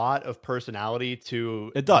a lot of personality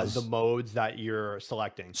to the modes that you're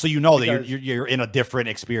selecting. So that you're in a different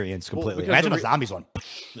experience completely. Imagine a zombies one.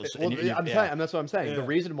 That's what I'm saying. The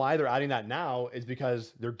reason why they're adding that now is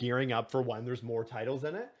because they're gearing up for when there's more titles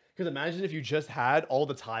in it. Because imagine if you just had all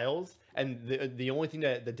the tiles and the only thing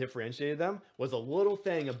that differentiated them was a little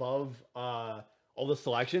thing above all the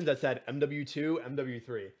selections that said MW2,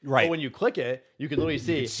 MW3. Right. So when you click it, you can literally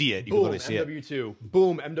see. You can see it. You boom, can literally see MW2.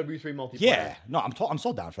 Boom, MW3 multiplayer. Yeah. No, I'm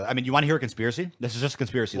so down for that. I mean, you want to hear a conspiracy? This is just a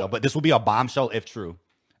conspiracy though, but this will be a bombshell if true.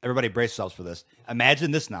 Everybody brace yourselves for this.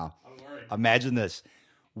 Imagine this now. Imagine this.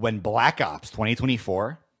 When Black Ops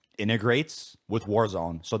 2024 integrates with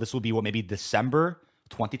Warzone, so this will be maybe December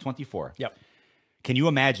 2024. Yep. Can you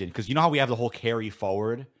imagine? Because you know how we have the whole carry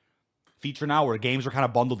forward feature now where games are kind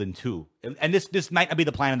of bundled in two. And this might not be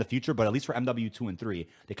the plan in the future, but at least for MW2 and 3,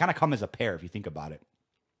 they kind of come as a pair if you think about it.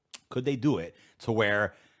 Could they do it to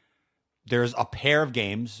where there's a pair of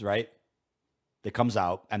games, right, that comes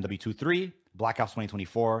out, MW2 3, Black Ops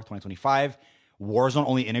 2024, 2025, Warzone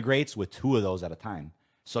only integrates with 2 of those at a time.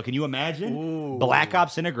 So can you imagine Black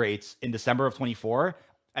Ops integrates in December of 24?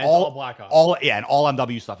 And all Black Ops. And all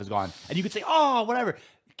MW stuff is gone. And you could say, oh, whatever.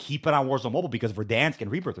 Keep it on Warzone Mobile because Verdansk and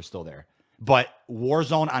Rebirth are still there. But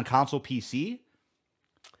Warzone on console PC,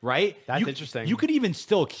 right? That's interesting. You could even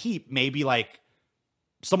still keep maybe like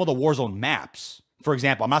some of the Warzone maps. For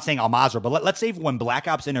example, I'm not saying Al-Mazrah, but let's say when Black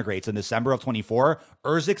Ops integrates in December of 24,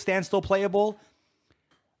 Urzikstan still playable.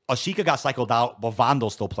 Ashika got cycled out, but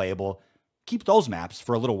Vandal's still playable. Keep those maps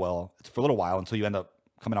for a little while until you end up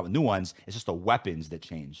coming out with new ones. It's just the weapons that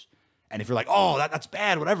change. And if you're like, oh, that's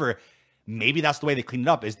bad, whatever, maybe that's the way they clean it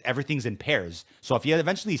up, is everything's in pairs. So if you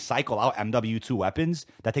eventually cycle out MW2 weapons,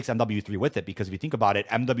 that takes MW3 with it, because if you think about it,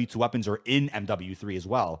 MW2 weapons are in MW3 as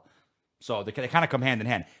well. So they kind of come hand in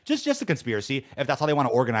hand. Just a conspiracy, if that's how they want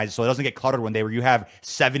to organize it, so it doesn't get cluttered one day where you have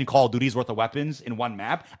 7 Call of Duties worth of weapons in one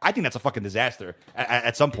map. I think that's a fucking disaster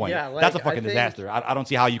at some point. Yeah, that's a fucking disaster. I don't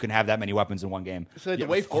see how you can have that many weapons in one game. So the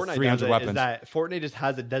way Fortnite does it is that Fortnite just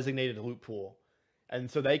has a designated loot pool. And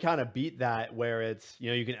so they kind of beat that where it's,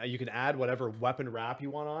 you can add whatever weapon wrap you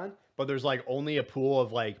want on, but there's like only a pool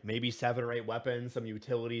of like maybe 7 or 8 weapons, some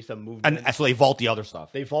utility, some movement. And so they vault the other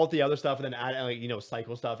stuff. They vault the other stuff and then add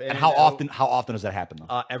cycle stuff. And how often does that happen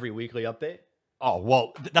though? Every weekly update. Oh,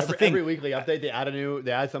 well, that's the thing. Every weekly update,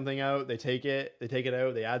 they add something out, they take it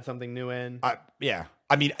out, they add something new in. Yeah.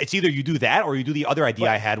 I mean, it's either you do that or you do the other idea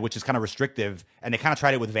I had, which is kind of restrictive, and they kind of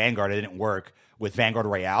tried it with Vanguard. It didn't work with Vanguard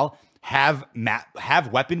Royale. have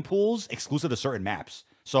weapon pools exclusive to certain maps.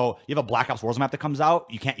 So you have a Black Ops Warzone map that comes out,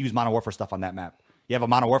 you can't use Modern Warfare stuff on that map. You have a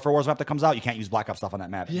Modern Warfare Warzone map that comes out, you can't use Black Ops stuff on that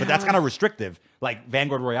map. But that's kind of restrictive. Like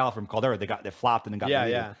Vanguard Royale from Caldera, they flopped and then got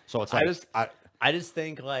deleted. Yeah. So it's like I just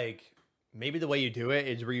think like maybe the way you do it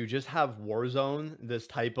is where you just have Warzone, this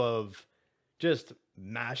type of just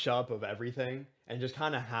mashup of everything, and just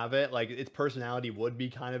kind of have it like its personality would be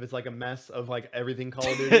kind of, it's like a mess of like everything Call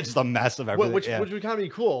of Duty. It's just a mess of everything, which would kind of be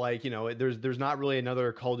cool. Like, you know, there's not really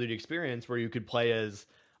another Call of Duty experience where you could play as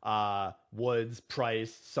Woods,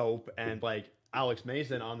 Price, Soap, and like Alex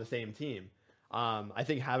Mason on the same team. I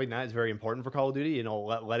think having that is very important for Call of Duty. You know,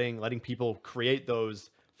 letting people create those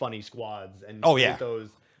funny squads and create those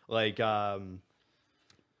like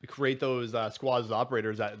squads of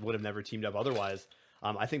operators that would have never teamed up otherwise.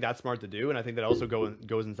 I think that's smart to do, and I think that also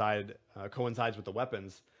coincides with the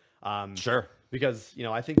weapons. Sure, because you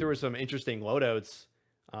know I think there were some interesting loadouts,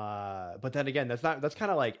 but then again, that's kind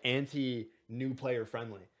of like anti-new player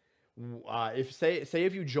friendly. If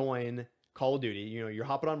you join Call of Duty, you know you're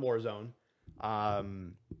hopping on Warzone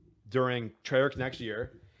during Treyarch next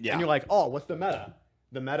year, and you're like, oh, what's the meta?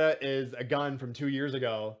 The meta is a gun from 2 years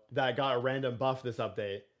ago that got a random buff this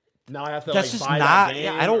update. Now I have to that's like just buy not. that game.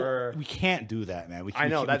 Yeah, I don't. We can't do that, man. I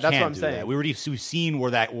know that's what I'm saying. We've seen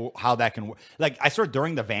how that can work. Like I saw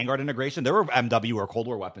during the Vanguard integration, there were MW or Cold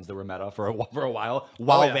War weapons that were meta for a while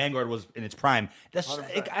Vanguard was in its prime. That's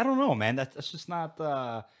I don't know, man. That's just not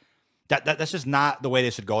that's just not the way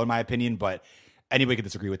they should go, in my opinion. But anybody could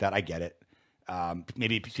disagree with that. I get it.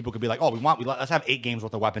 Maybe people could be like, oh, let's have 8 games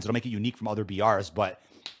worth of weapons. It'll make it unique from other BRs, but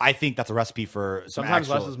I think that's a recipe for sometimes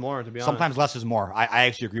less is more. To be honest, sometimes less is more. I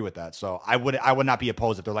actually agree with that. So I would not be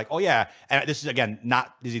opposed if they're like, oh yeah, and this is again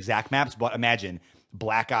not these exact maps, but imagine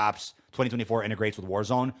Black Ops 2024 integrates with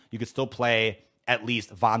Warzone. You could still play at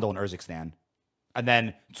least Vondel and Urzikstan. And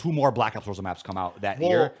then 2 more Black Ops Warzone maps come out that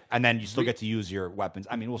year, and then you still get to use your weapons.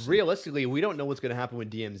 I mean, we'll see. Realistically, we don't know what's going to happen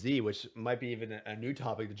with DMZ, which might be even a new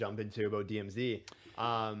topic to jump into about DMZ.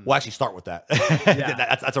 We'll actually start with that.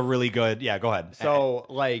 That's a really good. Yeah, go ahead. So,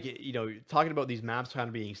 like, you know, talking about these maps kind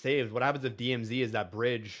of being saved, what happens if DMZ is that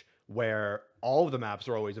bridge where all of the maps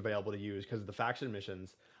are always available to use because of the faction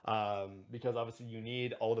missions? Because obviously you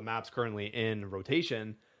need all the maps currently in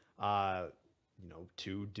rotation, you know,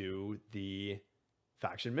 to do the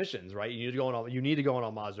faction missions, right? You need to go on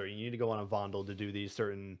Al-Mazrah, you need to go on a Vondel to do these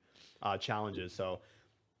certain challenges. So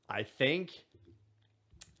I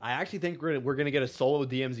actually think we're gonna get a solo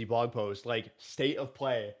DMZ blog post, like state of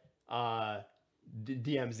play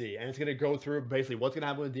DMZ, and it's gonna go through basically what's gonna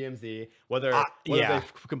happen with DMZ, whether they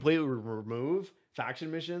completely remove faction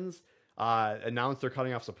missions, announce they're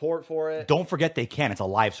cutting off support for it. Don't forget they can. It's a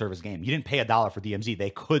live service game. You didn't pay $1 for DMZ. They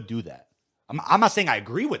could do that. I'm not saying I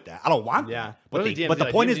agree with that. I don't want that. But the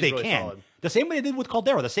point is they can. Solid. The same way they did with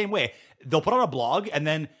Caldera. The same way. They'll put out a blog, and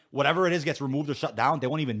then whatever it is gets removed or shut down. They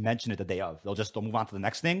won't even mention it the day of. They'll move on to the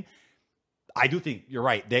next thing. I do think you're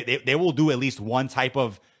right. They will do at least one type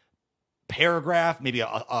of paragraph, maybe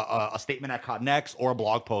a statement at COD Next or a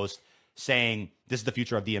blog post saying this is the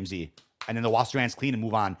future of DMZ. And then they'll wash their hands clean and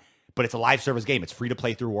move on. But it's a live service game. It's free to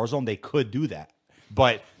play through Warzone. They could do that.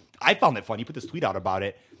 But I found it fun. You put this tweet out about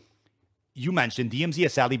it. You mentioned DMZ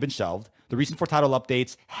has sadly been shelved. The recent 4 title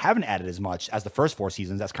updates haven't added as much as the first 4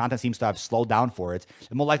 seasons, as content seems to have slowed down for it,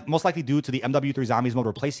 and most likely due to the MW3 Zombies mode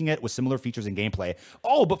replacing it with similar features and gameplay.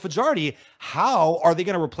 Oh, but Fajardi, how are they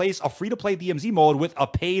going to replace a free-to-play DMZ mode with a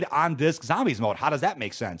paid on-disc Zombies mode? How does that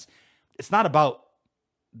make sense? It's not about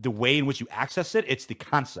the way in which you access it; it's the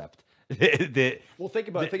concept. Well, think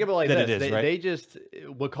about it like this. Right? They just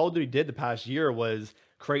what Call of Duty did the past year was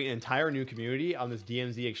create an entire new community on this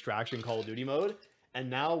DMZ extraction Call of Duty mode, and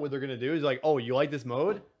now what they're gonna do is like, oh, you like this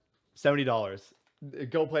mode? $70.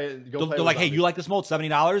 Go play it. They're like, hey, you like this mode?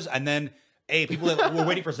 $70, and then hey, people that were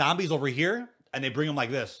waiting for zombies over here, and they bring them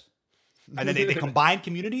like this, and then they combine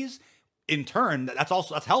communities. In turn,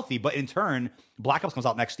 that's healthy, but in turn, Black Ops comes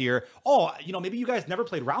out next year. Oh, you know, maybe you guys never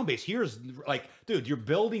played round base. Here's like, dude, you're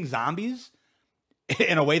building zombies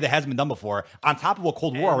in a way that hasn't been done before, on top of what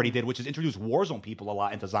Cold War already did, which is introduce Warzone people a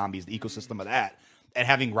lot into zombies, the ecosystem of that, and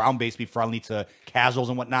having round base be friendly to casuals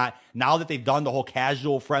and whatnot. Now that they've done the whole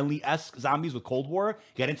casual friendly-esque zombies with Cold War,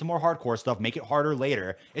 get into more hardcore stuff, make it harder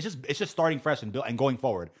later. It's just starting fresh and going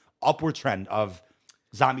forward. Upward trend of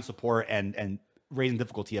zombie support and raising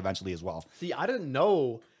difficulty eventually as well. See, I didn't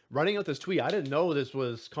know, running out this tweet, I didn't know this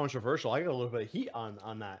was controversial. I got a little bit of heat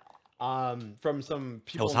on that. From some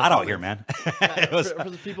people. It was hot out here, man.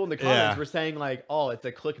 From people in the comments were saying like, "Oh, it's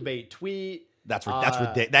a clickbait tweet." That's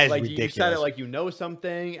ridiculous. That is like ridiculous. You said it like you know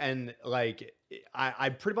something, and like I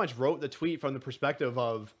pretty much wrote the tweet from the perspective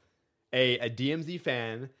of, a DMZ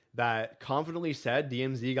fan that confidently said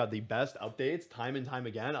DMZ got the best updates time and time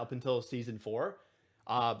again up until Season 4.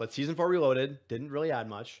 But Season 4 Reloaded didn't really add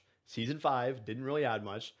much. Season 5 didn't really add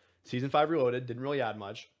much. Season 5 Reloaded didn't really add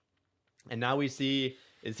much. And now we see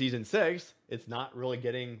in Season 6, it's not really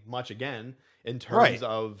getting much again in terms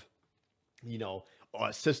of,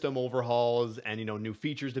 system overhauls and, new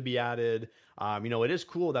features to be added. It is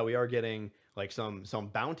cool that we are getting like some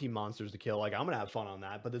bounty monsters to kill. Like, I'm gonna have fun on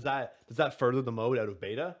that. But does that further the mode out of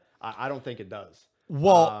beta? I don't think it does.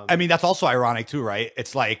 Well, I mean, that's also ironic too, right?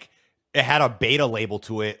 It's like it had a beta label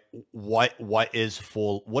to it. What is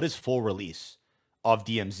full release of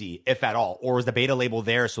DMZ, if at all? Or is the beta label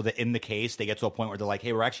there so that in the case they get to a point where they're like,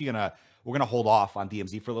 hey, we're gonna hold off on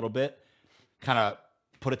DMZ for a little bit, kind of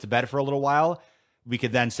put it to bed for a little while. We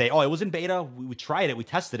could then say, oh, it was in beta. We tried it. We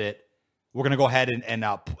tested it. We're going to go ahead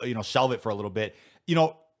and shelve it for a little bit.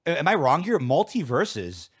 Am I wrong here?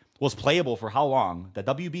 Multiverses was playable for how long? The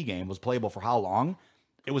WB game was playable for how long?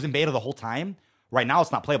 It was in beta the whole time. Right now,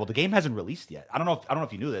 it's not playable. The game hasn't released yet. I don't know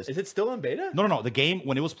if you knew this. Is it still in beta? No. The game,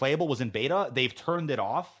 when it was playable, was in beta. They've turned it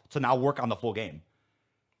off to now work on the full game.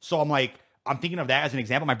 So I'm thinking of that as an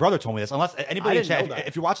example. My brother told me this. Unless anybody in chat,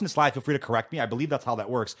 if you're watching this live, feel free to correct me. I believe that's how that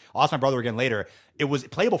works. I'll ask my brother again later. It was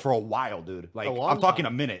playable for a while, dude. Like, I'm talking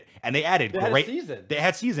a minute. And they added great season. They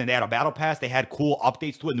had season. They had a battle pass. They had cool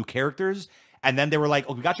updates to it, new characters. And then they were like,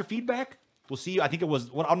 oh, we got your feedback. We'll see you. I think it was,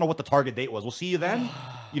 I don't know what the target date was. We'll see you then.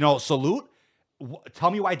 Salute. Tell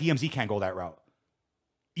me why DMZ can't go that route.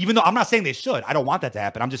 Even though I'm not saying they should. I don't want that to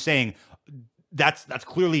happen. I'm just saying that's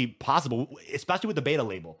clearly possible, especially with the beta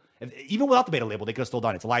label. Even without the beta label, they could have still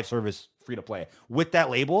done it. It's a live service, free to play. With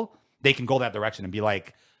that label, they can go that direction and be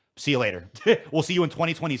like, see you later. We'll see you in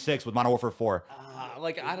 2026 with Modern Warfare 4.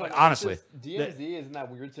 I don't honestly. DMZ is in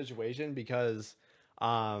that weird situation because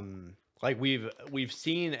we've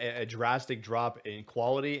seen a drastic drop in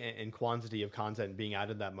quality and quantity of content being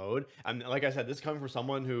added to that mode. And like I said, this is coming from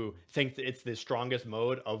someone who thinks it's the strongest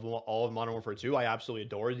mode of all of Modern Warfare 2. I absolutely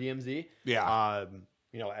adore DMZ. Yeah.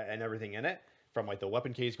 And everything in it. From like the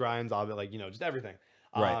weapon case grinds, all of it, just everything.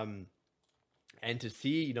 Right. And to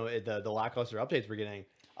see, the lackluster updates we're getting.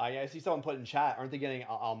 I see someone put in chat, aren't they getting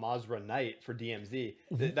Al Mazrah Knight for DMZ?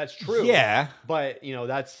 That's true. Yeah. But,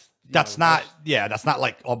 that's not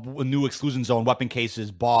like a new exclusion zone, weapon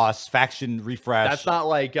cases, boss, faction refresh. That's not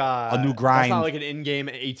like a new grind. That's not like an in-game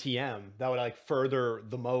ATM that would like further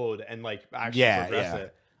the mode and like actually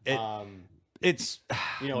progress it. It's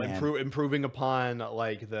improving upon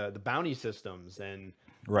like the bounty systems and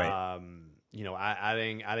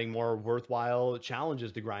adding more worthwhile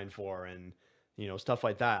challenges to grind for and stuff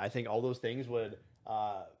like that. I think all those things would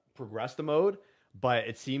progress the mode, but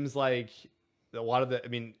it seems like a lot of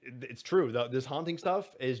it's true. This haunting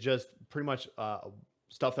stuff is just pretty much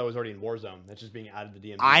stuff that was already in Warzone that's just being added to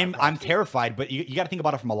DMZ. I'm terrified, but you got to think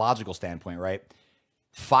about it from a logical standpoint, right?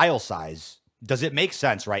 File size. Does it make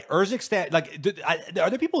sense, right? Urzikstan, are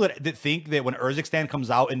there people that think that when Urzikstan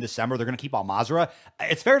comes out in December, they're going to keep Al Mazrah?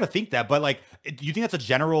 It's fair to think that, but do you think that's a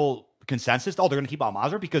general consensus? Oh, they're going to keep Al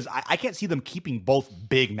Mazrah? Because I can't see them keeping both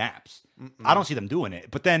big maps. I don't see them doing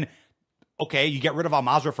it. But then, okay, you get rid of Al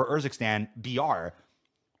Mazrah for Urzikstan, BR.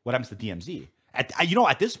 What happens to DMZ?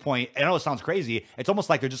 At this point, I know it sounds crazy. It's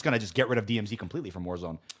almost like they're just going to get rid of DMZ completely from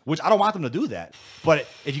Warzone, which I don't want them to do that. But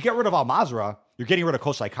if you get rid of Al Mazrah, you're getting rid of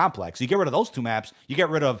Coastline Complex. You get rid of those two maps, you get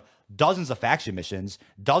rid of dozens of faction missions,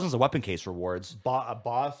 dozens of weapon case rewards.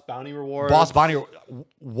 Boss bounty rewards.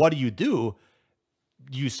 What do?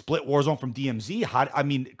 You split Warzone from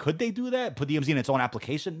DMZ? Could they do that? Put DMZ in its own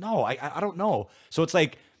application? No, I don't know. So it's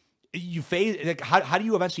like, how do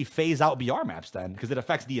you eventually phase out BR maps then? Because it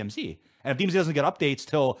affects DMZ. And if DMZ doesn't get updates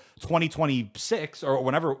till 2026 or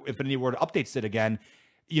whenever Infinity Ward updates it again,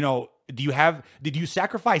 did you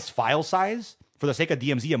sacrifice file size for the sake of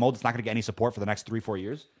DMZ, a mode that's not going to get any support for the next 3-4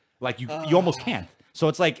 years? You almost can't. So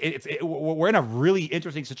it's like we're in a really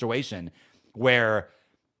interesting situation where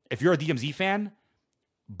if you're a DMZ fan,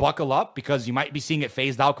 buckle up because you might be seeing it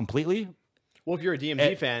phased out completely. Well, if you're a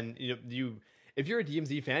DMZ fan, if you're a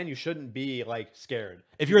DMZ fan, you shouldn't be scared.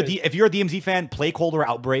 If you're a DMZ fan, play Cold War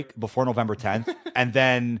Outbreak before November 10th, and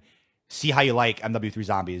then see how you like MW3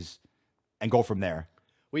 Zombies, and go from there.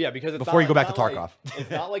 Well, yeah, because before you go back to Tarkov, it's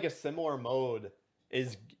not like a similar mode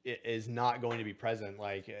is not going to be present.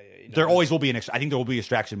 There always will be I think there will be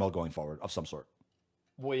extraction mode going forward of some sort.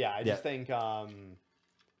 Well, yeah, I just think.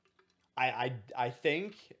 I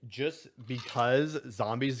think just because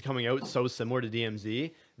Zombies is coming out so similar to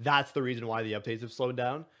DMZ, that's the reason why the updates have slowed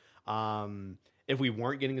down. If we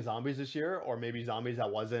weren't getting Zombies this year, or maybe Zombies that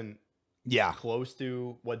wasn't close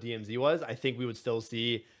to what DMZ was, I think we would still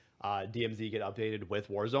see DMZ get updated with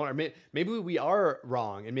Warzone, or maybe we are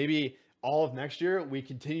wrong, and maybe all of next year we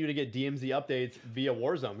continue to get DMZ updates via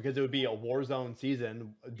Warzone, because it would be a Warzone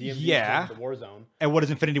season. DMZ the Warzone. And what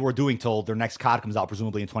is Infinity Ward doing till their next COD comes out,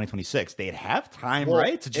 presumably in 2026? They'd have time,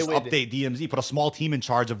 right, to just update DMZ, put a small team in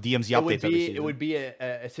charge of DMZ updates every season. It would be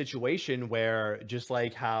a situation where, just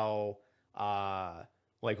like how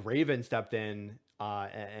like Raven stepped in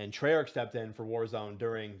and Treyarch stepped in for Warzone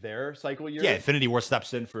during their cycle year. Yeah, Infinity Ward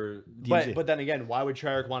steps in for DMZ. But then again, why would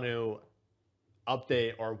Treyarch want to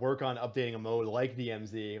update or work on updating a mode like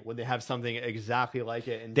DMZ when they have something exactly like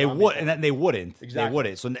it? They wouldn't. Exactly. They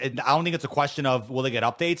wouldn't. So I don't think it's a question of will they get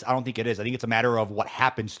updates. I don't think it is. I think it's a matter of what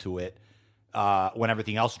happens to it when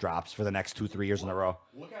everything else drops for the next 2-3 years in a row.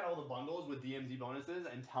 Look at all the bundles with DMZ bonuses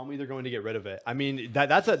and tell me they're going to get rid of it. I mean,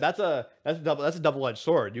 that's a double-edged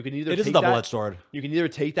sword. You can either it is a double-edged sword. You can either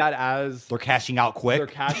take that as they're cashing out quick. They're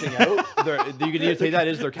cashing out. You can either take that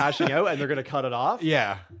as they're cashing out and they're going to cut it off.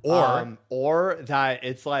 Yeah. Or that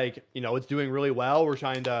it's like, it's doing really well. We're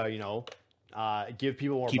trying to give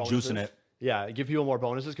people more keep bonuses. Juicing it. Yeah, give people more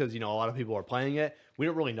bonuses because a lot of people are playing it. We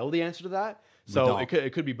don't really know the answer to that. So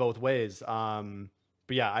it could be both ways.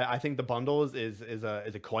 But yeah, I think the bundles is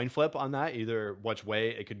a coin flip on that. Either which way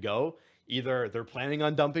it could go. Either they're planning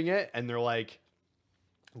on dumping it and they're like,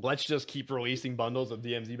 let's just keep releasing bundles of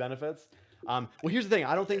DMZ benefits. Well, here's the thing.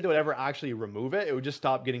 I don't think they would ever actually remove it. It would just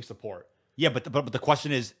stop getting support. Yeah, but the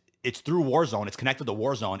question is, it's through Warzone. It's connected to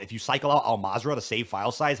Warzone. If you cycle out Al Mazrah to save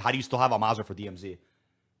file size, how do you still have Al Mazrah for DMZ?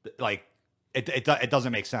 Like, it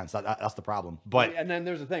doesn't make sense. That's the problem. But and then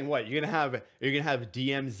there's the thing. What you're gonna have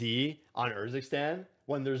DMZ on Urzikstan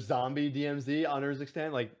when there's zombie DMZ on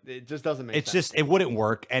Urzikstan? Like, it just doesn't make sense. It's just, it wouldn't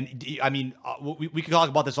work. And I mean, we could talk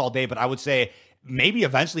about this all day, but I would say maybe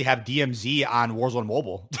eventually have DMZ on Warzone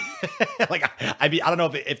Mobile. Like, I mean, I don't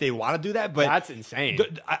know if they want to do that, but that's insane.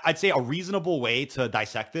 I'd say a reasonable way to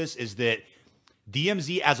dissect this is that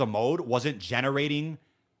DMZ as a mode wasn't generating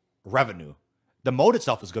revenue. The mode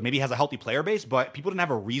itself is good. Maybe it has a healthy player base, but people didn't have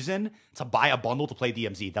a reason to buy a bundle to play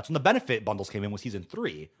DMZ. That's when the benefit bundles came in with Season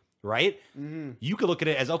 3, right? Mm-hmm. You could look at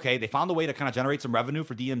it as, okay, they found a way to kind of generate some revenue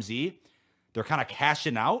for DMZ. They're kind of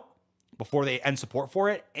cashing out before they end support for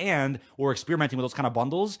it, and we're experimenting with those kind of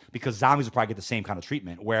bundles because zombies will probably get the same kind of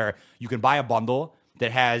treatment where you can buy a bundle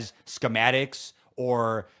that has schematics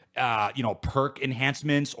or perk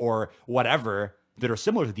enhancements or whatever that are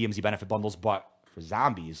similar to DMZ benefit bundles, but for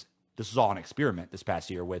zombies, this is all an experiment this past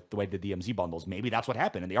year with the way the DMZ bundles. Maybe that's what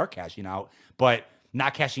happened, and they are cashing out, but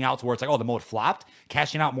not cashing out to where it's like, oh, the mode flopped.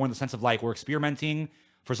 Cashing out more in the sense of like, we're experimenting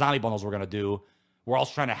for zombie bundles we're going to do. We're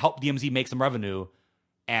also trying to help DMZ make some revenue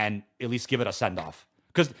and at least give it a send-off.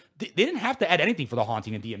 Because they didn't have to add anything for the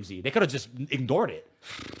haunting in DMZ. They could have just ignored it.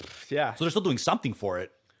 Yeah. So they're still doing something for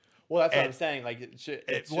it. Well, that's what I'm saying. Like, should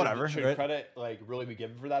right? credit like really be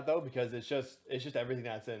given for that though? Because it's just everything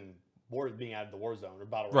that's in being added to Warzone or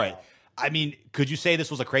Battle Royale. Right. I mean, could you say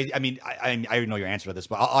this was a crazy? I mean, I know your answer to this,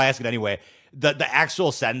 but I'll ask it anyway. The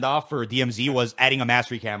actual send off for DMZ was adding a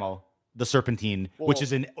mastery camo, the Serpentine, which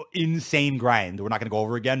is an insane grind. We're not going to go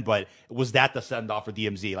over again, but was that the send off for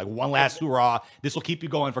DMZ? Like one last hurrah. This will keep you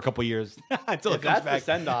going for a couple of years until it comes back. That's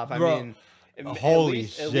the send off. I mean, holy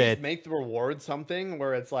shit! At least make the reward something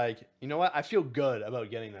where it's like, you know what? I feel good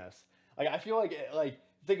about getting this. Like, I feel like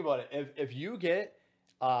think about it. If you get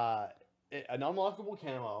an unlockable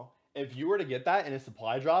camo. If you were to get that in a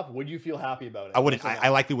supply drop, would you feel happy about it? I wouldn't. I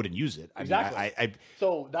likely wouldn't use it. Exactly.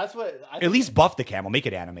 So that's what. At least buff the camo. Make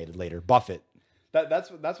it animated later. Buff it. That's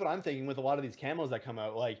what I'm thinking with a lot of these camos that come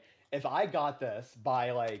out. Like, if I got this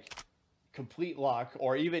by like complete luck,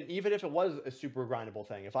 or even if it was a super grindable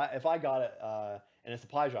thing, if I got it in a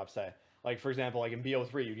supply drop, say, like for example, like in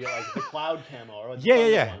BO3, you get like the cloud camo or like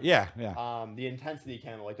the intensity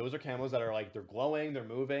camo. Like those are camos that are like they're glowing, they're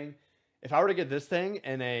moving. If I were to get this thing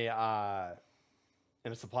in a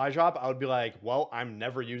supply drop, I would be like, well, I'm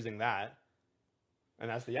never using that, and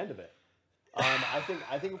that's the end of it. I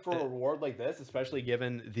think for a reward like this, especially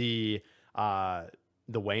given the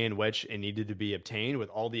way in which it needed to be obtained with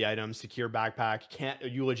all the items, secure backpack,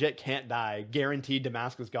 you legit can't die, guaranteed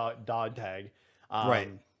Damascus dog tag. Right.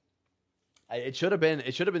 It should have been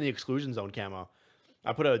the exclusion zone camo.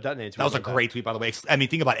 I put a detonate. That was a great tweet, by the way. I mean,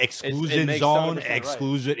 think about exclusion zone,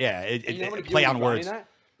 exclusion. Right. Yeah, play on words.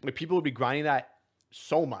 Like, people would be grinding that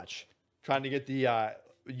so much, trying to get the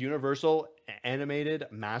universal animated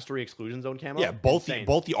mastery exclusion zone camo. Yeah, both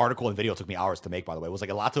the article and video took me hours to make. By the way, it was like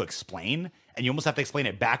a lot to explain, and you almost have to explain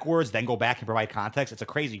it backwards, then go back and provide context. It's a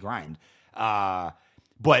crazy grind.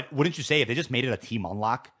 But wouldn't you say if they just made it a team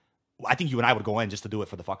unlock? I think you and I would go in just to do it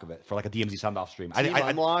for the fuck of it, for like a DMZ send-off stream.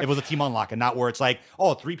 Unlock? It was a team unlock and not where it's like,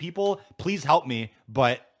 oh, 3 people, please help me,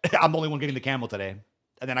 but I'm the only one getting the camel today.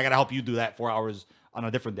 And then I got to help you do that 4 hours on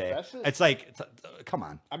a different day. It's like, come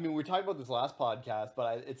on. I mean, we talked about this last podcast,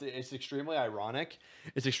 but it's extremely ironic.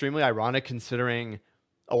 It's extremely ironic considering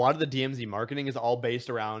a lot of the DMZ marketing is all based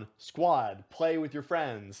around squad, play with your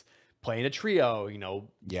friends, play in a trio, you know.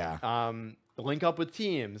 Yeah. Link up with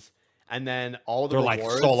teams. And then all the rewards,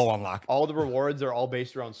 like solo unlock. All the rewards are all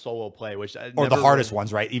based around solo play, which or the hardest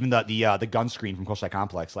ones, right? Even the gun screen from Coastal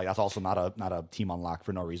Complex, like that's also not a team unlock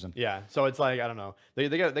for no reason. Yeah, so it's like I don't know. They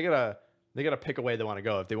gotta pick a way they want to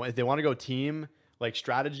go. If they want to go team like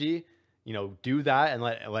strategy, you know, do that and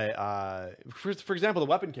for example, the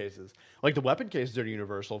weapon cases. Like the weapon cases are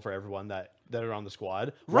universal for everyone that are on the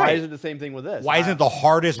squad. Right. Why is it the same thing with this? Why isn't it the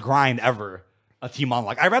hardest grind ever? A team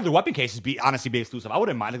unlock. I'd rather the weapon cases be exclusive. I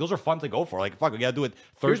wouldn't mind. Like, those are fun to go for. Like, fuck, we gotta do it.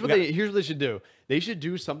 Here's what they should do. They should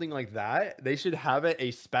do something like that. They should have it a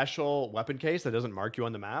special weapon case that doesn't mark you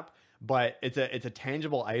on the map, but it's a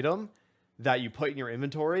tangible item that you put in your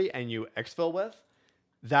inventory and you exfil with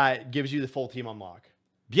that gives you the full team unlock.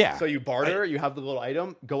 Yeah. So you barter, you have the little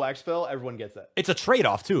item, go exfil, everyone gets it. It's a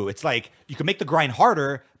trade-off too. It's like you can make the grind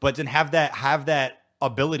harder, but then have that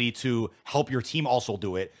ability to help your team also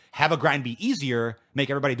do it. Have a grind be easier, make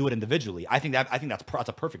everybody do it individually. I think that's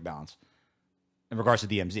a perfect balance in regards to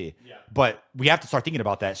DMZ. Yeah. But we have to start thinking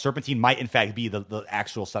about that. Serpentine might in fact be the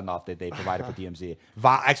actual send-off that they provided for DMZ.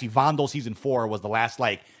 Actually, Vondel Season 4 was the last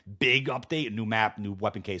like big update, new map, new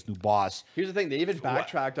weapon case, new boss. Here's the thing, they even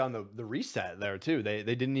backtracked on the reset there too. They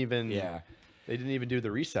didn't even They didn't even do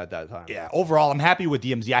the reset that time. Yeah. Overall, I'm happy with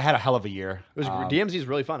DMZ. I had a hell of a year. DMZ is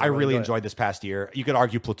really fun. I really enjoyed this past year. You could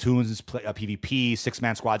argue platoons, PvP,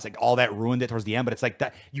 6-man squads, like all that ruined it towards the end. But it's like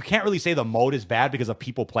that. You can't really say the mode is bad because of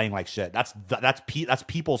people playing like shit. That's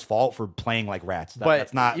people's fault for playing like rats.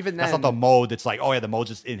 That's not the mode. That's like, oh yeah, the mode's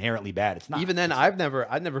just inherently bad. It's not. Even then, I've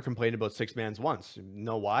never complained about 6-mans once. You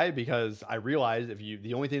know why? Because I realized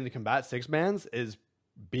the only thing to combat 6-mans is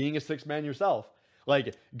being a 6-man yourself.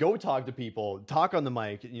 Like, go talk to people, talk on the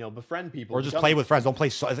mic, you know, befriend people. Or just play with friends. Don't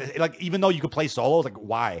play like, even though you could play solo, like,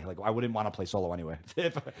 why? Like, I wouldn't want to play solo anyway. I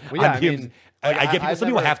get people. Some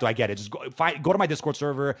people have to. I get it. Just go to my Discord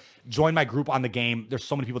server, join my group on the game. There's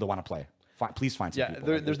so many people that want to play. Please find some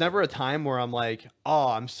people. There's never a time where I'm like, oh,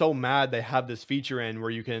 I'm so mad they have this feature in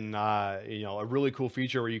where you can, a really cool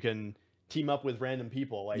feature where you can team up with random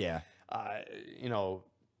people. Like,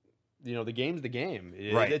 the game's the game.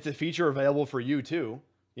 Right. It's a feature available for you too.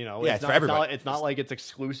 You know, it's for everybody. It's not like it's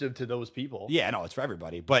exclusive to those people. Yeah, no, it's for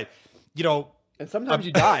everybody. But and sometimes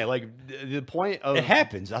you die. Like the point of it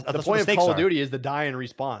happens. That's the point of Call of Duty is to die and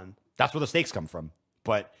respawn. That's where the stakes come from.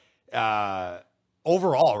 But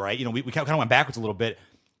overall, right? We kind of went backwards a little bit.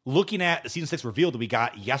 Looking at the season 6 reveal that we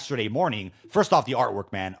got yesterday morning. First off, the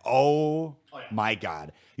artwork, man. My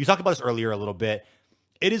God. You talked about this earlier a little bit.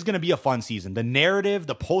 It is going to be a fun season. The narrative,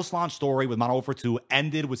 the post-launch story with Modern Warfare 2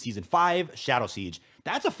 ended with Season 5, Shadow Siege.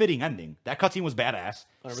 That's a fitting ending. That cutscene was badass.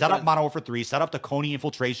 100%. Set up Modern Warfare 3, set up the Coney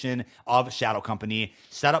infiltration of Shadow Company,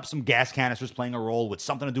 set up some gas canisters playing a role with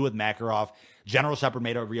something to do with Makarov. General Shepard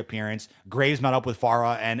made a reappearance. Graves met up with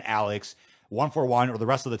Farah and Alex. 141, or the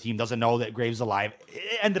rest of the team doesn't know that Graves is alive.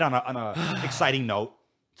 It ended on a exciting note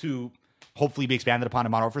to hopefully be expanded upon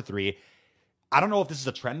in Modern Warfare 3. I don't know if this is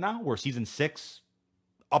a trend now where Season 6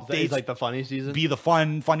 updates like the funny season, be the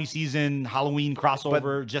funny season, Halloween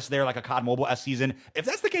crossover, just there like a COD Mobile S season. If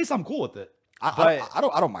that's the case, I'm cool with it. I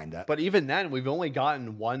don't mind that. But even then, we've only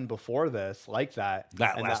gotten one before this like that.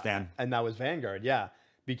 And that was Vanguard, yeah.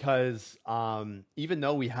 Because even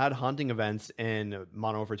though we had hunting events in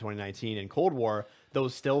Modern Warfare 2019 and Cold War,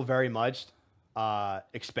 those still very much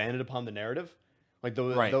expanded upon the narrative. Like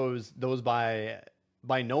those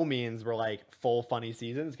by no means were like full funny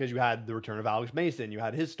seasons, because you had the return of Alex Mason, you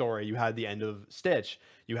had his story, you had the end of Stitch,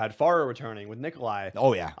 you had Farah returning with Nikolai.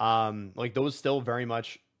 Oh yeah. Like those still very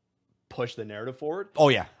much push the narrative forward. Oh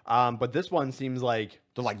yeah. But this one seems like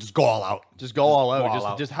they're like, just go all out. Just go all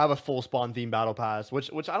out. Just have a full spawn theme battle pass, which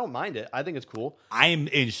I don't mind it. I think it's cool. I'm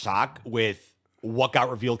in shock with what got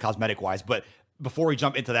revealed cosmetic wise, but before we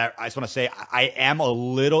jump into that, I just want to say I am a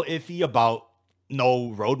little iffy about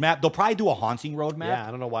no roadmap. They'll probably do a haunting roadmap. Yeah,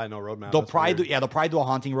 I don't know why no roadmap. They'll probably do a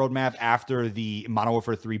haunting roadmap after the Modern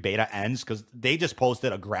Warfare 3 beta ends, because they just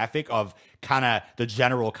posted a graphic of kind of the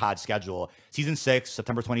general COD schedule. Season 6,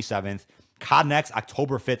 September 27th. COD Next,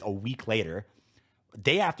 October 5th, a week later.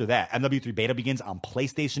 Day after that, MW3 beta begins on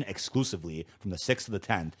PlayStation exclusively from the 6th to the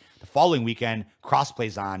 10th. The following weekend,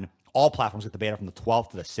 crossplay's on. All platforms get the beta from the 12th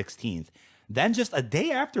to the 16th. Then just a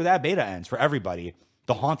day after that beta ends for everybody,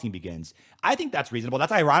 the haunting begins. I think that's reasonable.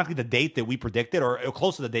 That's ironically the date that we predicted, or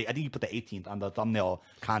close to the date. I think you put the 18th on the thumbnail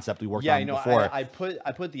concept we worked on before. I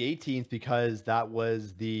put the 18th because that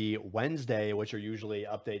was the Wednesday, which are usually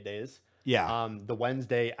update days. Yeah. The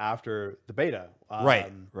Wednesday after the beta.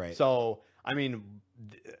 Right. So, I mean,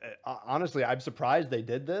 honestly, I'm surprised they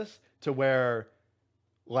did this to where,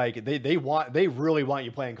 like, they really want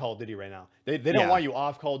you playing Call of Duty right now. They don't want you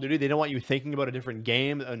off Call of Duty. They don't want you thinking about a different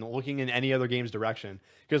game and looking in any other game's direction.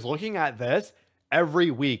 Because looking at this, every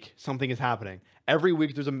week something is happening. Every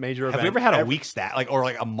week there's a major event. Have we ever had a week stack, or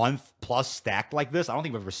a month plus stacked like this? I don't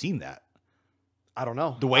think we've ever seen that. I don't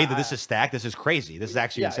know. The way that this is stacked, this is crazy. This is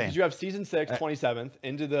actually insane. Because you have season 6, 27th,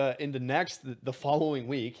 into the following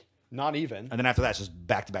week, not even. And then after that, it's just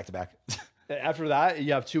back to back to back. After that,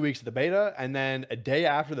 you have 2 weeks of the beta, and then a day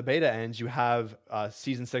after the beta ends, you have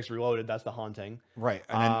season 6 reloaded. That's the haunting. Right.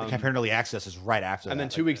 And then the campaign early access is right after that. And then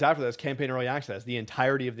 2 weeks after this, campaign early access, the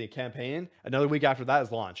entirety of the campaign. Another week after that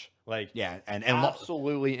is launch. And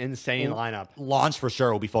absolutely insane lineup. Launch for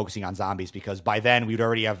sure will be focusing on zombies, because by then we'd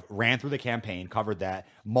already have ran through the campaign, covered that.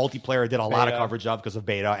 Multiplayer did a lot of coverage of because of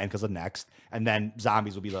beta and because of next. And then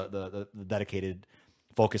zombies will be the dedicated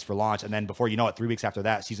focus for launch. And then before you know it, 3 weeks after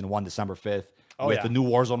that, season 1, December 5th. The new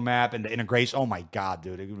Warzone map and the integration. Oh my God,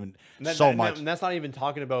 dude. So much. And that's not even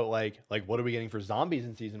talking about like what are we getting for zombies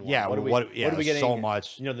in season 1? Yeah, what are we getting? So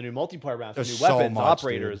much. The new multiplayer maps, the new so weapons, much,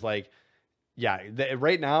 operators. Dude.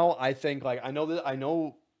 Right now, I think I know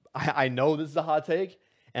this is a hot take,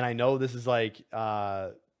 and I know this is something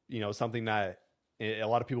that a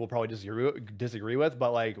lot of people will probably disagree with,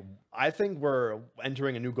 but I think we're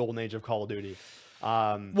entering a new golden age of Call of Duty.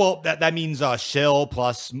 Well, that means shill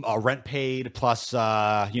plus rent paid plus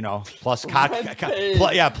plus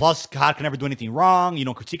COD, plus COD can never do anything wrong. You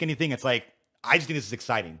don't critique anything. It's I just think this is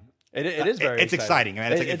exciting. It is very exciting.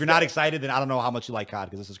 I mean, if you're not excited, then I don't know how much you like COD,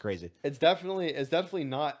 because this is crazy. It's definitely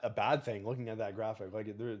not a bad thing looking at that graphic.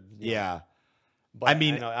 But I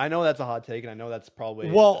mean, I know that's a hot take, and I know that's probably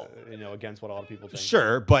against what a lot of people think.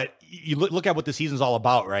 Sure, but you look at what the season's all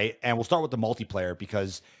about, right? And we'll start with the multiplayer,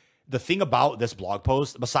 because the thing about this blog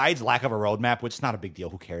post, besides lack of a roadmap, which is not a big deal,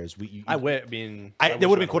 who cares? It would have been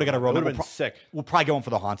cool to get a roadmap. Would have been sick. We'll probably go in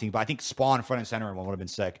for the haunting, but I think Spawn front and center and one would have been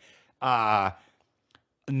sick. 90%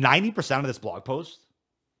 of this blog post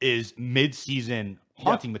is mid-season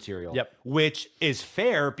haunting material, which is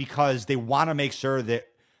fair because they want to make sure that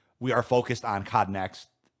we are focused on COD Next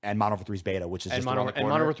and Modern Warfare 3's beta, which is just around the corner. And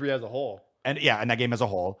Modern Warfare 3 as a whole. And that game as a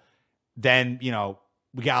whole. Then,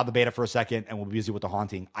 we get out of the beta for a second and we'll be busy with the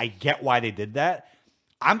haunting. I get why they did that.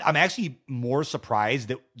 I'm actually more surprised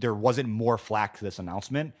that there wasn't more flack to this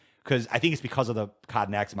announcement, because I think it's because of the COD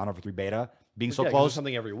Next and Modern Warfare 3 beta being so close. There's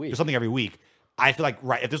something every week. There's something every week. I feel like,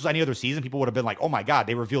 if this was any other season, people would have been like, oh my God,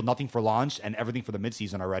 they revealed nothing for launch and everything for the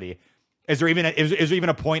midseason already. Is there even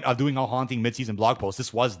a point of doing a haunting midseason blog post?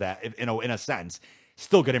 This was that, in a sense.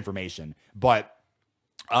 Still good information. But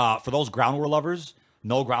for those ground war lovers,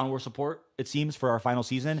 no ground war support, it seems, for our final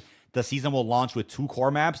season. The season will launch with 2 core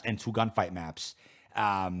maps and 2 gunfight maps.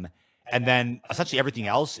 And then essentially everything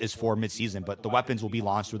else is for mid-season, but the weapons will be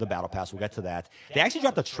launched through the battle pass. We'll get to that. They actually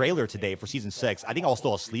dropped a trailer today for season 6. I think I was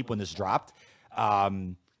still asleep when this dropped.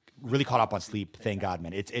 Really caught up on sleep. Thank God,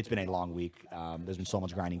 man. It's been a long week. There's been so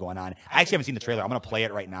much grinding going on. I actually haven't seen the trailer. I'm going to play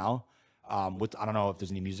it right now. I don't know if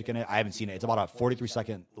there's any music in it. I haven't seen it. It's about a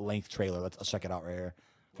 43-second length trailer. Let's check it out right here.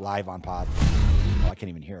 Live on pod. Oh, I can't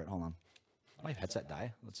even hear it. Hold on. Did my headset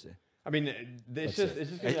die? Let's see. I mean, it's just going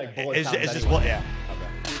to be like bullet sounds. It's just bullet, yeah. Okay.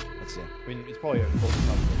 Let's see. I mean, it's probably a bullet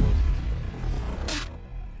sound.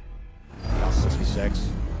 66.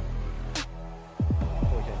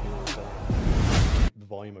 Probably can't hear the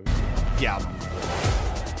volume of it. Yeah.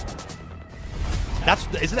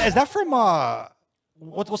 Is that from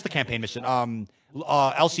what's the campaign mission?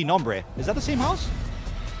 El Sin Nombre. Is that the same house?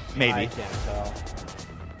 Maybe. I can't tell.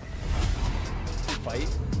 Fight?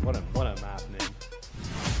 What a map name.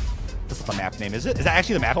 That's not the map name, is it? Is that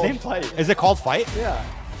actually the map name? Fight. Is it called Fight? Yeah.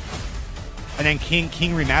 And then King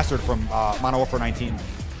Remastered from Modern Warfare 19.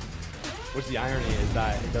 Which the irony is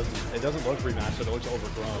that it doesn't look remastered, it looks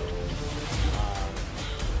overgrown.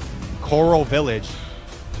 Coral Village.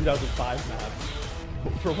 2005 map.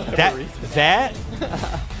 For whatever reason. That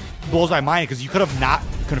blows my mind, because you could have not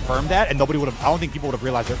confirmed that and nobody would have. I don't think people would have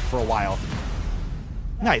realized it for a while.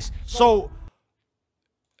 Nice. So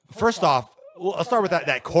first off, let's start with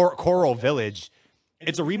that Coral Village.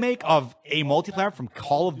 It's a remake of a multiplayer from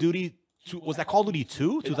Call of Duty. Was that Call of Duty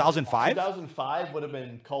 2? 2005? 2005 would have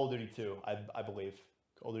been Call of Duty 2, I believe.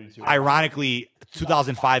 Call of Duty 2. Ironically,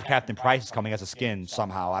 2005 Captain Price is coming as a skin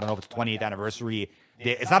somehow. I don't know if it's 20th anniversary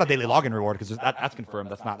it's not a daily login reward because that's confirmed.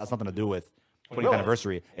 That's nothing to do with 20th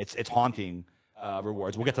anniversary. It's haunting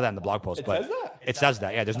rewards. We'll get to that in the blog post. But it says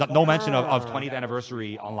that. Yeah, there's no mention of 20th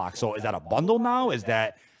anniversary unlock. So is that a bundle now? Is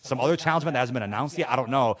that some other challenge event that hasn't been announced yet? I don't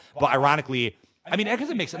know. But ironically, I mean, I guess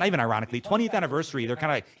it makes it not even ironically. 20th anniversary. They're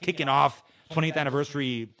kind of kicking off 20th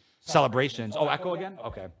anniversary celebrations. Oh, Echo again?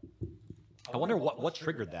 Okay. I wonder what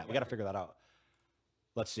triggered that. We got to figure that out.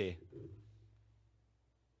 Let's see.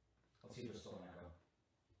 Let's see if there's still an echo.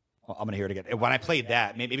 Well, I'm going to hear it again. When I played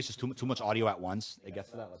that, maybe it's just too much audio at once. It gets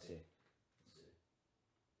to that. Let's see.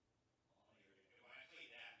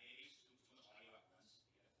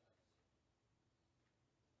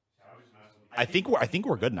 I think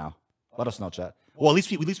we're good now. Let us know, chat. Well, at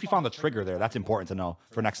least we found the trigger there. That's important to know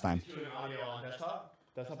for next time. Audio on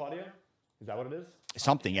desktop audio. Is that what it is?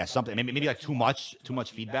 Something, yeah, something. Maybe like too much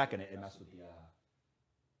feedback, and it messed with the.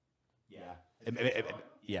 Yeah.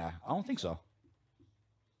 Yeah, I don't think so.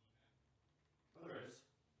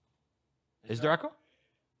 Is there echo?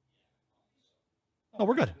 Oh,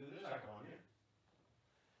 we're good.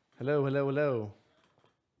 Hello.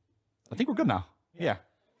 I think we're good now. Yeah.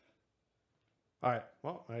 All right.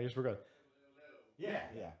 Well, I guess we're good. Yeah.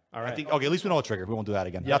 All right. I think okay. At least we know a trigger. We won't do that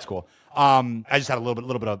again. Yeah. That's cool. I just had a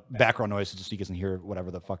little bit of background noise just so you guys can hear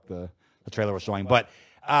whatever the fuck the trailer was showing. But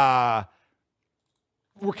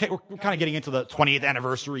we're kind of getting into the 20th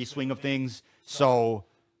anniversary swing of things, so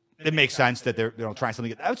it makes sense that they're trying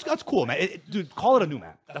something. That's cool, man. Dude, call it a new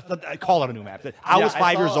map. Call it a new map. I was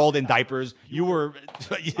 5 years old in diapers. You were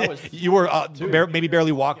maybe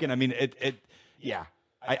barely walking. I mean, yeah.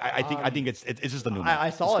 I think it's just a new map.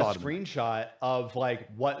 I saw a screenshot of like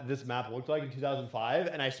what this map looked like in 2005,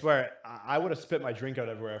 and I swear I would have spit my drink out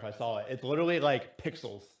everywhere if I saw it. It's literally like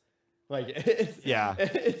pixels. Like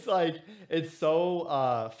it's like it's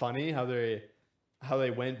so funny how they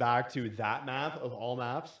went back to that map of all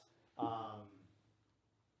maps.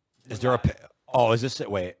 Is there a? Oh, is this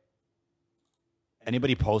it? Wait.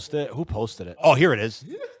 Anybody post it? Who posted it? Oh, here it is.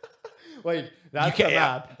 Like that's the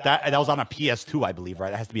map. That was on a PS2, I believe,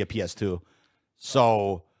 right? That has to be a PS2.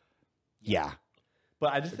 So, yeah.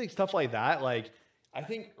 But I just think stuff like that, like I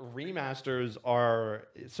think remasters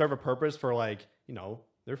serve a purpose for like,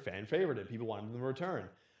 they're fan favorited. People want them to return.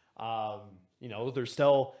 There's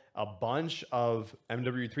still a bunch of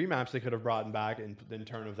MW3 maps they could have brought back in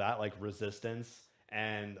turn of that, like Resistance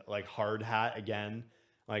and like Hard Hat again.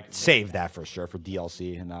 Like save that for sure for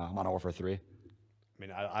DLC and Modern Warfare 3. I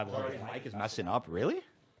mean, I love it. Mike is messing up. Really?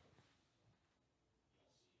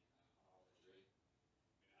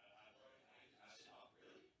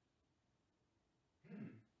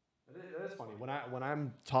 That is funny. When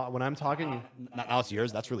I'm talking, now it's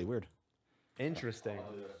yours. That's really weird. Interesting.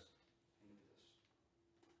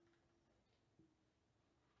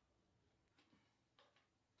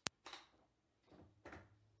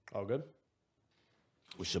 Oh, good.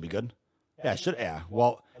 We should be good. Yeah, it should. Yeah.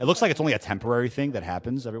 Well, it looks like it's only a temporary thing that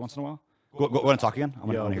happens every once in a while. Go and talk again. I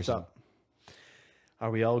want to hear something. Are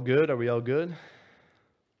we all good?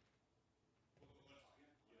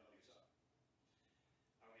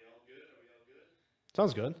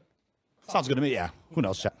 Sounds good. Sounds good to me. Yeah. Who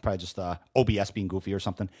knows? Probably just OBS being goofy or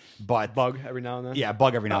something. But bug every now and then. Yeah,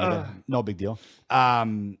 bug every now and then. No big deal.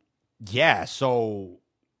 Yeah. So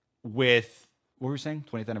with what were we saying?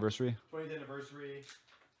 20th anniversary. 20th anniversary.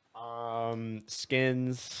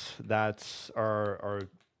 Skins that are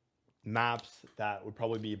maps that would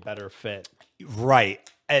probably be a better fit. Right.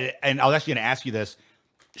 And I was actually going to ask you this.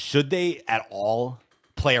 Should they at all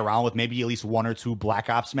play around with maybe at least one or two Black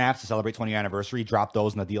Ops maps to celebrate 20th anniversary, drop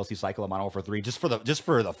those in the DLC cycle of Modern Warfare 3 just for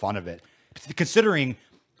the fun of it? Considering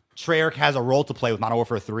Treyarch has a role to play with Modern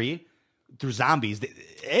Warfare 3 through zombies.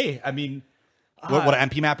 I mean, would an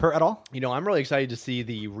MP map hurt at all? I'm really excited to see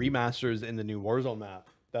the remasters in the new Warzone map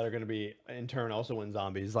that are going to be in turn also in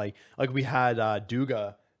zombies. Like we had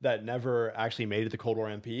Duga that never actually made it to Cold War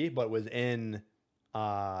MP, but was in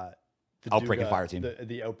the Outbreak Duga, and Fire Team.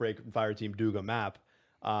 The Outbreak and Fire Team Duga map.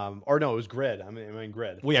 Or no, it was Grid. I mean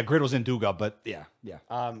Grid. Well, yeah, Grid was in Duga, but yeah. Yeah,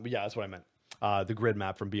 that's what I meant. The Grid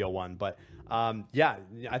map from BO1. But yeah,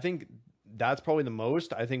 I think that's probably the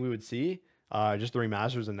most I think we would see. Just the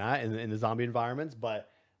remasters in that in the zombie environments. But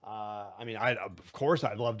I mean, of course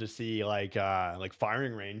I'd love to see like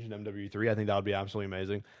firing range in MW3. I think that would be absolutely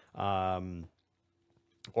amazing.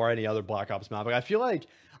 Or any other Black Ops map. Like, I feel like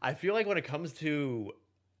when it comes to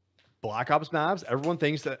Black Ops maps, everyone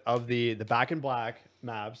thinks that of the Back in Black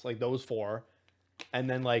maps, like those four, and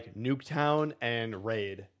then like Nuketown and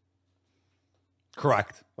Raid.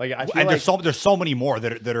 Correct. Like I feel and like there's so many more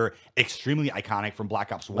that are extremely iconic from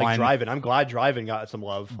Black Ops 1. Like Drive-In. I'm glad Drive-In got some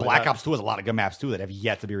love. Black Ops 2 has a lot of good maps too that have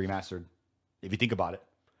yet to be remastered. If you think about it.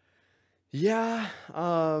 Yeah.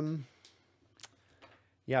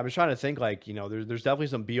 Yeah, I'm just trying to think. Like, you know, there's definitely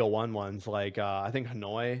some BO1 ones. Like I think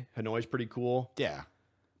Hanoi's pretty cool. Yeah.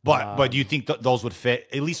 But do you think those would fit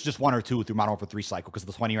at least just one or two through Modern Warfare 3 cycle because of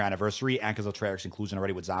the 20-year anniversary and because of Treyarch's inclusion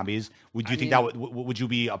already with zombies? Would you think that would you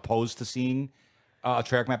be opposed to seeing a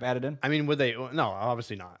Treyarch map added in? I mean, would they? No,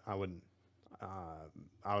 obviously not. I wouldn't.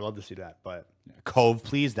 I would love to see that, but Cove,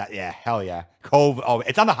 please. Hell yeah, Cove. Oh,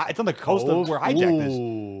 it's on the coast of where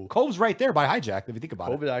Hijack is. Cove's right there by Hijack. If you think about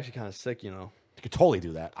it, Cove is actually kind of sick. You know, you could totally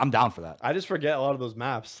do that. I'm down for that. I just forget a lot of those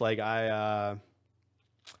maps. Like I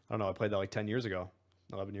don't know. I played that like 10 years ago.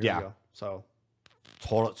 11 years ago. So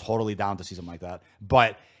totally down to see something like that.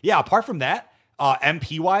 But yeah, apart from that,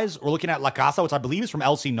 MP wise, we're looking at La Casa, which I believe is from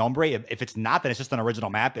LC Nombre. If it's not, then it's just an original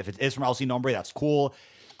map. If it is from LC Nombre, that's cool.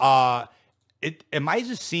 Am I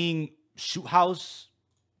just seeing Shoot House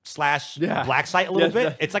 / Black Site a little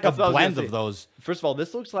bit? It's like a blend of those. First of all,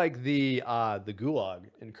 this looks like the Gulag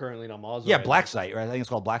and currently in Malzo. Yeah, Black Site, right? I think it's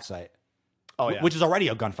called Black Site. Oh, yeah. Which is already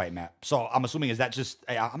a gunfight map. So I'm assuming, is that just...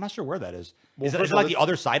 I'm not sure where that is. Is it like the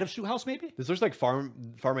other side of Shoot House, maybe? This looks like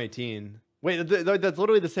Farm 18. Wait, that's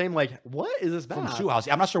literally the same, like, what is this map? From Shoot House.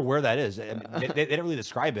 I'm not sure where that is. They didn't really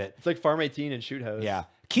describe it. It's like Farm 18 and Shoot House. Yeah.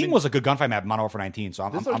 King was a good gunfight map in Modern Warfare 19, so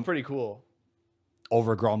this looks pretty cool.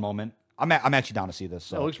 Overgrown moment. I'm actually down to see this.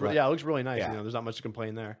 So, it looks really nice. Yeah. You know, there's not much to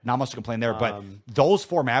complain there. Not much to complain there, but those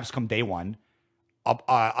 4 maps come day one.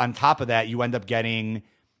 On top of that, you end up getting...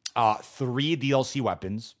 3 DLC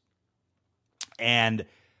weapons, and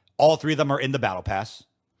all 3 of them are in the Battle Pass.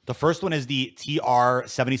 The first one is the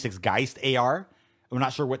TR-76 Geist AR. I'm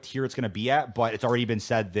not sure what tier it's going to be at, but it's already been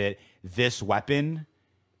said that this weapon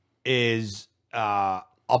is a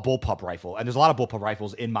bullpup rifle. And there's a lot of bullpup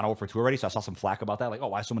rifles in Modern Warfare 2 already, so I saw some flack about that. Like, oh,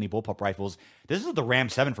 why so many bullpup rifles? This is the Ram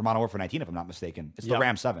 7 for Modern Warfare 19, if I'm not mistaken. It's the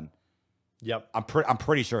Ram 7. Yep. I'm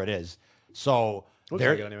pretty sure it is. So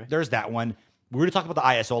there's that one. We already talked about the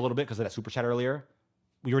ISO a little bit because of that super chat earlier.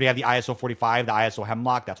 We already have the ISO 45, the ISO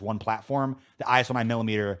Hemlock. That's one platform. The ISO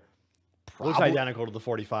 9mm looks identical to the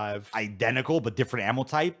 45. Identical, but different ammo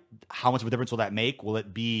type. How much of a difference will that make? Will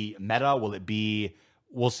it be meta? Will it be...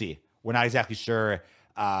 We'll see. We're not exactly sure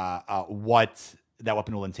what that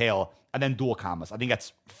weapon will entail. And then dual commas. I think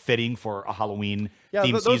that's fitting for a Halloween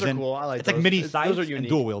theme those season. Are cool. I like it's those. Like mini sights those are unique. And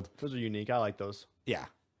dual wield. Those are unique. I like those. Yeah.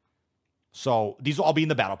 So these will all be in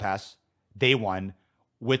the Battle Pass. Day one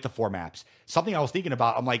with the 4 maps. Something I was thinking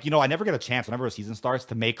about, I'm like, I never get a chance whenever a season starts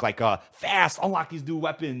to make like a fast unlock these new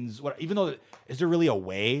weapons. Even though, is there really a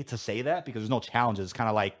way to say that? Because there's no challenges. It's kind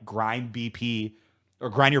of like grind BP or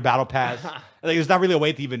grind your battle pass. Like, there's not really a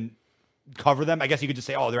way to even cover them. I guess you could just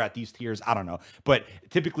say, oh, they're at these tiers. I don't know. But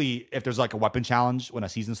typically, if there's like a weapon challenge when a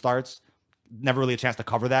season starts, never really a chance to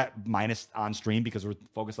cover that minus on stream because we're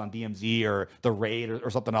focused on DMZ or the raid or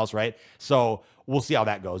something else, right? So we'll see how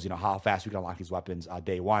that goes, how fast we can unlock these weapons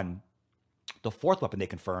day one. The 4th weapon they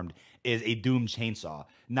confirmed is a Doom chainsaw.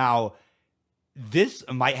 Now, this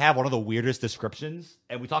might have one of the weirdest descriptions,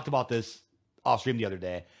 and we talked about this off stream the other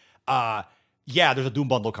day. Yeah, there's a Doom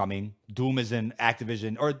bundle coming. Doom is an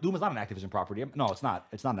Activision, or Doom is not an Activision property. No, it's not.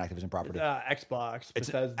 It's not an Activision property. Xbox. It's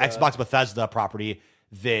Xbox Bethesda property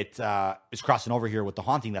that is crossing over here with the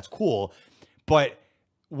Haunting. That's cool. But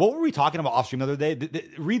what were we talking about off stream the other day?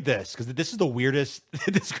 Read this, because this is the weirdest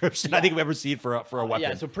description I think I've ever seen for a weapon.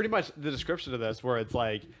 Yeah, so pretty much the description of this, where it's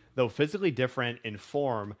like, though physically different in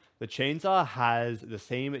form, the chainsaw has the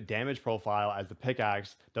same damage profile as the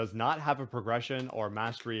pickaxe, does not have a progression or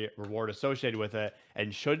mastery reward associated with it,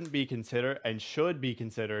 and should be considered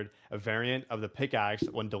a variant of the pickaxe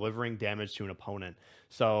when delivering damage to an opponent.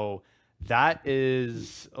 So that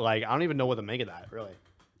is like, I don't even know what to make of that, really.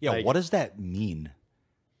 Yeah, like, what does that mean?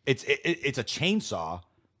 It's a chainsaw,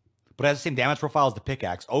 but it has the same damage profile as the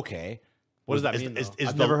pickaxe. Okay. What does that mean?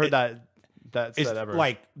 I've never heard that said ever.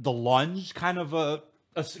 Like the lunge kind of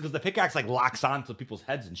because the pickaxe like locks onto people's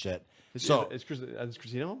heads and shit. Is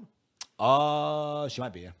Christina home? She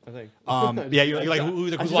might be. Yeah. I think. Yeah, you're like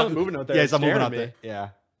who's moving out there? Yeah, I'm moving out there. Yeah.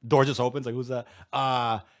 Door just opens. Like, who's that?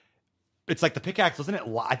 It's like the pickaxe, doesn't it?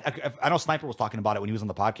 I know Sniper was talking about it when he was on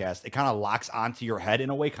the podcast. It kind of locks onto your head in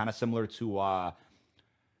a way, kind of similar to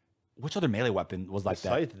which other melee weapon was like that?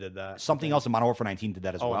 Scythe did that. Something else in Modern Warfare 19 did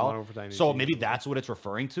that as well. Modern Warfare 19, so maybe that's what it's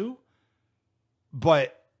referring to.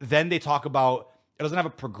 But then they talk about it doesn't have a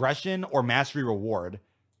progression or mastery reward.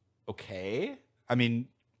 Okay, I mean,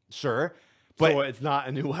 sure, but so it's not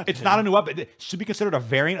a new weapon. It's not a new weapon. It should be considered a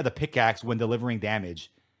variant of the pickaxe when delivering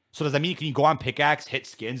damage. So does that mean can you go on pickaxe, hit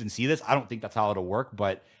skins, and see this? I don't think that's how it'll work,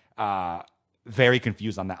 but very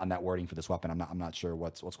confused on that wording for this weapon. I'm not sure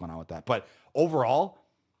what's going on with that. But overall,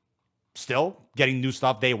 still getting new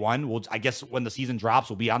stuff day one. I guess when the season drops,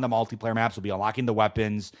 we'll be on the multiplayer maps. We'll be unlocking the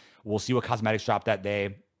weapons. We'll see what cosmetics drop that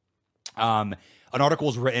day. An article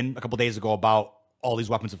was written a couple days ago about all these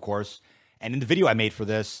weapons, of course. And in the video I made for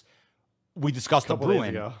this, we discussed the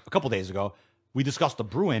Bruin a couple days ago. We discussed the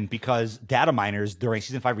Bruin because data miners during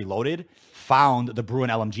Season 5 Reloaded found the Bruin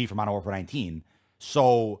LMG from Modern Warfare 19.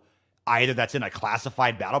 So either that's in a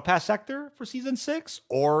classified Battle Pass sector for Season 6,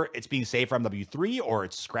 or it's being saved for MW3, or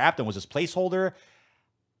it's scrapped and was this placeholder.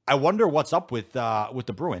 I wonder what's up with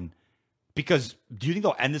the Bruin. Because do you think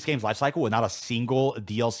they'll end this game's life cycle with not a single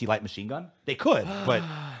DLC light machine gun? They could, but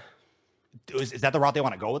is that the route they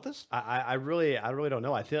want to go with this? I really don't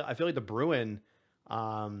know. I feel like the Bruin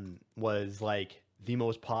was like the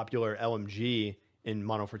most popular LMG in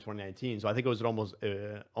Modern Warfare 2019. So I think it was almost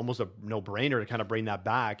a no-brainer to kind of bring that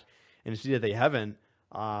back. And to see that they haven't,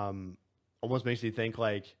 almost makes me think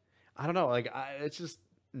like, I don't know, like it's just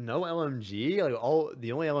no LMG. Like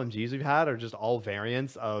the only LMGs we've had are just all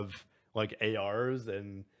variants of like ARs,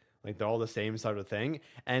 and like they're all the same sort of thing.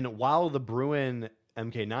 And while the Bruin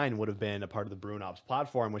MK9 would have been a part of the Bruin Ops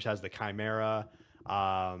platform, which has the Chimera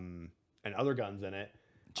and other guns in it.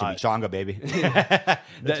 Chimichanga, baby.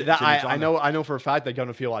 I know for a fact they're going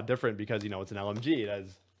to feel a lot different because, it's an LMG. It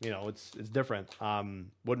has, it's different.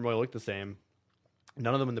 Wouldn't really look the same.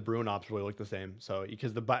 None of them in the Bruin Ops really look the same. So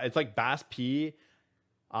because it's like Bass P,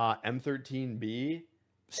 M13B,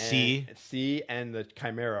 C, and the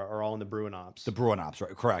Chimera are all in the Bruin Ops. The Bruin Ops,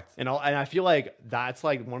 right? Correct. And I feel like that's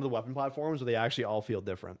like one of the weapon platforms where they actually all feel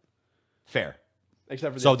different. Fair.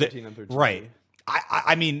 Except for the M13 and M13. Right.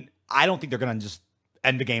 I mean, I don't think they're going to just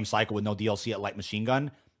end the game cycle with no DLC at light machine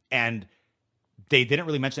gun. And they didn't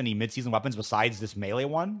really mention any mid-season weapons besides this melee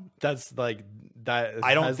one. That's like that.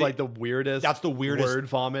 I don't think like the weirdest. That's the weirdest word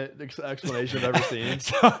vomit explanation I've ever seen.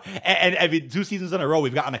 and I mean, 2 seasons in a row,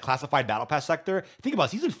 we've gotten a classified battle pass sector. Think about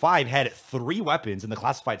it, Season 5 had 3 weapons in the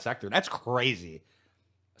classified sector. That's crazy.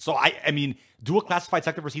 So I mean, do a classified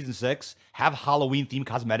sector for Season 6. Have Halloween themed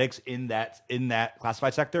cosmetics in that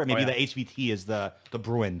classified sector. Maybe the HVT is the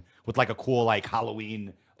Bruin with like a cool like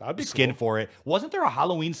Halloween skin cool. For it. Wasn't there a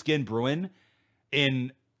Halloween skin Bruin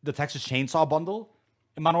in the Texas Chainsaw bundle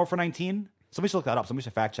in Modern Warfare 19? Somebody should look that up. Somebody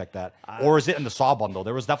should fact check that. Or is it in the Saw bundle?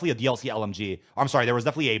 There was definitely a DLC LMG. I'm sorry, there was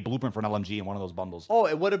definitely a blueprint for an LMG in one of those bundles. Oh,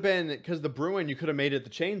 it would have been because the Bruin, you could have made it the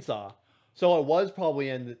Chainsaw. So it was probably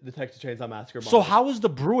in the Texas Chainsaw Massacre bundle. So how is the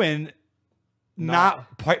Bruin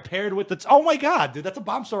not paired with the... Oh my God, dude, that's a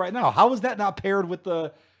bombshell right now. How is that not paired with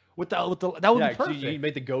the... That would be perfect. You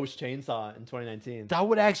made the Ghost Chainsaw in 2019. That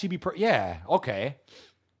would actually be... Yeah, okay.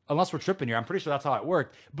 Unless we're tripping here. I'm pretty sure that's how it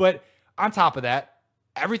worked. But on top of that,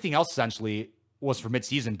 everything else essentially was for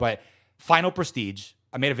mid-season. But Final Prestige,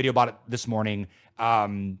 I made a video about it this morning.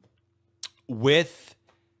 With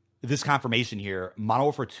this confirmation here, Modern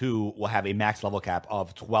Warfare 2 will have a max level cap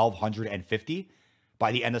of 1,250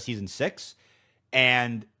 by the end of Season 6.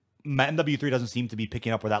 And MW3 doesn't seem to be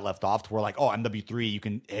picking up where that left off, to where like, oh, MW3, you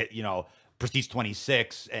can hit, Prestige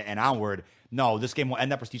 26 and onward. No, this game will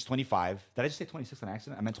end at Prestige 25. Did I just say 26 on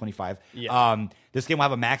accident? I meant 25. Yeah. This game will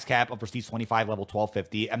have a max cap of Prestige 25, level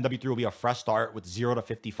 1250. MW3 will be a fresh start with 0 to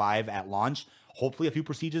 55 at launch. Hopefully a few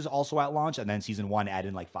prestiges also at launch. And then Season 1 add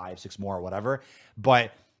in like 5, 6 more or whatever.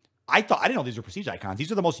 But I didn't know these were prestige icons.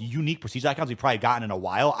 These are the most unique prestige icons we've probably gotten in a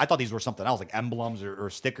while. I thought these were something else, like emblems or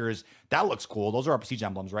stickers. That looks cool. Those are our prestige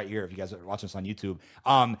emblems right here if you guys are watching this on YouTube.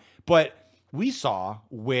 But we saw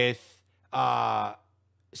with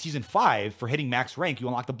Season 5, for hitting max rank, you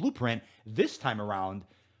unlock the blueprint. This time around,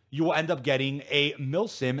 you will end up getting a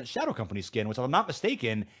Milsim Shadow Company skin, which, if I'm not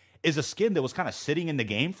mistaken, is a skin that was kind of sitting in the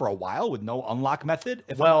game for a while with no unlock method.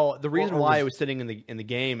 The reason why it was sitting in the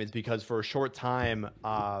game is because for a short time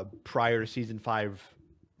prior to Season 5,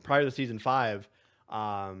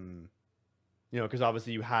 because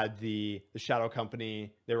obviously you had the Shadow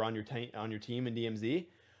Company, they were on your team in DMZ.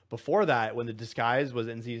 Before that, when the disguise was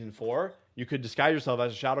in Season 4, you could disguise yourself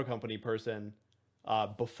as a Shadow Company person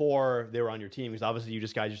before they were on your team, because obviously you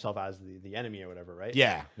disguise yourself as the enemy or whatever, right?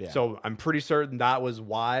 Yeah. So I'm pretty certain that was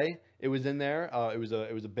why it was in there. It was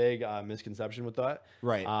a big misconception with that,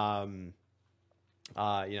 right?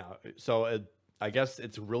 I guess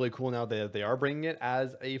it's really cool now that they are bringing it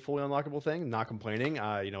as a fully unlockable thing. Not complaining.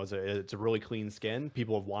 It's a really clean skin.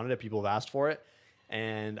 People have wanted it. People have asked for it,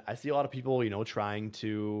 and I see a lot of people, trying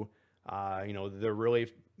to, they're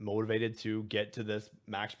really motivated to get to this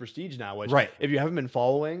max prestige now, which, right, if you haven't been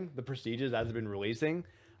following the prestiges as they've been releasing,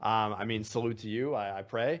 I mean, salute to you. I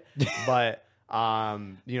pray. But,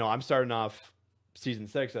 you know, I'm starting off season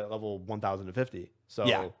 6 at level 1050. So,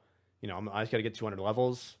 you know, I just got to get 200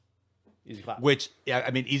 levels. Easy clap. Which, yeah,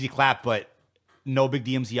 I mean, easy clap, but no big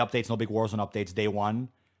DMZ updates, no big Warzone updates day one.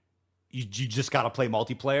 You just got to play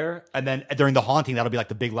multiplayer. And then during the haunting, that'll be like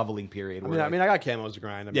the big leveling period. I mean, I got camos to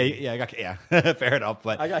grind. I mean, I got fair enough.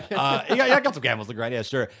 But I got some camos to grind. Yeah,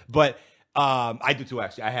 sure. But I do too,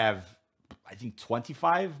 actually. I have, I think,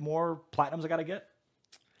 25 more platinums I got to get.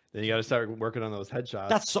 Then you got to start working on those headshots.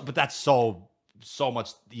 That's so much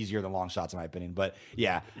easier than long shots, in my opinion. But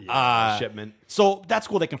shipment. So that's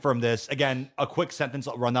cool. They confirmed this. Again, a quick sentence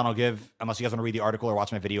rundown I'll give, unless you guys want to read the article or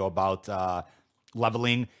watch my video about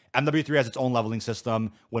leveling. MW3 has its own leveling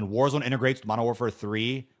system. When Warzone integrates with Modern Warfare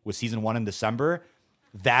 3 with Season 1 in December,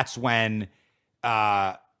 that's when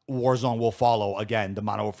Warzone will follow, again, the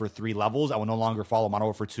Modern Warfare 3 levels. I will no longer follow Modern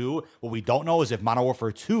Warfare 2. What we don't know is if Modern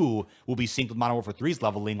Warfare 2 will be synced with Modern Warfare 3's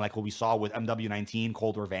leveling, like what we saw with MW19,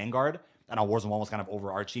 Cold War Vanguard. And how Warzone 1 was kind of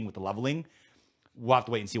overarching with the leveling. We'll have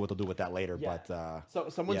to wait and see what they'll do with that later. Yeah. But so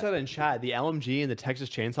someone said in chat, the LMG and the Texas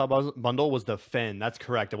Chainsaw bundle was the Finn. That's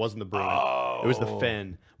correct. It wasn't the Bruin. It was the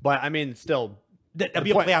Finn. But I mean, still, that'd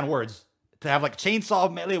be a play on words to have like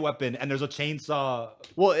chainsaw melee weapon and there's a chainsaw.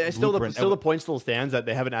 Well, it's the point still stands that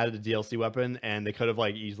they haven't added a DLC weapon and they could have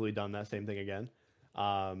like easily done that same thing again.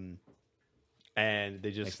 And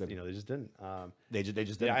they just, you know, they just didn't. They just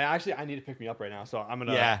didn't. Yeah, I need to pick me up right now, so I'm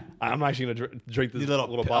gonna. I'm actually gonna drink this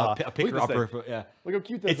little Baja. Picker upper. Yeah, look how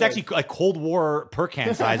cute this is. It's actually like Cold War per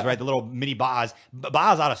can size, right? The little mini Bajas.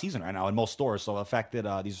 Baja's out of season right now in most stores, so the fact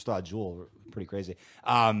that these are still at Jewel, pretty crazy.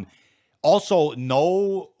 Also,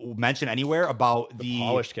 no mention anywhere about the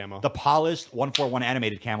polished camo. The polished 141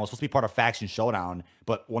 animated camo. It's supposed to be part of Faction Showdown,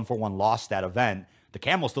 but 141 lost that event. The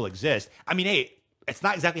camo still exists. I mean, hey. It's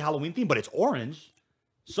not exactly Halloween themed, but it's orange.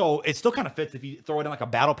 So it still kind of fits if you throw it in like a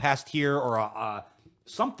battle pass tier or a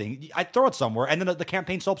something. I'd throw it somewhere. And then the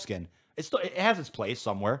campaign soap skin. It has its place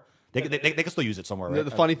somewhere. They can still use it somewhere, right?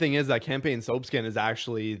 The funny thing is that campaign soap skin is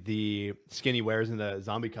actually the skin he wears in the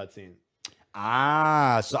zombie cutscene.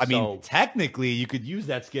 So I mean, technically you could use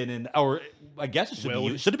that skin in, or I guess it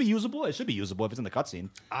should be usable? It should be usable if it's in the cutscene.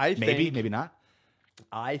 Maybe not.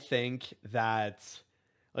 I think that...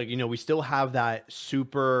 Like, you know, we still have that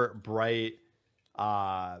super bright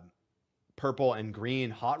purple and green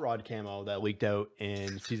hot rod camo that leaked out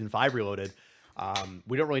in Season 5 Reloaded.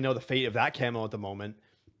 We don't really know the fate of that camo at the moment.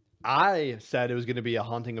 I said it was going to be a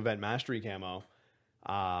Haunting Event Mastery camo.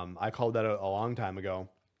 I called that a long time ago,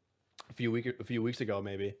 a few weeks ago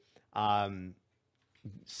maybe.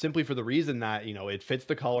 Simply for the reason that, you know, it fits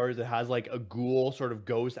the colors. It has like a ghoul sort of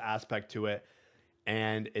ghost aspect to it.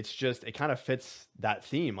 And it's just, it kind of fits that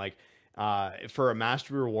theme. Like for a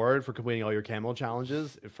mastery reward for completing all your camo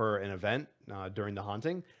challenges for an event during the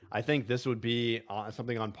haunting, I think this would be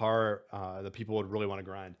something on par that people would really want to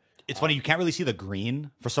grind. It's funny, you can't really see the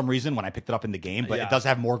green for some reason when I picked it up in the game, but it does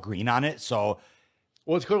have more green on it. So,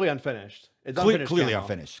 well, it's clearly unfinished. It's clearly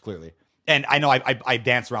unfinished, clearly. And I know I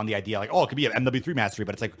danced around the idea like, oh, it could be an MW3 mastery,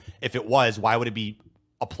 but it's like, if it was, why would it be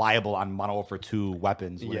applicable on Modern Warfare 2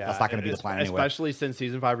 weapons? That's not going to be the plan anyway. Especially since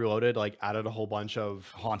Season 5 Reloaded like added a whole bunch of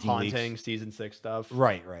haunting Season 6 stuff.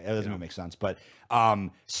 Right. That doesn't even make sense. But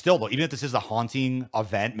still, though, even if this is a haunting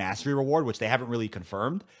event mastery reward, which they haven't really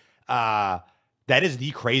confirmed, that is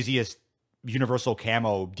the craziest universal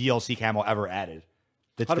camo DLC camo ever added.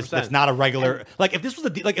 That's not a regular. Like if this was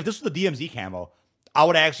the DMZ camo, I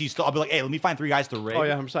would actually I'll be like, hey, let me find 3 guys to rig. Oh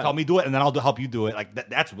yeah, 100%. Help me do it, and then I'll help you do it. Like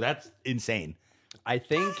that's insane. I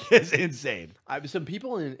think it's insane. Some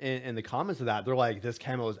people in the comments of that, they're like, "This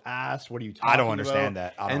camo is ass. What are you talking about?" I don't understand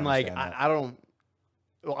that. I don't.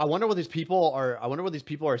 Well, I wonder what these people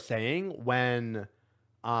are saying when,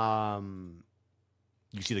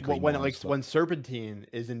 you see the green when Serpentine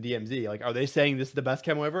is in DMZ. Like, are they saying this is the best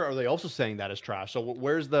camo ever? Or are they also saying that is trash? So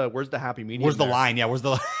where's the happy medium? Where's the line? Yeah, where's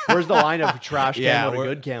the line of trash camo to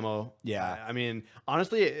good camo? Yeah, I mean,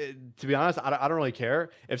 honestly, to be honest, I don't really care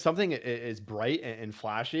if something is bright and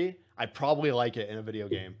flashy. I probably like it in a video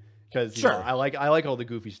game because I like all the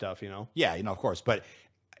goofy stuff. You know. Yeah, of course. But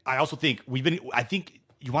I also think I think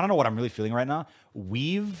you want to know what I'm really feeling right now.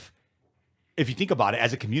 If you think about it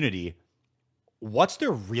as a community, what's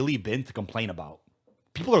there really been to complain about?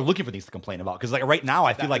 People are looking for things to complain about because, like, right now,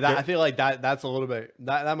 I feel like that's a little bit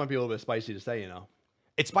that might be a little bit spicy to say.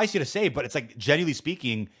 It's spicy to say, but it's like, genuinely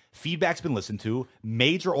speaking, feedback's been listened to.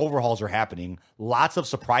 Major overhauls are happening. Lots of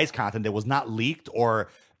surprise content that was not leaked or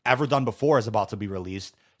ever done before is about to be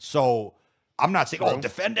released. So I'm not saying,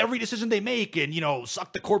 defend every decision they make and,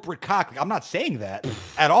 suck the corporate cock. Like, I'm not saying that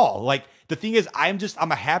at all. Like, the thing is, I'm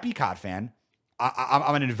a happy COD fan.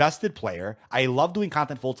 I'm an invested player. I love doing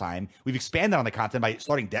content full time. We've expanded on the content by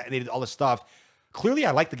starting detonated, all this stuff. Clearly,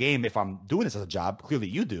 I like the game if I'm doing this as a job. Clearly,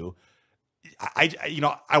 you do.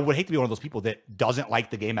 I would hate to be one of those people that doesn't like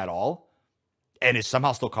the game at all and is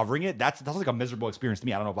somehow still covering it. That's like a miserable experience to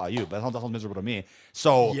me. I don't know about you, but that sounds miserable to me.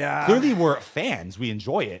 So clearly, we're fans. We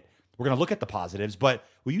enjoy it. We're going to look at the positives, but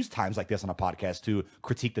we use times like this on a podcast to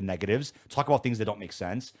critique the negatives, talk about things that don't make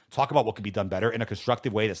sense, talk about what could be done better in a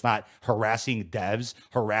constructive way that's not harassing devs,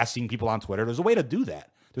 harassing people on Twitter. There's a way to do that.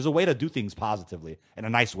 There's a way to do things positively in a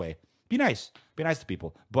nice way. Be nice. Be nice to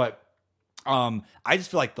people. But I just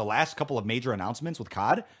feel like the last couple of major announcements with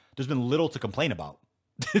COD, there's been little to complain about.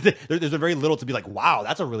 There's been very little to be like, wow,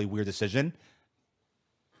 that's a really weird decision.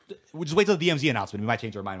 We'll just wait till the DMZ announcement. We might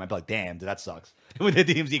change our mind. We might be like, damn, dude, that sucks. When the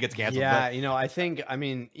DMZ gets canceled. Yeah, I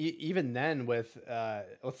mean, even then with,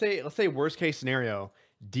 let's say worst case scenario,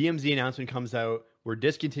 DMZ announcement comes out, we're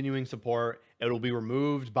discontinuing support. It'll be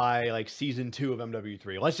removed by like season 2 of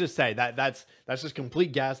MW3. Let's just say that's just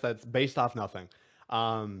complete guess. That's based off nothing.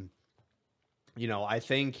 I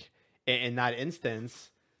think in that instance,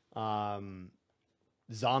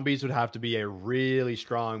 zombies would have to be a really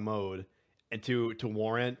strong mode and to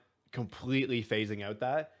warrant completely phasing out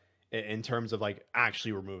that in terms of like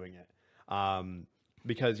actually removing it.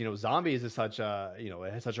 Because, zombies is such a,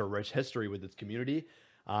 it has such a rich history with its community.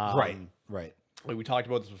 Right. Like we talked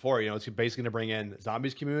about this before, it's basically going to bring in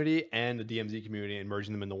zombies community and the DMZ community and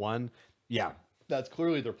merging them into one. Yeah. That's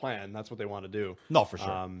clearly their plan. That's what they want to do. No, for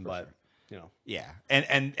sure. Yeah.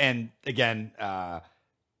 And again,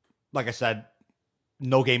 like I said,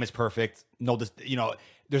 no game is perfect.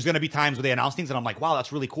 There's going to be times where they announce things and I'm like, wow,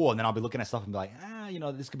 that's really cool. And then I'll be looking at stuff and be like,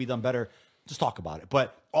 this could be done better. Just talk about it.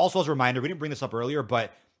 But also as a reminder, we didn't bring this up earlier,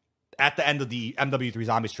 but at the end of the MW3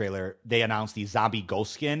 Zombies trailer, they announced the Zombie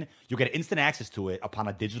Ghost skin. You'll get instant access to it upon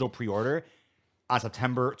a digital pre-order on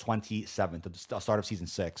September 27th, the start of Season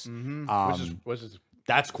 6. Mm-hmm. Which is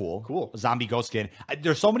that's cool. Cool. Zombie Ghost skin.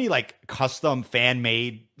 There's so many like custom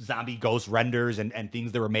fan-made Zombie Ghost renders and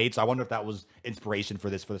things that were made. So I wonder if that was inspiration for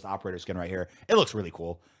this operator skin right here. It looks really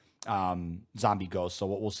cool. Zombie Ghost. So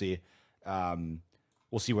we'll see.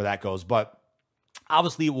 We'll see where that goes. But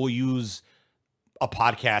obviously we'll use a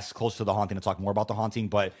podcast close to the haunting to talk more about the haunting,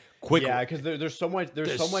 but quick. Yeah, because there's so much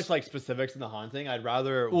like specifics in the haunting. I'd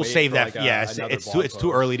rather we'll save that. It's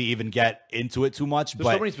too early to even get into it too much. There's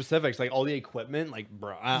so many specifics, like all the equipment. Like,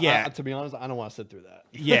 bro, to be honest, I don't want to sit through that.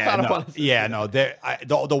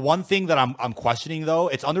 The one thing that I'm questioning though,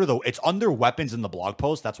 it's under weapons in the blog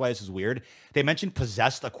post. That's why this is weird. They mentioned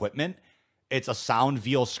possessed equipment. It's a sound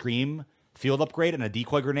veal scream field upgrade and a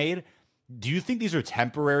decoy grenade. Do you think these are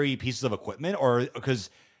temporary pieces of equipment, or because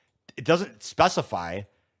it doesn't specify,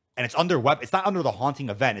 and it's under it's not under the haunting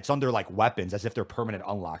event. It's under like weapons, as if they're permanent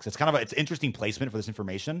unlocks. It's kind of it's interesting placement for this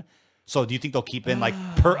information. So do you think they'll keep in like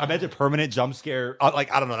imagine permanent jump scare?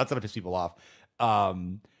 Like I don't know. That's gonna piss people off.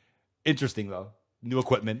 Interesting though. New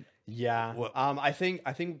equipment. Yeah. I think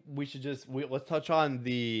we should let's touch on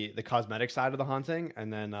the cosmetic side of the haunting,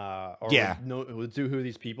 and then we'll do who are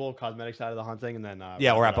these people, cosmetic side of the haunting, and then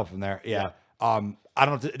we'll wrap up from there. Yeah. I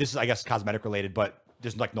don't know. This is I guess cosmetic related, but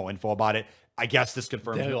there's like no info about it. I guess this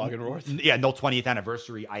confirms daily login rewards. Yeah, no 20th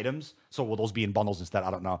anniversary items. So will those be in bundles instead?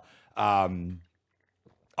 I don't know.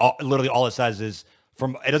 Literally all it says is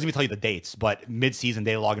it doesn't even tell you the dates, but mid-season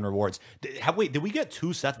daily login rewards. Did we get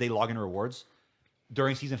 2 sets of daily login rewards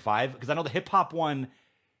during Season 5? Because I know the hip hop one.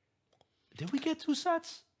 Did we get 2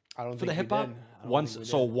 sets? I don't for think the hip hop.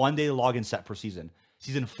 One daily login set per season.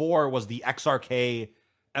 Season 4 was the XRK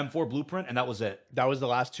M4 blueprint, and that was it. That was the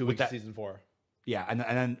last 2 weeks of Season 4. Yeah, and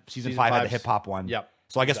then season 5 had the hip hop one. Yep.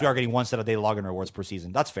 So I guess we are getting 1 set of daily login rewards per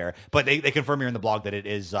season. That's fair. But they confirm here in the blog that it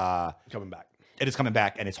is coming back. It is coming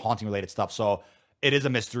back, and it's haunting related stuff. So it is a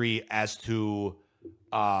mystery as to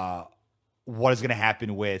what is going to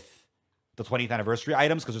happen with the 20th anniversary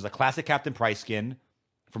items, because there's a classic Captain Price skin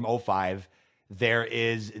from 05. There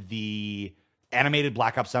is the animated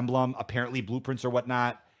Black Ops emblem, apparently blueprints or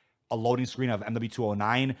whatnot, a loading screen of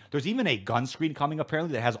MW209. There's even a gun screen coming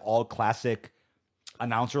apparently that has all classic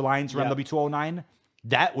announcer lines from MW209.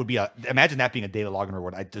 That would be imagine that being a daily login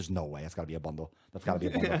reward. There's no way. That's got to be a bundle. That's got to be a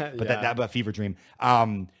bundle. But that a fever dream.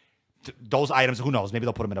 Those items, who knows? Maybe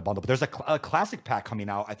they'll put them in a bundle. But there's a classic pack coming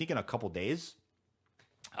out, I think in a couple days,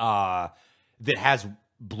 that has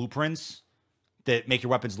blueprints that make your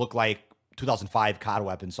weapons look like 2005 COD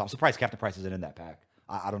weapons. So I'm surprised Captain Price isn't in that pack.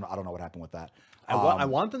 I don't know what happened with that. I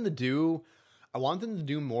want them to do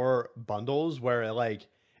more bundles where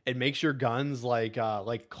it makes your guns like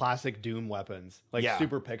classic Doom weapons,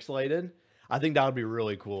 super pixelated. I think that would be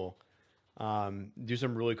really cool. do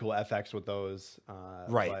some really cool FX with those.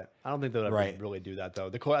 Right. But I don't think they'll ever really do that though.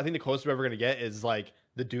 I think the closest we're ever gonna get is like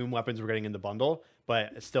the Doom weapons we're getting in the bundle,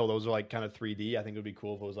 but still those are like kind of 3D. I think it would be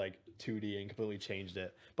cool if it was like 2D and completely changed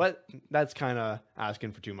it. But that's kind of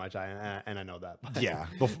asking for too much. And I know that. But. Yeah.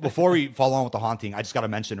 Before we follow on with the haunting, I just got to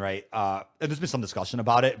mention, right? And there's been some discussion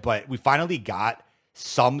about it, but we finally got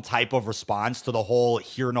some type of response to the whole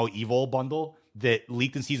Hear No Evil bundle that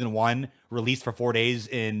leaked in season 1, released for 4 days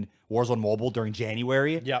in Warzone Mobile during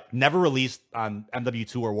January. Yep. Never released on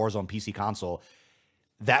MW2 or Warzone PC console.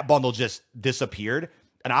 That bundle just disappeared.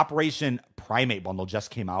 An Operation Primate bundle just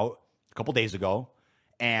came out a couple days ago,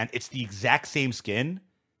 and it's the exact same skin,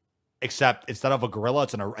 except instead of a gorilla, I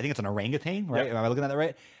think it's an orangutan, right? Yep. Am I looking at that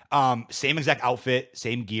right? Same exact outfit,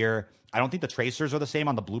 same gear. I don't think the tracers are the same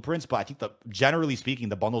on the blueprints, but I think generally speaking,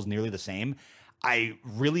 the bundle's nearly the same. I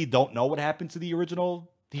really don't know what happened to the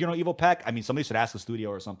original Hear No Evil pack. I mean, somebody should ask the studio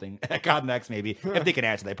or something at God Next, maybe. If they can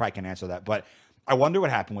answer, they probably can answer that. But I wonder what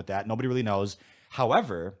happened with that. Nobody really knows.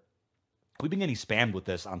 However, we've been getting spammed with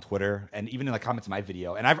this on Twitter and even in the comments of my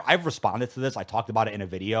video. And I've responded to this. I talked about it in a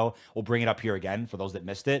video. We'll bring it up here again for those that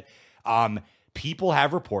missed it. People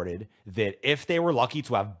have reported that if they were lucky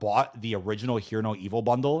to have bought the original Hear No Evil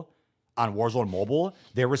bundle on Warzone Mobile,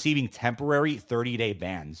 they're receiving temporary 30-day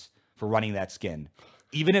bans for running that skin.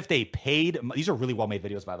 Even if they paid, these are really well-made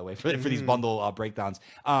videos, by the way, for these bundle breakdowns.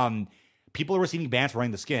 People are receiving bans for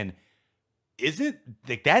running the skin. Isn't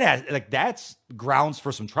like that? That's grounds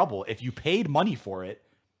for some trouble. If you paid money for it,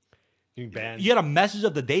 you had a message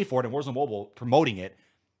of the day for it in Warzone Mobile promoting it.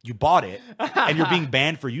 You bought it, and you're being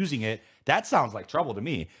banned for using it. That sounds like trouble to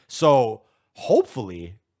me. So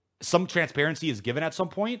hopefully, some transparency is given at some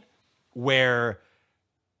point where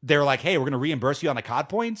they're like, hey, we're going to reimburse you on the COD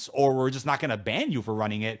points, or we're just not going to ban you for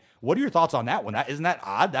running it. What are your thoughts on that one? Isn't that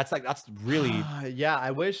odd? That's really... yeah, I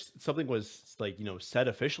wish something was like, said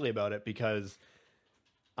officially about it, because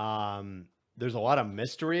there's a lot of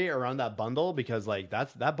mystery around that bundle, because like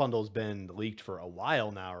that bundle's been leaked for a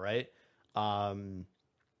while now, right? And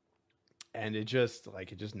it just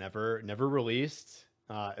never released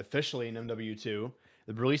officially in MW2.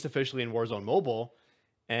 It released officially in Warzone Mobile.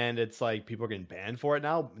 And it's like people are getting banned for it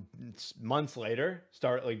now. It's months later,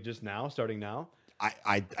 starting now.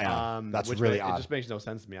 That's really odd. It just makes no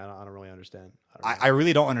sense to me. I don't really understand. I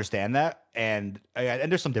really don't understand that. And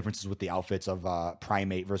there's some differences with the outfits of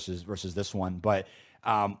Primate versus this one. But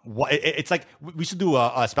it's like we should do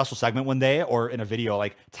a special segment one day or in a video,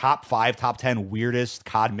 like top 5, top 10 weirdest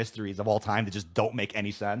COD mysteries of all time that just don't make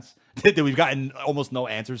any sense. That we've gotten almost no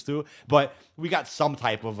answers to, but we got some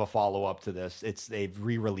type of a follow-up to this. They've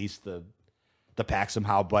re-released the pack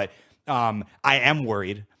somehow, but I am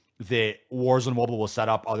worried that Warzone Mobile will set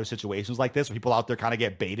up other situations like this where people out there kind of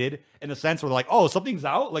get baited in a sense where they're like, oh, something's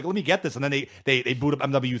out, like let me get this, and then they boot up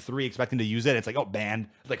MW3 expecting to use it, and it's like, oh, banned.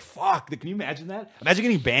 It's like, fuck, can you imagine that? Imagine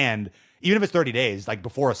getting banned even if it's 30 days, like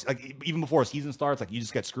even before a season starts, like you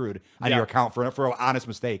just get screwed on your account for an honest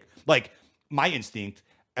mistake. Like my instinct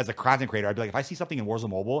as a content creator, I'd be like, if I see something in Warzone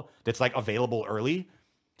Mobile that's like available early,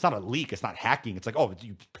 it's not a leak, it's not hacking. It's like, oh,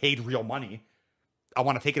 you paid real money. I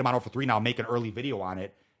want to take it to Modern Warfare 3 now, make an early video on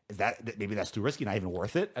it. Is that maybe that's too risky, not even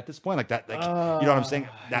worth it at this point? Like that, like you know what I'm saying?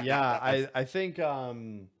 I think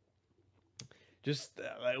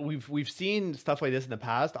we've seen stuff like this in the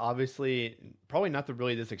past. Obviously, probably not to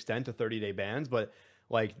really this extent to 30-day bans, but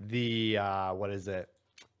like the what is it?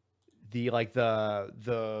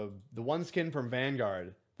 The one skin from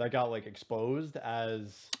Vanguard that got like exposed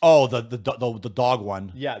as the dog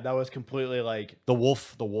one. Yeah, that was completely like the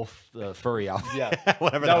wolf furry out. Yeah,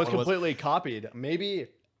 whatever that was completely copied.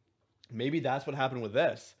 Maybe that's what happened with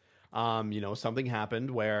this. Something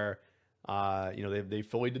happened where they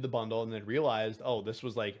fully did the bundle and then realized, oh, this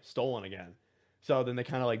was like stolen again. So then they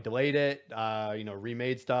kind of like delayed it,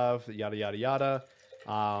 remade stuff, yada yada yada.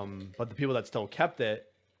 But the people that still kept it,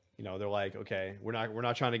 they're like, okay, we're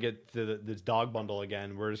not trying to get to this dog bundle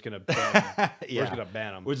again. We're just gonna ban We're just gonna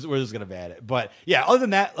ban them. We're just gonna ban it. But yeah, other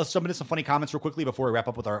than that, let's jump into some funny comments real quickly before we wrap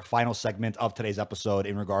up with our final segment of today's episode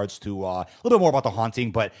in regards to a little bit more about the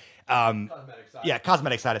haunting, but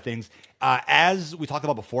cosmetic side of things. As we talked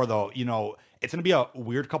about before, though, it's gonna be a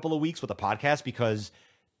weird couple of weeks with the podcast because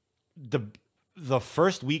the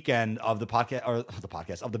first weekend of the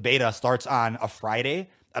podcast of the beta starts on a Friday,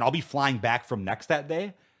 and I'll be flying back from next that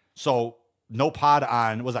day. So no pod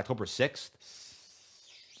on October 6th.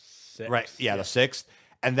 Right. Yeah, the 6th.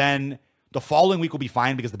 And then the following week will be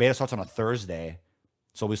fine because the beta starts on a Thursday.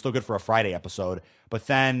 So we're still good for a Friday episode. But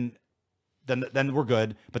then we're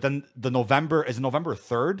good. But then is November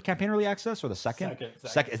 3rd campaign early access or the 2nd?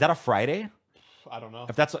 Second. Is that a Friday? I don't know.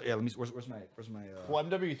 If that's yeah, let me. Where's my Well,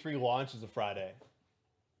 MW3 launch is a Friday,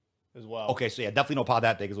 as well. Okay, so yeah, definitely no pod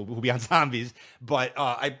that day because we'll be on zombies. But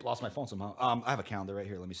I lost my phone somehow. I have a calendar right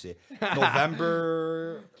here. Let me see.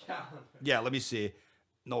 November. Yeah, let me see.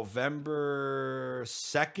 November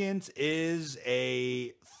 2nd is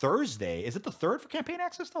a Thursday. Is it the 3rd for campaign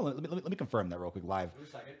access? No, let me confirm that real quick live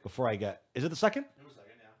before I get. Is it the 2nd? It was 2nd,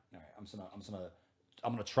 yeah. All right,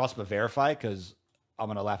 I'm gonna trust but verify because I'm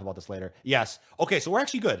gonna laugh about this later. Yes. Okay, so we're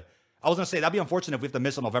actually good. I was gonna say that'd be unfortunate if we have to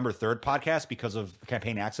miss a November 3rd podcast because of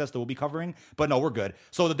campaign access that we'll be covering. But no, we're good.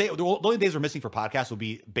 So the only days we're missing for podcasts will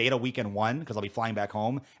be beta weekend 1 because I'll be flying back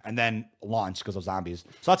home, and then launch because of zombies.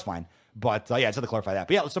 So that's fine. But yeah, I just had to clarify that.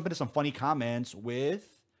 But yeah, let's jump into some funny comments with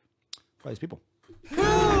probably these people. Who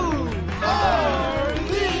are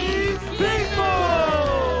these people?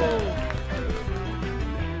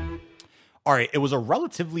 All right, it was a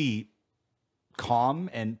relatively calm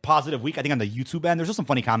and positive week, I think, on the YouTube end. There's just some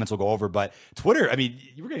funny comments we'll go over, but Twitter, I mean,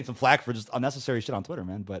 you were getting some flack for just unnecessary shit on Twitter,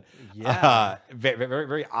 man. But yeah,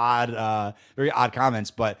 very odd comments.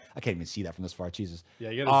 But I can't even see that from this far. Jesus. Yeah,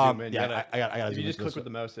 you gotta zoom in. Yeah, I gotta. If you just click with the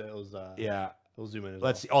mouse, it'll zoom in.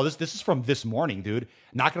 Let's see. Oh, this is from this morning, dude.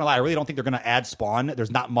 Not gonna lie, I really don't think they're gonna add Spawn. There's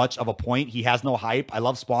not much of a point. He has no hype. I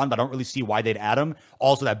love Spawn, but I don't really see why they'd add him.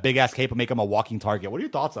 Also, that big ass cape will make him a walking target. What are your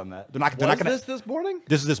thoughts on that? They're not gonna. This morning?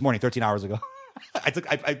 This is this morning, 13 hours ago.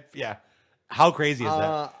 Yeah. How crazy is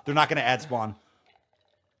that? They're not going to add Spawn.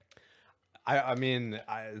 I mean,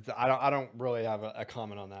 I don't really have a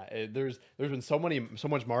comment on that. There's been so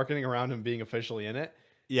much marketing around him being officially in it.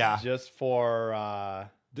 Yeah. Just for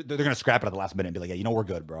they're going to scrap it at the last minute and be like, yeah, we're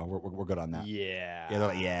good, bro. We're good on that. Yeah. Yeah. They're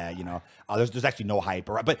like, yeah. There's actually no hype.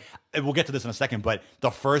 But we'll get to this in a second. But the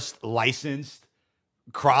first licensed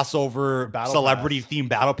crossover celebrity themed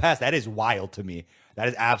battle pass, that is wild to me. That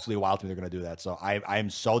is absolutely wild to me. They're going to do that. So I am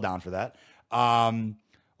so down for that.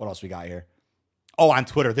 What else we got here? Oh, on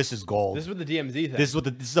Twitter, this is gold. This is with the DMZ thing. This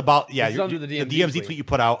is about the DMZ tweet you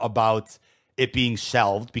put out about it being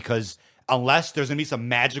shelved because unless there's going to be some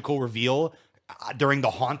magical reveal during the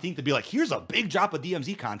haunting to be like, here's a big drop of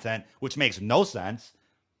DMZ content, which makes no sense.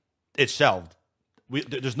 It's shelved.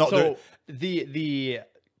 There's no. So the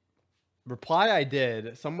reply I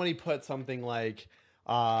did, somebody put something like,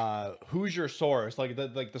 who's your source, like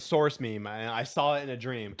the source meme, and I saw it in a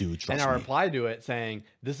dream, dude, trust and I me. replied to it saying,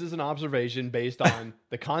 this is an observation based on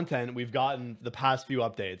the content we've gotten the past few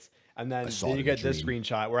updates, and then you get this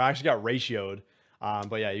screenshot where I actually got ratioed.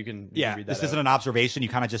 But yeah, you can read that. This isn't an observation. You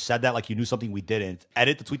kind of just said that like you knew something we didn't.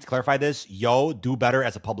 Edit the tweet to clarify this. Yo, do better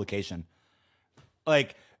as a publication.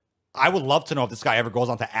 Like, I would love to know if this guy ever goes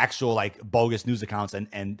onto actual like bogus news accounts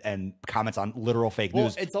and comments on literal fake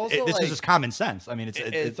news. It's also this is just common sense. I mean,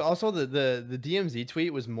 it's also the DMZ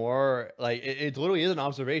tweet was more like it literally is an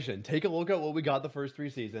observation. Take a look at what we got the first 3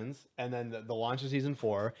 seasons and then the launch of season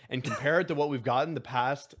 4 and compare it to what we've gotten the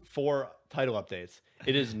past 4 title updates.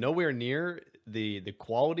 It is nowhere near the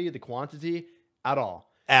quality, the quantity at all.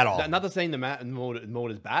 At all. Not to saying the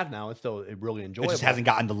mode is bad now. It's still really enjoyable. It just hasn't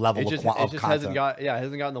gotten the level of content. Hasn't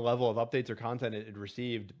gotten the level of updates or content it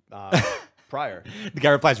received prior. The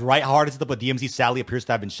guy replies, right, how hard is it to put DMZ sadly appears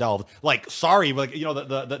to have been shelved. Like, sorry, but like,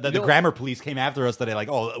 the grammar police came after us today. Like,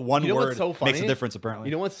 oh, one word makes a difference apparently.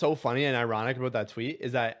 You know what's so funny and ironic about that tweet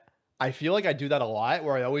is that I feel like I do that a lot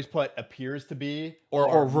where I always put appears to be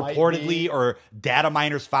or reportedly or data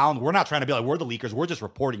miners found. We're not trying to be like, we're the leakers. We're just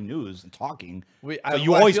reporting news and talking.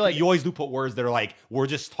 You always do put words that are like, we're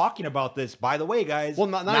just talking about this. By the way, guys. Well,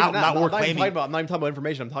 I'm not even talking about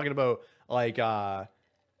information. I'm talking about like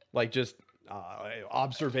just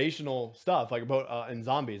observational stuff like about in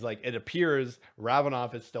zombies. Like it appears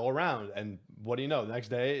Ravenov is still around, and what do you know? The next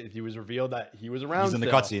day, he was revealed that he was around. He's in the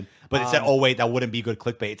cutscene, but it said, "Oh wait, that wouldn't be good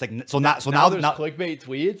clickbait." It's like now there's clickbait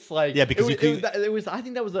tweets. Like because it was. I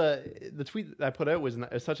think that was the tweet that I put out was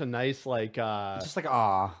such a nice like. It's just like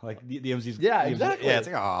like the MZ's. Yeah, exactly. Yeah, it's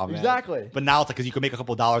like man. Exactly. But now it's like because you can make a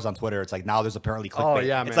couple $1 on Twitter. It's like now there's apparently clickbait. Oh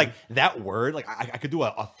yeah, man. It's like that word. Like I could do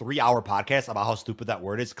a 3-hour podcast about how stupid that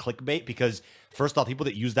word is, clickbait, because first off, people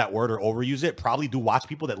that use that word or overuse it probably do watch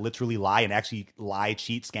people that literally lie and actually lie,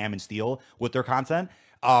 cheat, scam, and steal with their content.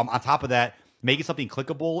 On top of that, making something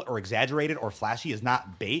clickable or exaggerated or flashy is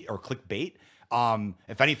not bait or clickbait.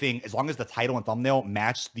 If anything, as long as the title and thumbnail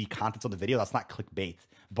match the contents of the video, that's not clickbait.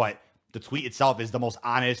 But the tweet itself is the most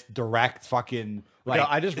honest, direct, fucking. Like,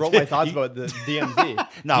 I just wrote my thoughts about the DMZ.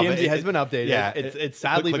 DMZ has been updated. Yeah, it's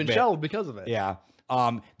sadly been shelved because of it. Yeah.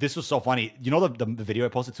 This was so funny. You know the video I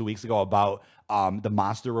posted 2 weeks ago about the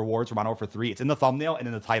monster rewards from Modern Warfare 3? It's in the thumbnail and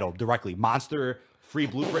in the title directly. Monster free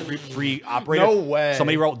blueprint, free operator. No way.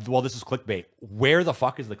 Somebody wrote, well, this is clickbait. Where the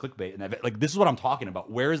fuck is the clickbait? And like, this is what I'm talking about.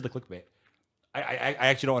 Where is the clickbait? I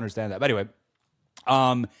actually don't understand that. But anyway,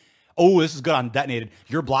 oh, this is good on Detonated.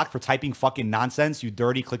 You're blocked for typing fucking nonsense, you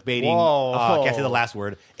dirty clickbaiting. Can't say the last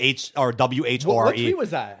word. WHORE. What tweet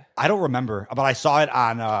was that? I don't remember, but I saw it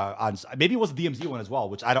on maybe it was the DMZ one as well,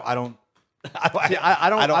 which I don't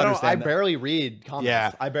understand. I barely read comments.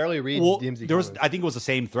 Yeah. I barely read DMZ there was, comments. I think it was the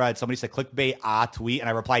same thread. Somebody said clickbait tweet, and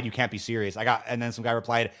I replied, "You can't be serious." And then some guy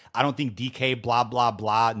replied, "I don't think DK blah blah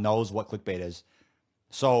blah knows what clickbait is."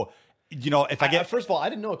 So, you know, if I get first of all, I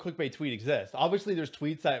didn't know a clickbait tweet exists. Obviously, there's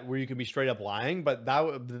tweets where you can be straight up lying, but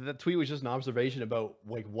that tweet was just an observation about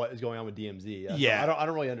like what is going on with DMZ. Yeah, so I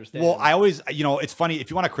don't really understand. Well, I always, you know, it's funny if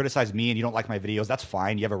you want to criticize me and you don't like my videos, that's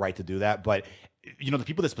fine. You have a right to do that, but you know, the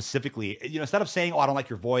people that specifically, you know, instead of saying, "Oh, I don't like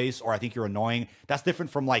your voice," or "I think you're annoying," that's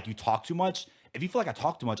different from like you talk too much. If you feel like I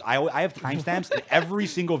talk too much, I have timestamps in every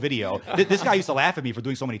single video. This guy used to laugh at me for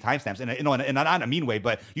doing so many timestamps, and you know, and not in a mean way,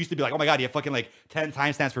 but used to be like, "Oh my god, you have fucking like 10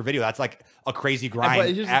 timestamps per video." That's like a crazy grind.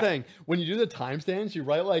 But here's the thing: when you do the timestamps, you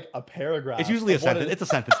write like a paragraph. It's usually a sentence. It's a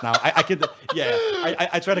sentence now. I could, yeah.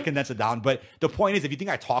 I try to condense it down, but the point is, if you think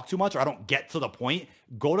I talk too much or I don't get to the point,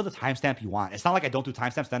 go to the timestamp you want. It's not like I don't do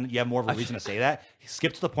timestamps. Then you have more of a reason to say that.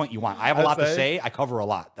 Skip to the point you want. I have a lot to say. I cover a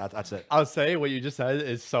lot. That's it. I'll say what you just said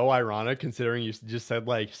is so ironic, considering you just said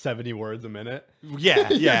like 70 words a minute. Yeah,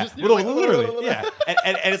 yeah, literally, yeah.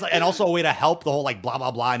 And it's like, and also a way to help the whole like blah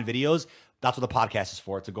blah blah in videos. That's what the podcast is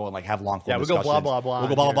for, to go and like have long form discussions. We'll go blah blah blah. We'll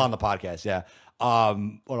go blah blah blah on the podcast. Yeah.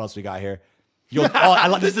 What else we got here? Yo, I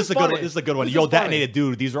love this. This is a good one. This is a good one. Yo, Detonated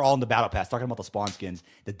Dude. These are all in the battle pass. Talking about the spawn skins.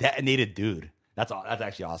 The Detonated Dude. That's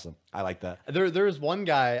actually awesome. I like that. There's one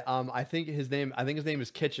guy. I think his name is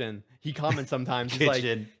Kitchen. He comments sometimes.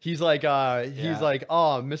 He's like,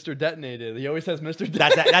 oh, Mr. Detonated. He always says Mr.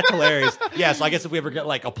 Detonated. That's hilarious. Yeah. So I guess if we ever get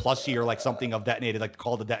like a plushie or like something of Detonated, like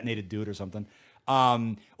call the Detonated Dude or something.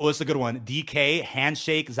 Oh, this is a good one. DK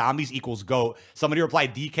handshake zombies equals goat. Somebody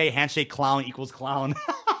replied, DK handshake clown equals clown.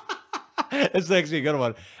 This is actually a good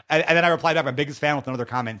one. And then I replied back, my biggest fan, with another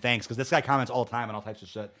comment, thanks, because this guy comments all the time on all types of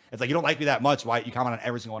shit. It's like, you don't like me that much. Why you comment on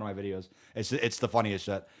every single one of my videos? It's the funniest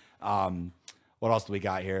shit. What else do we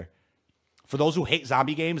got here? For those who hate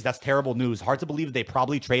zombie games, that's terrible news. Hard to believe that they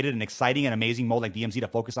probably traded an exciting and amazing mode like DMZ to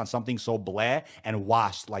focus on something so blah and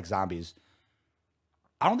washed like zombies.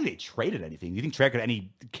 I don't think they traded anything. Do you think Treyarch had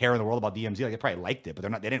any care in the world about DMZ? Like, they probably liked it,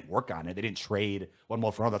 but they didn't work on it. They didn't trade one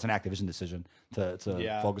mode for another. That's an Activision decision to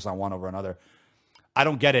focus on one over another. I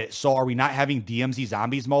don't get it. So are we not having DMZ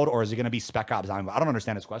zombies mode, or is it going to be Spec Ops zombie mode? I don't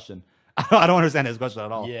understand this question. I don't understand this question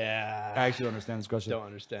at all. Yeah. I actually don't understand this question. Don't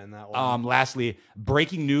understand that one. Lastly,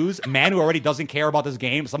 breaking news. Man who already doesn't care about this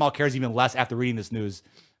game somehow cares even less after reading this news.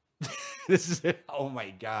 This is it. Oh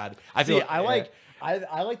my God. I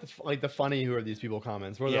like the funny who are these people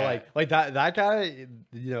comments where they're like that guy,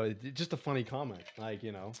 you know, just a funny comment, like,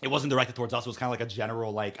 you know, it wasn't directed towards us. It was kind of like a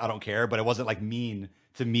general, like, I don't care, but it wasn't like mean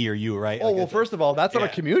to me or you, right? Oh, like, well, first of all, that's not a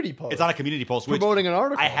community post. It's not a community post. Promoting an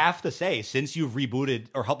article. I have to say, since you've rebooted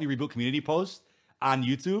or helped me reboot community posts on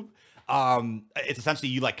YouTube, it's essentially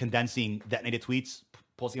you like condensing Detonated tweets,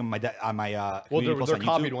 posting them on my well, they're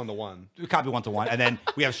copied 1-to-1. 1-to-1. Copy 1-to-1, and then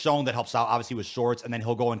we have Sean that helps out obviously with shorts, and then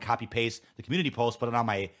he'll go and copy paste the community post, put it on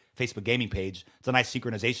my Facebook gaming page. It's a nice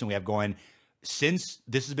synchronization we have going. Since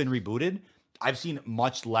this has been rebooted, I've seen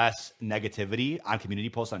much less negativity on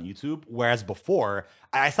community posts on YouTube, whereas before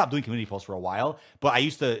I stopped doing community posts for a while, but I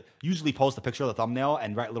used to usually post a picture of the thumbnail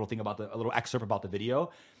and write a little excerpt about the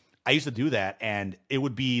video. I used to do that, and it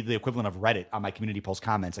would be the equivalent of Reddit on my community post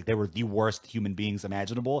comments. Like, they were the worst human beings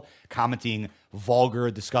imaginable, commenting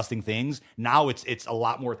vulgar, disgusting things. Now it's a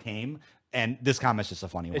lot more tame, and this comment's just a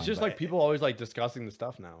funny one. It's just like people always like discussing the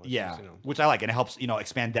stuff now. It's just, which I like, and it helps,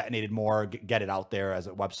 expand Detonated more, get it out there as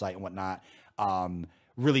a website and whatnot.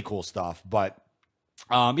 Really cool stuff. But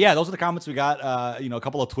those are the comments we got. A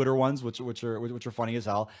couple of Twitter ones, which are funny as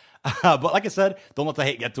hell. But like I said, don't let the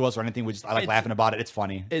hate get to us or anything. I like laughing about it. It's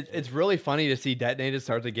funny. It's really funny to see Detonated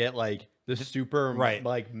start to get like the super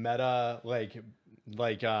like meta right.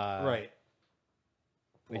 Like,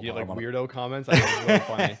 you like weirdo comments. I think it's really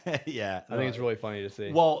funny. Yeah, I think it's really funny to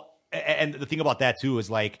see. Well, and the thing about that too is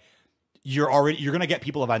like, you're gonna get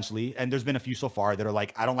people eventually, and there's been a few so far that are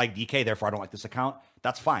like, I don't like DK, therefore I don't like this account.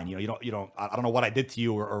 That's fine. You don't. I don't know what I did to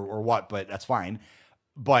you or what, but that's fine.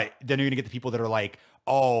 But then you're gonna get the people that are like,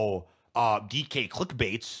 oh, DK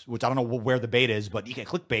clickbaits, which I don't know where the bait is, but DK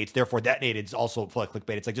clickbaits, therefore detonated is also for like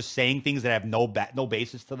clickbait. It's like just saying things that have no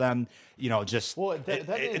basis to them. You know, just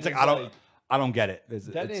it's like I don't get it.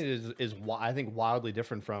 Detonated is I think wildly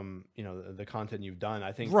different from the content you've done.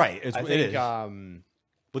 I think right. I think it is.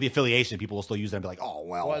 With the affiliation, people will still use them and be like, oh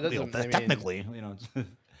well, technically,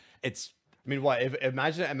 it's. I mean, what if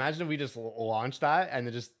imagine if we just launched that and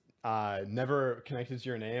it just never connected to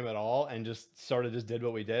your name at all and just sort of just did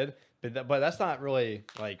what we did. But that's not really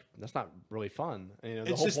fun.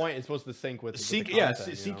 The whole point is supposed to sync with the content,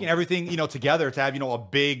 syncing everything together to have a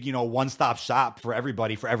big one-stop shop for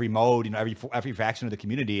everybody, for every mode, every faction of the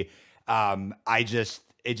community.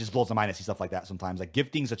 It just blows my mind to see stuff like that sometimes. Like, give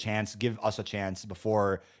things a chance, give us a chance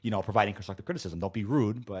before providing constructive criticism. Don't be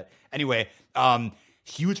rude. But anyway,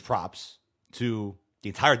 huge props to the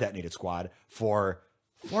entire Detonated squad for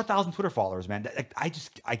 4,000 Twitter followers, man.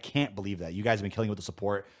 I can't believe that. You guys have been killing it with the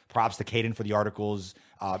support. Props to Caden for the articles.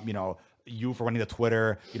 You for running the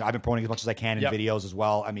Twitter. I've been promoting as much as I can in videos as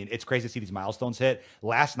well. I mean, it's crazy to see these milestones hit.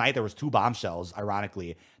 Last night, there was 2 bombshells,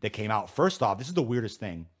 ironically, that came out. First off, this is the weirdest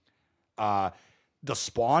thing. The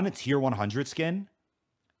Spawn Tier 100 skin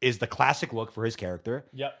is the classic look for his character.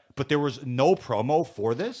 Yep. But there was no promo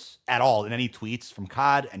for this at all in any tweets from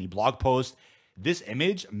COD, any blog post. This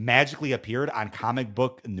image magically appeared on Comic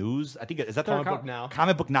Book News. I think is that their Comic Book Now.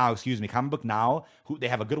 Comic Book Now, excuse me. Comic Book Now. They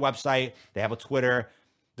have a good website. They have a Twitter.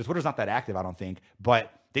 The Twitter's not that active, I don't think.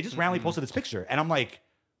 But they just randomly posted this picture, and I'm like,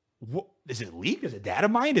 what, is it leaked? Is it data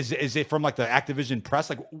mined? Is it from like the Activision press?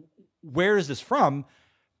 Like, where is this from?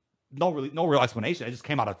 No real explanation. It just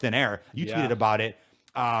came out of thin air. You tweeted about it.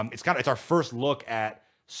 It's our first look at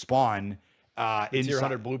Spawn. The Tier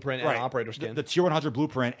 100 blueprint and an operator skin. The Tier 100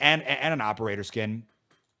 blueprint and an operator skin.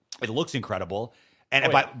 It looks incredible.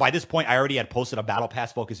 And by this point, I already had posted a Battle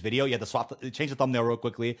Pass focused video. You had to change the thumbnail real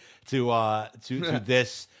quickly to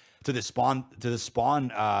this Spawn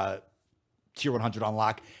Tier 100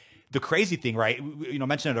 unlock. The crazy thing, right?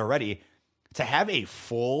 Mentioned it already. To have a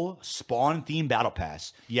full Spawn themed Battle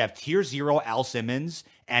Pass, you have Tier 0 Al Simmons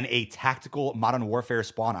and a tactical Modern Warfare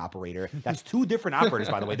Spawn operator. That's 2 different operators,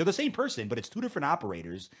 by the way. They're the same person, but it's 2 different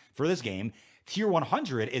operators for this game. Tier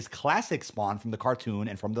 100 is classic Spawn from the cartoon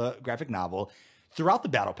and from the graphic novel. Throughout the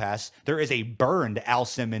Battle Pass, there is a burned Al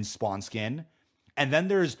Simmons Spawn skin. And then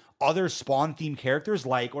there's other Spawn-themed characters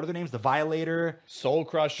like, what are their names? The Violator. Soul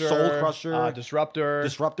Crusher.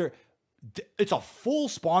 Disruptor. It's a full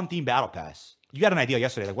Spawn-themed Battle Pass. You got an idea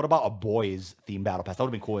yesterday. Like, what about a boys themed Battle Pass? That would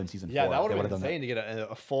have been cool in season 4. Yeah, that would have been insane to get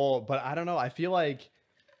a full. But I don't know. I feel like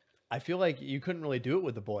you couldn't really do it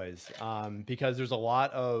with the boys because there's a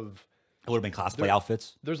lot of. It would have been cosplay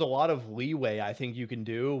outfits. There's a lot of leeway I think you can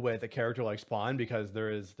do with a character like Spawn because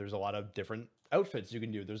there's a lot of different outfits you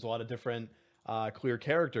can do. There's a lot of different clear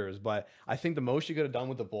characters. But I think the most you could have done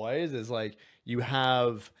with the boys is like you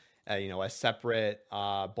have. A separate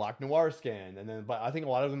Black Noir skin, but I think a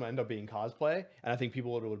lot of them end up being cosplay, and I think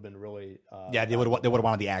people would have been really they would have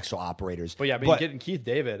wanted the actual operators. But getting Keith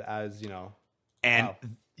David as and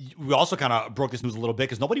we also kind of broke this news a little bit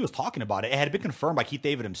because nobody was talking about it. It had been confirmed by Keith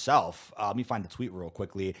David himself. Let me find the tweet real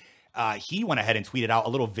quickly. He went ahead and tweeted out a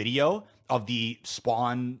little video of the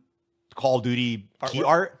Spawn Call of Duty key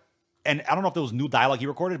art, and I don't know if there was new dialogue he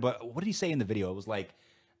recorded, but what did he say in the video? It was like.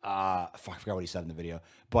 I forgot what he said in the video,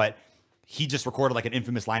 but he just recorded like an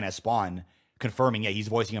infamous line as Spawn, confirming, he's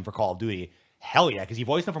voicing him for Call of Duty. Hell yeah, because he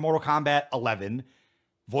voiced him for Mortal Kombat 11,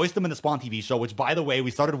 voiced him in the Spawn TV show, which, by the way, we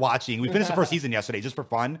started watching. We finished the first season yesterday just for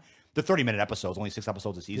fun. The 30-minute episodes, only 6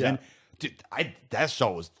 episodes a season. Yeah. Dude, that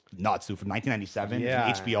show was nuts, dude, from 1997. Yeah.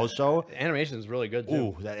 It's an HBO show. The animation is really good, too.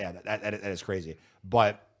 Ooh, that is crazy.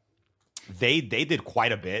 But they did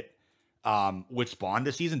quite a bit. With Spawn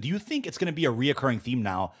this season. Do you think it's going to be a reoccurring theme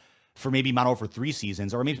now for maybe Modern Warfare 3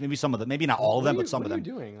 seasons, or maybe some of them, maybe not all of them, but some of them? What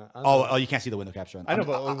are you doing? Oh, you can't see the window capture. I know,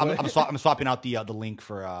 but I'm swapping out the link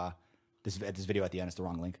for this video at the end. It's the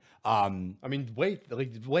wrong link. I mean, wait.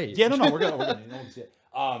 Yeah, no, we're gonna no one can see it.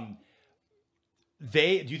 Do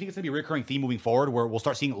you think it's gonna be a recurring theme moving forward, where we'll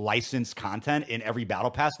start seeing licensed content in every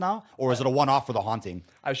battle pass now, or is it a one-off for the Haunting?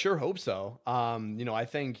 I sure hope so. I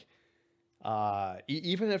think.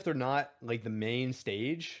 Even if they're not like the main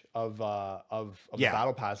stage of the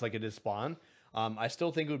battle pass like it is Spawn, I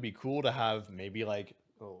still think it would be cool to have maybe like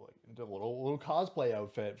a little cosplay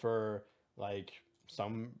outfit for like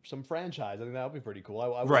some franchise. I think that would be pretty cool.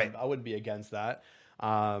 I wouldn't be against that.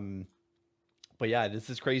 But yeah, this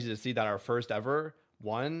is crazy to see that our first ever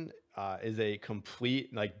one is a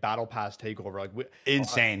complete like battle pass takeover. Like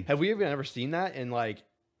insane. Have we even ever seen that in like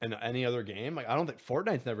in any other game. Like I don't think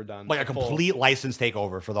Fortnite's never done like a complete license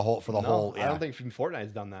takeover for the whole. Yeah. I don't think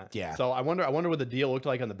Fortnite's done that. Yeah. So I wonder what the deal looked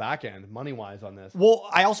like on the back end, money wise, on this. Well,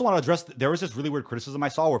 I also want to address. There was this really weird criticism I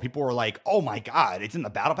saw where people were like, "Oh my god, it's in the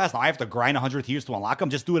battle pass now. I have to grind 100 tiers to unlock them.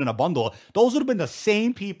 Just do it in a bundle." Those would have been the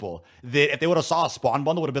same people that if they would have saw a spawn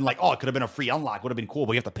bundle would have been like, "Oh, it could have been a free unlock. Would have been cool,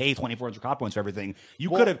 but you have to pay 2,400 COD points for everything." You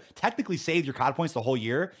could have technically saved your COD points the whole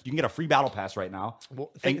year. You can get a free battle pass right now.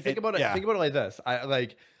 Well, think about it. Yeah. Think about it like this.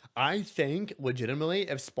 I think legitimately,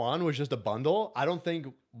 if Spawn was just a bundle, I don't think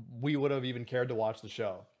we would have even cared to watch the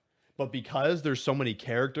show. But because there's so many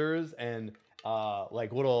characters and there's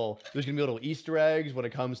gonna be little Easter eggs when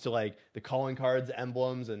it comes to like the calling cards,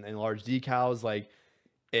 emblems, and large decals, like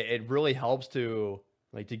it really helps to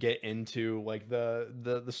get into like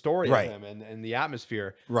the story of him and the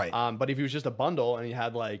atmosphere. Right. But if he was just a bundle and he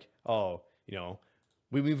had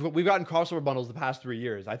We've gotten crossover bundles the past 3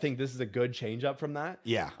 years. I think this is a good change up from that.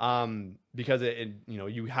 Yeah. Because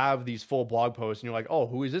you have these full blog posts and you're like, oh,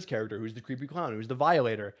 who is this character? Who's the creepy clown? Who's the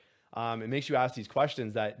violator? It makes you ask these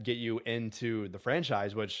questions that get you into the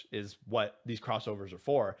franchise, which is what these crossovers are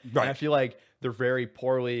for. Right. And I feel like they're very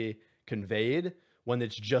poorly conveyed when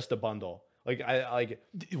it's just a bundle. It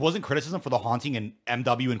wasn't criticism for the Haunting and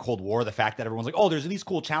MW and Cold War, the fact that everyone's like, oh, there's these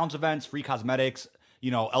cool challenge events, free cosmetics,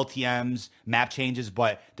 LTMs, map changes,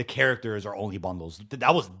 but the characters are only bundles.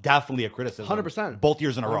 That was definitely a criticism. 100%. Both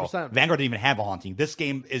years in a 100%. row. Vanguard didn't even have a Haunting. This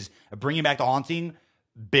game is bringing back the Haunting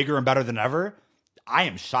bigger and better than ever. I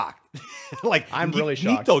am shocked. I'm really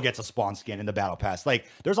shocked. Nito gets a spawn skin in the battle pass.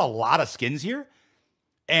 There's a lot of skins here.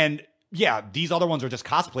 And yeah, these other ones are just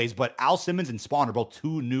cosplays, but Al Simmons and Spawn are both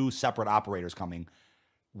two new separate operators coming.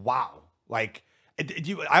 Wow. I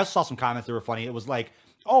also saw some comments that were funny. It was like,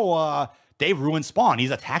 they ruined Spawn. He's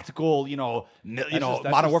a tactical,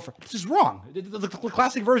 Modern Warfare. This is wrong. The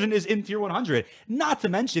classic version is in tier 100. Not to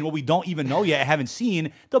mention what we don't even know yet, haven't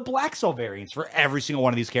seen, the Black Cell variants for every single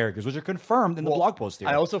one of these characters, which are confirmed in the blog post here.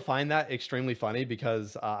 I also find that extremely funny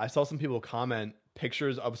because I saw some people comment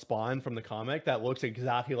pictures of Spawn from the comic that looks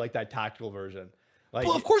exactly like that tactical version.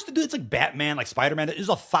 Well, of course, it's like Batman, like Spider-Man. There's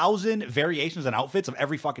 1,000 variations and outfits of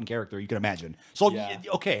every fucking character you can imagine. So,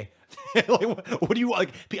 okay. What do you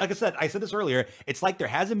like? Like I said this earlier. It's like there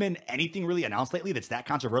hasn't been anything really announced lately that's that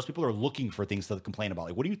controversial. People are looking for things to complain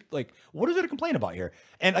about. What do you like? What is there to complain about here?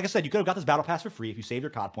 And like I said, you could have got this battle pass for free if you saved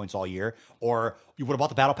your COD points all year, or you would have bought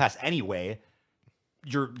the battle pass anyway.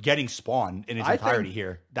 You're getting Spawn in its entirety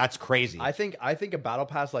here. That's crazy. I think a battle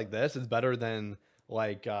pass like this is better than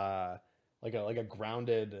like a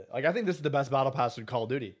grounded. I think this is the best battle pass in Call of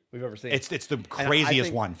Duty we've ever seen. It's the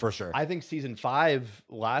craziest one for sure. I think season 5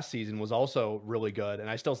 last season was also really good, and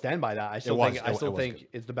I still stand by that. I still think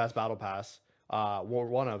it's the best battle pass,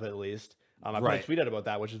 one of at least. I put a tweet out about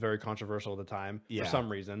that, which is very controversial at the time for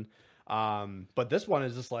some reason. But this one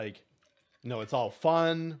is just it's all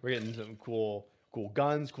fun. We're getting some cool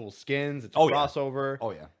guns, cool skins. It's a crossover.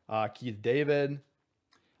 Oh yeah. Keith David.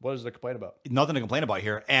 What is there to complain about? Nothing to complain about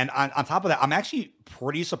here. And on top of that, I'm actually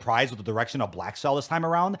pretty surprised with the direction of Black Cell this time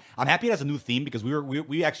around. I'm happy it has a new theme because we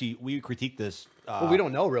critiqued this. Well, we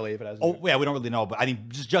don't know really if it has. Yeah, we don't really know. But I think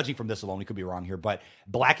just judging from this alone, we could be wrong here. But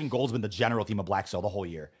Black and Gold's been the general theme of Black Cell the whole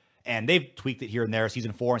year. And they've tweaked it here and there.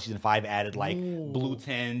 Season 4 and Season 5 added blue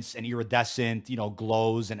tints and iridescent,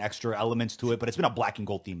 glows and extra elements to it. But it's been a Black and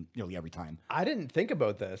Gold theme nearly every time. I didn't think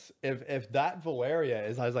about this. If that Valeria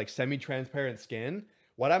has semi-transparent skin,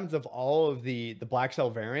 what happens if all of the Black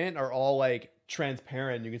Cell variant are all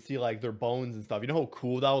transparent? You can see their bones and stuff. You know how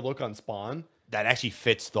cool that would look on Spawn? That actually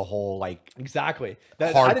fits the whole exactly.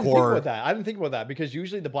 Hardcore. I didn't think about that. I didn't think about that because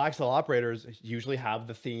usually the Black Cell operators usually have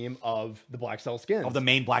the theme of the Black Cell skins. Of the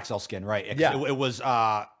main Black Cell skin, right? Yeah. It was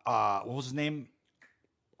what was his name?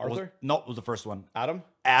 Arthur? It was the first one.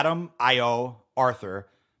 Adam, Io, Arthur.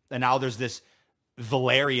 And now there's this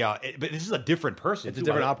Valeria, but this is a different person. It's a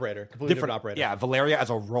different operator. Completely different operator. Yeah, Valeria as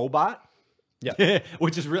a robot. Yeah.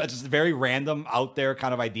 Which is really just a very random out there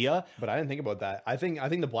kind of idea. But I didn't think about that. I think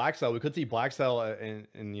the Black Cell, we could see Black Cell in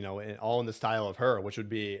all in the style of her, which would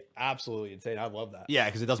be absolutely insane. I love that. Yeah,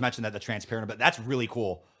 because it does mention that the transparent, but that's really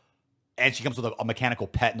cool. And she comes with a mechanical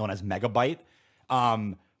pet known as Megabyte.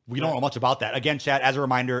 We don't know much about that. Again, chat, as a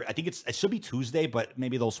reminder, I think it should be Tuesday, but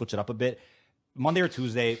maybe they'll switch it up a bit. Monday or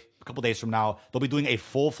Tuesday, a couple days from now, they'll be doing a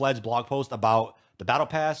full-fledged blog post about the Battle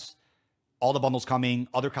Pass, all the bundles coming,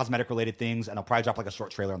 other cosmetic-related things, and I'll probably drop a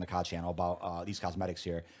short trailer on the COD channel about these cosmetics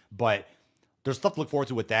here. But there's stuff to look forward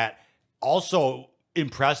to with that. Also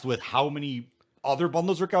impressed with how many other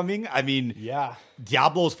bundles are coming. I mean, yeah,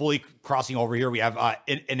 Diablo is fully crossing over here. We have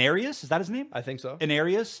Inarius, is that his name? I think so.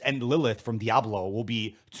 Inarius and Lilith from Diablo will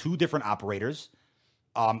be 2 different operators.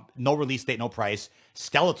 No release date, no price.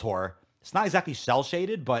 Skeletor. It's not exactly cell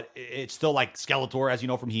shaded, but it's still like Skeletor, as you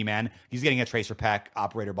know from He-Man. He's getting a Tracer Pack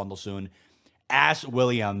operator bundle soon. Ash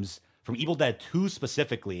Williams from Evil Dead 2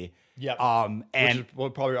 specifically. Yep. And which is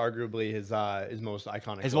probably arguably his most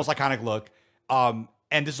iconic look.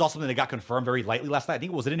 And this is also something that got confirmed very lightly last night. I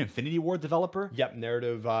think it was an Infinity Ward developer. Yep,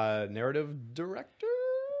 narrative director.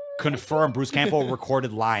 Confirmed Bruce Campbell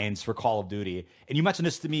recorded lines for Call of Duty. And you mentioned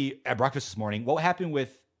this to me at breakfast this morning. What happened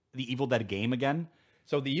with the Evil Dead game again?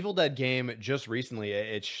 So the Evil Dead game just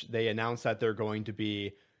recently, they announced that they're going to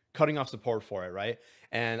be cutting off support for it, right?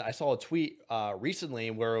 And I saw a tweet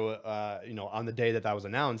recently where, on the day that was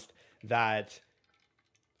announced, that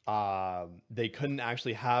they couldn't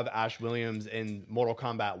actually have Ash Williams in Mortal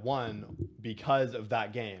Kombat 1 because of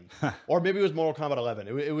that game. Or maybe it was Mortal Kombat 11.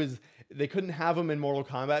 It was they couldn't have him in Mortal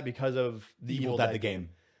Kombat because of the Evil Dead game.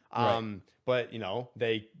 Right. But,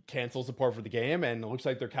 they canceled support for the game, and it looks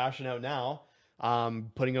like they're cashing out now.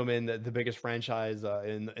 Putting him in the biggest franchise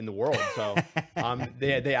in the world. So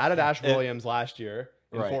they added Ash Williams last year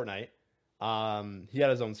in Fortnite. He had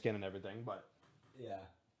his own skin and everything, but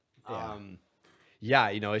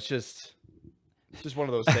it's just one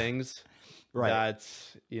of those things that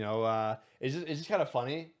it's just kind of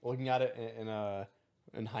funny looking at it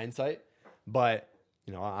in hindsight. But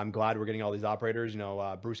I'm glad we're getting all these operators.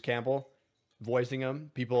 Bruce Campbell voicing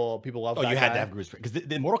him. People love that. You guy. had to have Bruce, because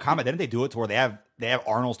the Mortal Kombat, didn't they do it to where they have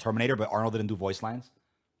Arnold's Terminator, but Arnold didn't do voice lines?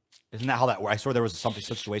 Isn't that how that worked? I saw there was some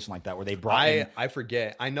situation like that where they brought in... I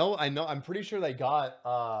forget. I know. I'm pretty sure they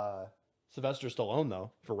got Sylvester Stallone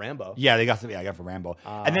though for Rambo. Yeah, they got for Rambo.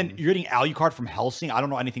 And then you're getting Alucard from Hellsing. I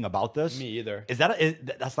don't know anything about this. Me either.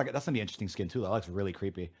 That's gonna be an interesting skin too. That looks really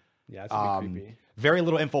creepy. Yeah, it's gonna be creepy. Very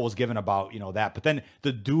little info was given about that. But then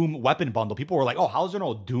the Doom weapon bundle, people were like, "Oh, how's there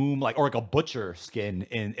no Doom or like a Butcher skin?"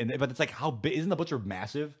 But it's like, how big isn't the Butcher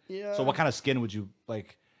massive? Yeah. So what kind of skin would you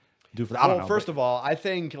do for that? I don't know. First of all, I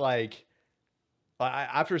think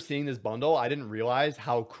after seeing this bundle, I didn't realize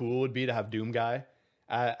how cool it would be to have Doom Guy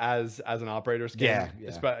as an operator skin.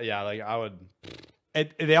 Yeah. I would.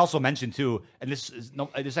 They also mentioned too, and this is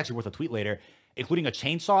actually worth a tweet later, including a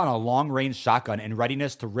chainsaw and a long-range shotgun in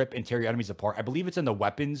readiness to rip interior enemies apart. I believe it's in the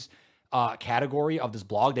weapons category of this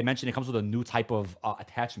blog. They mentioned it comes with a new type of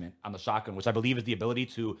attachment on the shotgun, which I believe is the ability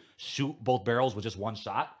to shoot both barrels with just one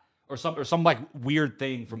shot, or some like weird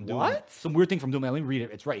thing from Doom. What? Some weird thing from Doom. Let me read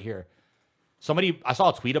it. It's right here. I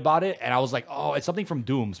saw a tweet about it, and I was like, oh, it's something from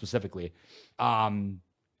Doom specifically.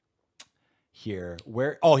 Here.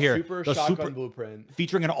 Super shotgun blueprint.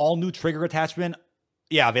 Featuring an all-new trigger attachment.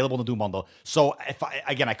 Yeah, available in the Doom bundle. So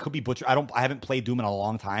I could be butchered. I haven't played Doom in a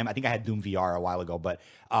long time. I think I had Doom VR a while ago, but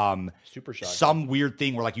super shotgun. Some weird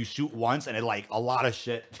thing where you shoot once and it a lot of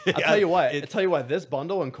shit. I'll tell you what, this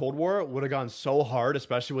bundle in Cold War would have gone so hard,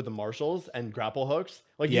 especially with the marshals and grapple hooks.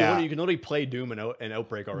 You can literally play Doom and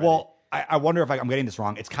Outbreak already. Well, I wonder if I'm getting this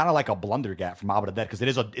wrong. It's kind of like a Blundergat from Mob of the Dead, because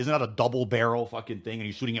isn't that a double barrel fucking thing, and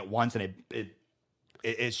you're shooting it once and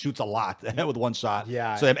it shoots a lot with one shot.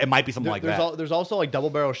 Yeah. So it might be something like that. There's also double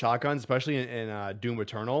barrel shotguns, especially in Doom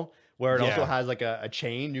Eternal, where it also has a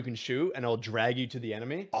chain you can shoot and it'll drag you to to the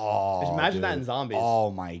enemy. Oh, just imagine that in zombies.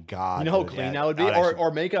 Oh my god. You know how clean that would be?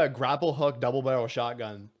 Or make a grapple hook double barrel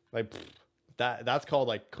shotgun. That's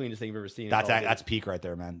called cleanest thing you've ever seen. That's peak right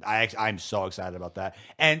there, man. I'm so excited about that.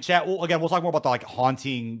 And chat, we'll talk more about the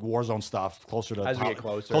haunting Warzone stuff closer to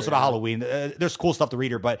Halloween. There's cool stuff to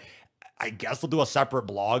read here, but I guess they'll do a separate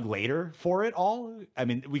blog later for it all. I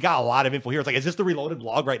mean, we got a lot of info here. It's is this the Reloaded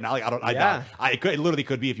blog right now? It literally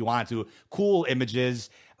could be if you wanted to. Cool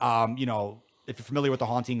images. If you're familiar with the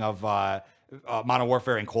haunting of Modern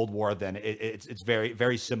Warfare and Cold War, then it's very,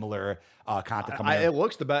 very similar content coming in. It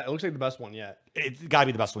looks like the best one yet. It's got to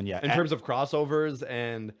be the best one yet. In terms of crossovers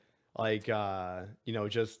and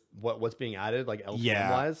just what's being added,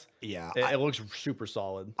 LCM wise. Yeah. It looks super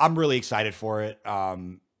solid. I'm really excited for it.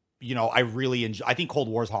 I really enjoy. I think Cold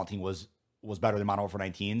War's haunting was better than Modern Warfare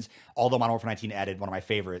 19's. Although Modern Warfare 19 added one of my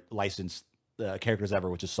favorite licensed characters ever,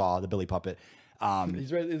 which is Saw, the Billy Puppet.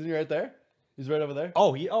 He's right. Isn't he right there? He's right over there.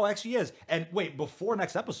 Oh, actually he is. And wait, before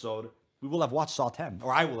next episode, we will have watched Saw 10,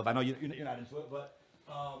 or I will have. I know you're not into it, but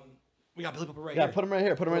we got Billy Puppet right here. Yeah, put him right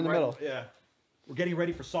here. Put him right in the middle. Yeah, we're getting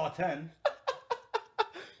ready for Saw 10.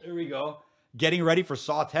 There we go. Getting ready for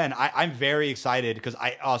Saw 10. I'm very excited because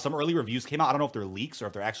some early reviews came out. I don't know if they're leaks or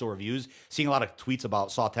if they're actual reviews. Seeing a lot of tweets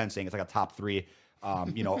about Saw 10 saying it's a top 3.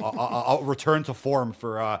 A return to form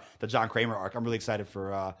for the John Kramer arc. I'm really excited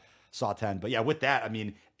for Saw 10. But yeah, with that, I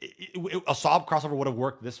mean, a Saw crossover would have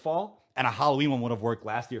worked this fall, and a Halloween one would have worked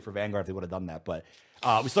last year for Vanguard if they would have done that. But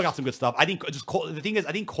We still got some good stuff. I think the thing is,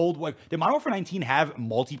 I think Cold War. Did Modern Warfare 19 have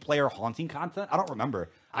multiplayer haunting content? I don't remember.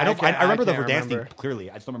 I remember the Verdansk thing clearly.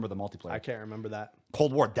 I just don't remember the multiplayer. I can't remember that.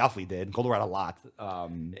 Cold War definitely did. Cold War had a lot.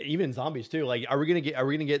 Even zombies too. Like, are we gonna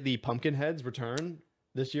get the pumpkin heads return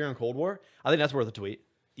this year in Cold War? I think that's worth a tweet.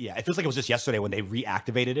 Yeah, it feels like it was just yesterday when they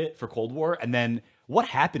reactivated it for Cold War, and then what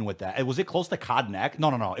happened with that? Was it close to COD Neck?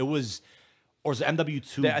 No. It was, or was it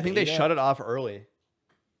MW2? I think they shut it off early.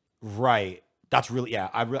 Right. That's really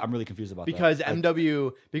I'm really confused about because that.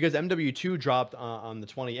 MW2 dropped on the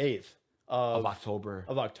 28th of October.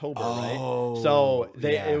 Right? So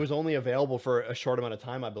it was only available for a short amount of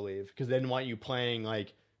time, I believe, because they didn't want you playing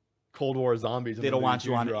like Cold War Zombies. They don't want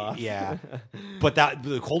you on it. Yeah. But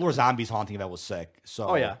the Cold War Zombies haunting event was sick.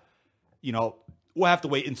 So we'll have to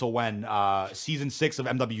wait until when season 6 of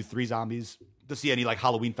MW3 Zombies to see any like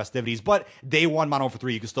Halloween festivities. But day one Modern Warfare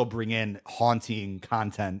 3, you can still bring in haunting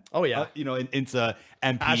content. Oh yeah. Into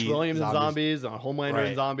MP Ash Williams and Zombies, Homelander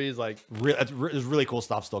and Zombies. Like there's really cool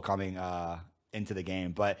stuff still coming into the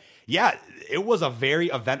game. But yeah, it was a very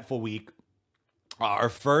eventful week. Our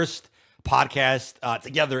first podcast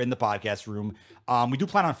together in the podcast room. We do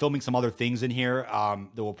plan on filming some other things in here that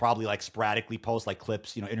we'll probably like sporadically post, like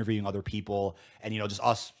clips, interviewing other people, and just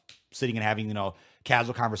us sitting and having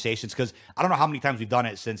casual conversations, because I don't know how many times we've done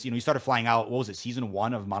it since you started flying out. What was it, season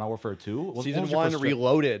 1 of Modern Warfare 2? Season 1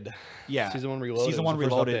 Reloaded. Yeah, season 1 Reloaded. Season 1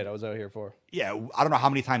 Reloaded. I was out here for. Yeah, I don't know how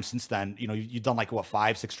many times since then. You've done like what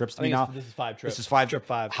 5-6 trips to me now. This is 5 trips. This is 5 trip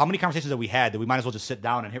 5. How many conversations have we had that we might as well just sit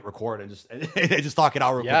down and hit record and just talk it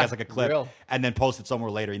out real quick as like a clip and then post it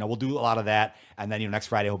somewhere later. We'll do a lot of that, and then next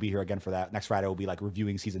Friday we'll be here again for that. Next Friday we'll be like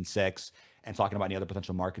reviewing season 6 and talking about any other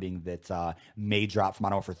potential marketing that may drop from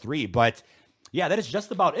Modern Warfare 3. But yeah, that is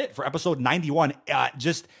just about it for episode 91.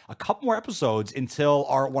 Just a couple more episodes until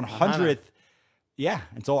our 100th. Yeah,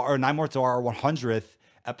 until our 9 more to our 100th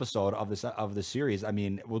episode of this series. I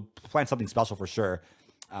mean, we'll plan something special for sure.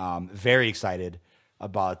 Very excited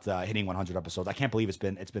about hitting 100 episodes. I can't believe it's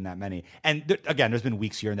been that many. And again, there's been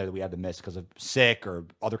weeks here and there that we had to miss because of sick or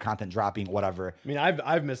other content dropping, whatever. I mean,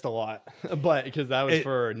 I've missed a lot, but because that was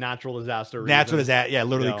for natural disaster reasons. Natural disaster, yeah,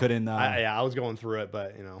 literally couldn't. I was going through it,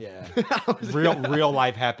 but yeah, real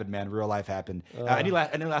life happened, man. Real life happened. Any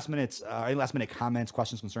last minute comments,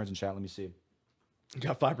 questions, concerns in chat? Let me see.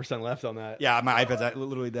 Got 5% left on that. Yeah, my iPad's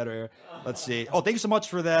literally dead right here. Let's see. Oh, thank you so much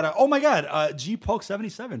for that. Oh my God,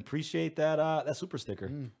 GPoke77. Appreciate that super sticker.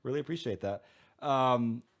 Really appreciate that.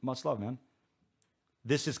 Much love, man.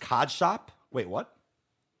 This is COD Shop. Wait, what?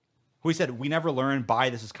 Who said we never learned by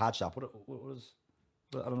this is COD Shop? What is?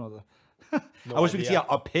 I don't know. I wish we could see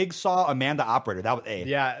a pig saw Amanda operator. That was A.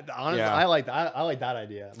 Yeah, honestly, I like that. I like that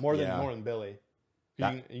idea more than Billy.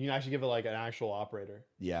 You can actually give it like an actual operator.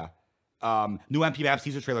 Yeah. New MP Maps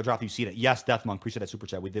teaser trailer dropped. You've seen it. Yes, Deathmonk. Appreciate that super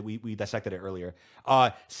chat. We dissected it earlier.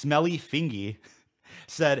 Smelly Fingy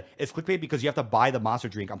said it's clickbait because you have to buy the monster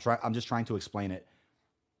drink. I'm just trying to explain it.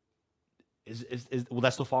 Will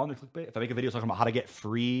that still fall under clickbait? If I make a video talking about how to get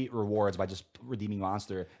free rewards by just redeeming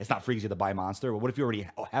monster, it's not free because you have to buy monster. Well, what if you already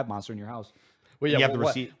have monster in your house? Well, yeah, you have the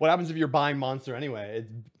receipt. What happens if you're buying monster anyway?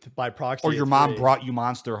 It's by proxy. Or your mom brought you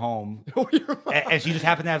monster home, and she just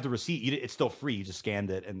happened to have the receipt. It's still free. You just scanned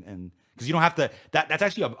it, and because you don't have to. That's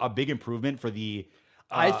actually a big improvement for the.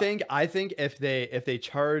 I think if they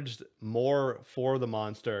charged more for the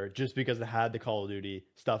monster just because it had the Call of Duty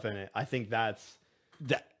stuff in it, I think that's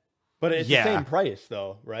that. But it's the same price,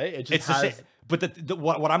 though, right? It just has. The same. But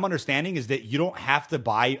what I'm understanding is that you don't have to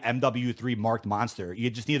buy MW3 marked monster. You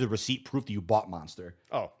just need the receipt proof that you bought monster.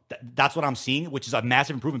 Oh, that's what I'm seeing, which is a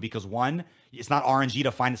massive improvement because 1, it's not RNG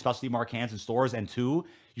to find the specialty mark cans in stores, and 2,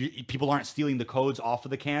 people aren't stealing the codes off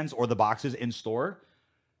of the cans or the boxes in store,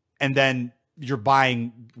 and then you're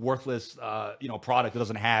buying worthless, product that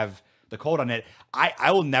doesn't have the code on it.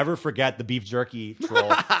 I will never forget the beef jerky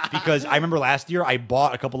troll because I remember last year I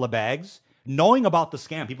bought a couple of bags knowing about the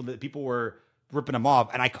scam. People were ripping them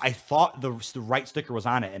off, and I thought the right sticker was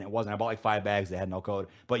on it, and it wasn't. I bought like 5 bags that had no code,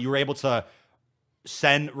 but you were able to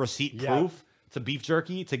send receipt proof to beef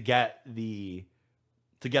jerky to get the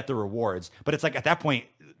rewards. But it's like at that point,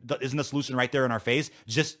 isn't the solution right there in our face?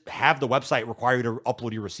 Just have the website require you to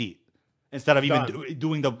upload your receipt. Instead of even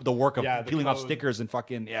doing the work of peeling off stickers and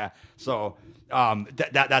fucking so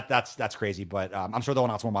that's crazy. But I'm sure they'll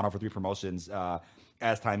announce more Modern Warfare 3 promotions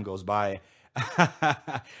as time goes by.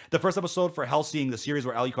 The first episode for Hellseeing, the series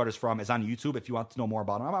where Alucard is from, is on YouTube. If you want to know more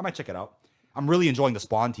about it, I might check it out. I'm really enjoying the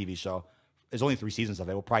Spawn TV show. There's only 3 seasons of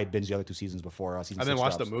it. We'll probably binge the other 2 seasons before season 6 I didn't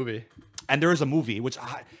watch drops. the movie. And there is a movie which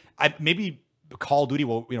I maybe Call of Duty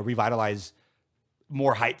will revitalize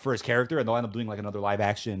more hype for his character, and they'll end up doing like another live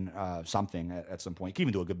action something at some point. You can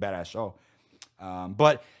even do a good badass show.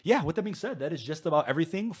 But yeah, with that being said, that is just about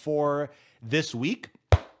everything for this week.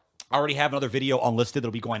 I already have another video unlisted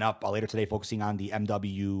that'll be going up later today, focusing on the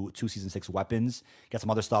MW2 Season 6 weapons. Got some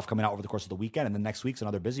other stuff coming out over the course of the weekend, and then next week's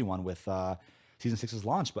another busy one with Season 6's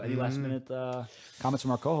launch. But any last minute comments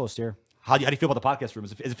from our co-host here? How do you feel about the podcast room?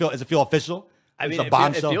 Does it feel official? I mean,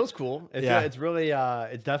 it feels cool. It's really,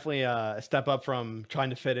 it's definitely a step up from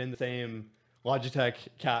trying to fit in the same Logitech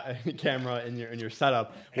camera in your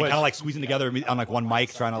setup. Kind of like squeezing together on like one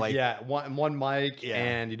mic, trying to like one mic,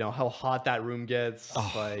 and you know how hot that room gets.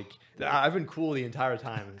 Like I've been cool the entire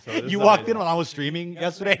time. So you walked in when I was streaming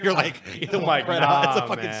yesterday. You're like, oh my god, it's a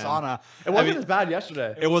fucking sauna. It wasn't as bad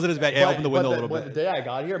yesterday. It wasn't as bad. Yeah, I opened the window a little bit. The day I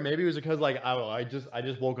got here, maybe it was because like I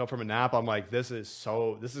just woke up from a nap. I'm like, this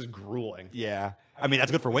is grueling. Yeah. I mean,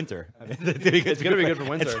 that's good for winter. I mean, it's going to be good for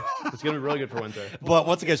winter. It's going to be really good for winter. But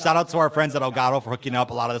once again, shout out to our friends at Elgato for hooking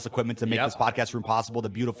up a lot of this equipment to make this podcast room possible. The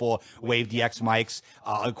beautiful Wave DX mics,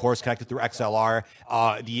 of course, connected through XLR.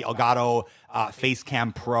 The Elgato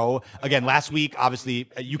Facecam Pro. Again, last week, obviously,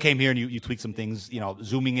 you came here and you tweaked some things,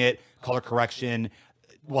 zooming it, color correction.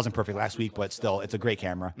 Wasn't perfect last week, but still, it's a great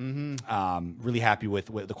camera. Really happy with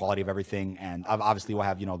the quality of everything, and obviously we'll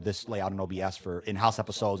have this layout in OBS for in-house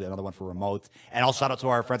episodes, another one for remote, and also shout out to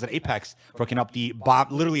our friends at Apex for hooking up the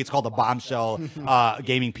literally it's called the Bombshell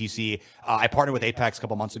gaming PC. I partnered with Apex a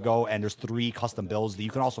couple months ago, and there's 3 custom builds that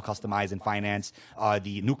you can also customize and finance.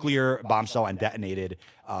 The nuclear, Bombshell, and detonated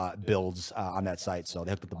builds on that site. So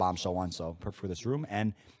they hooked up the Bombshell one, so perfect for this room,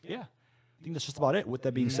 and yeah. I think that's just about it. With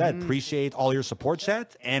that being said, appreciate all your support,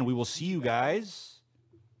 chat, and we will see you guys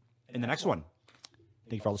in the next one.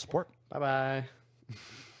 Thank you for all the support. Bye-bye.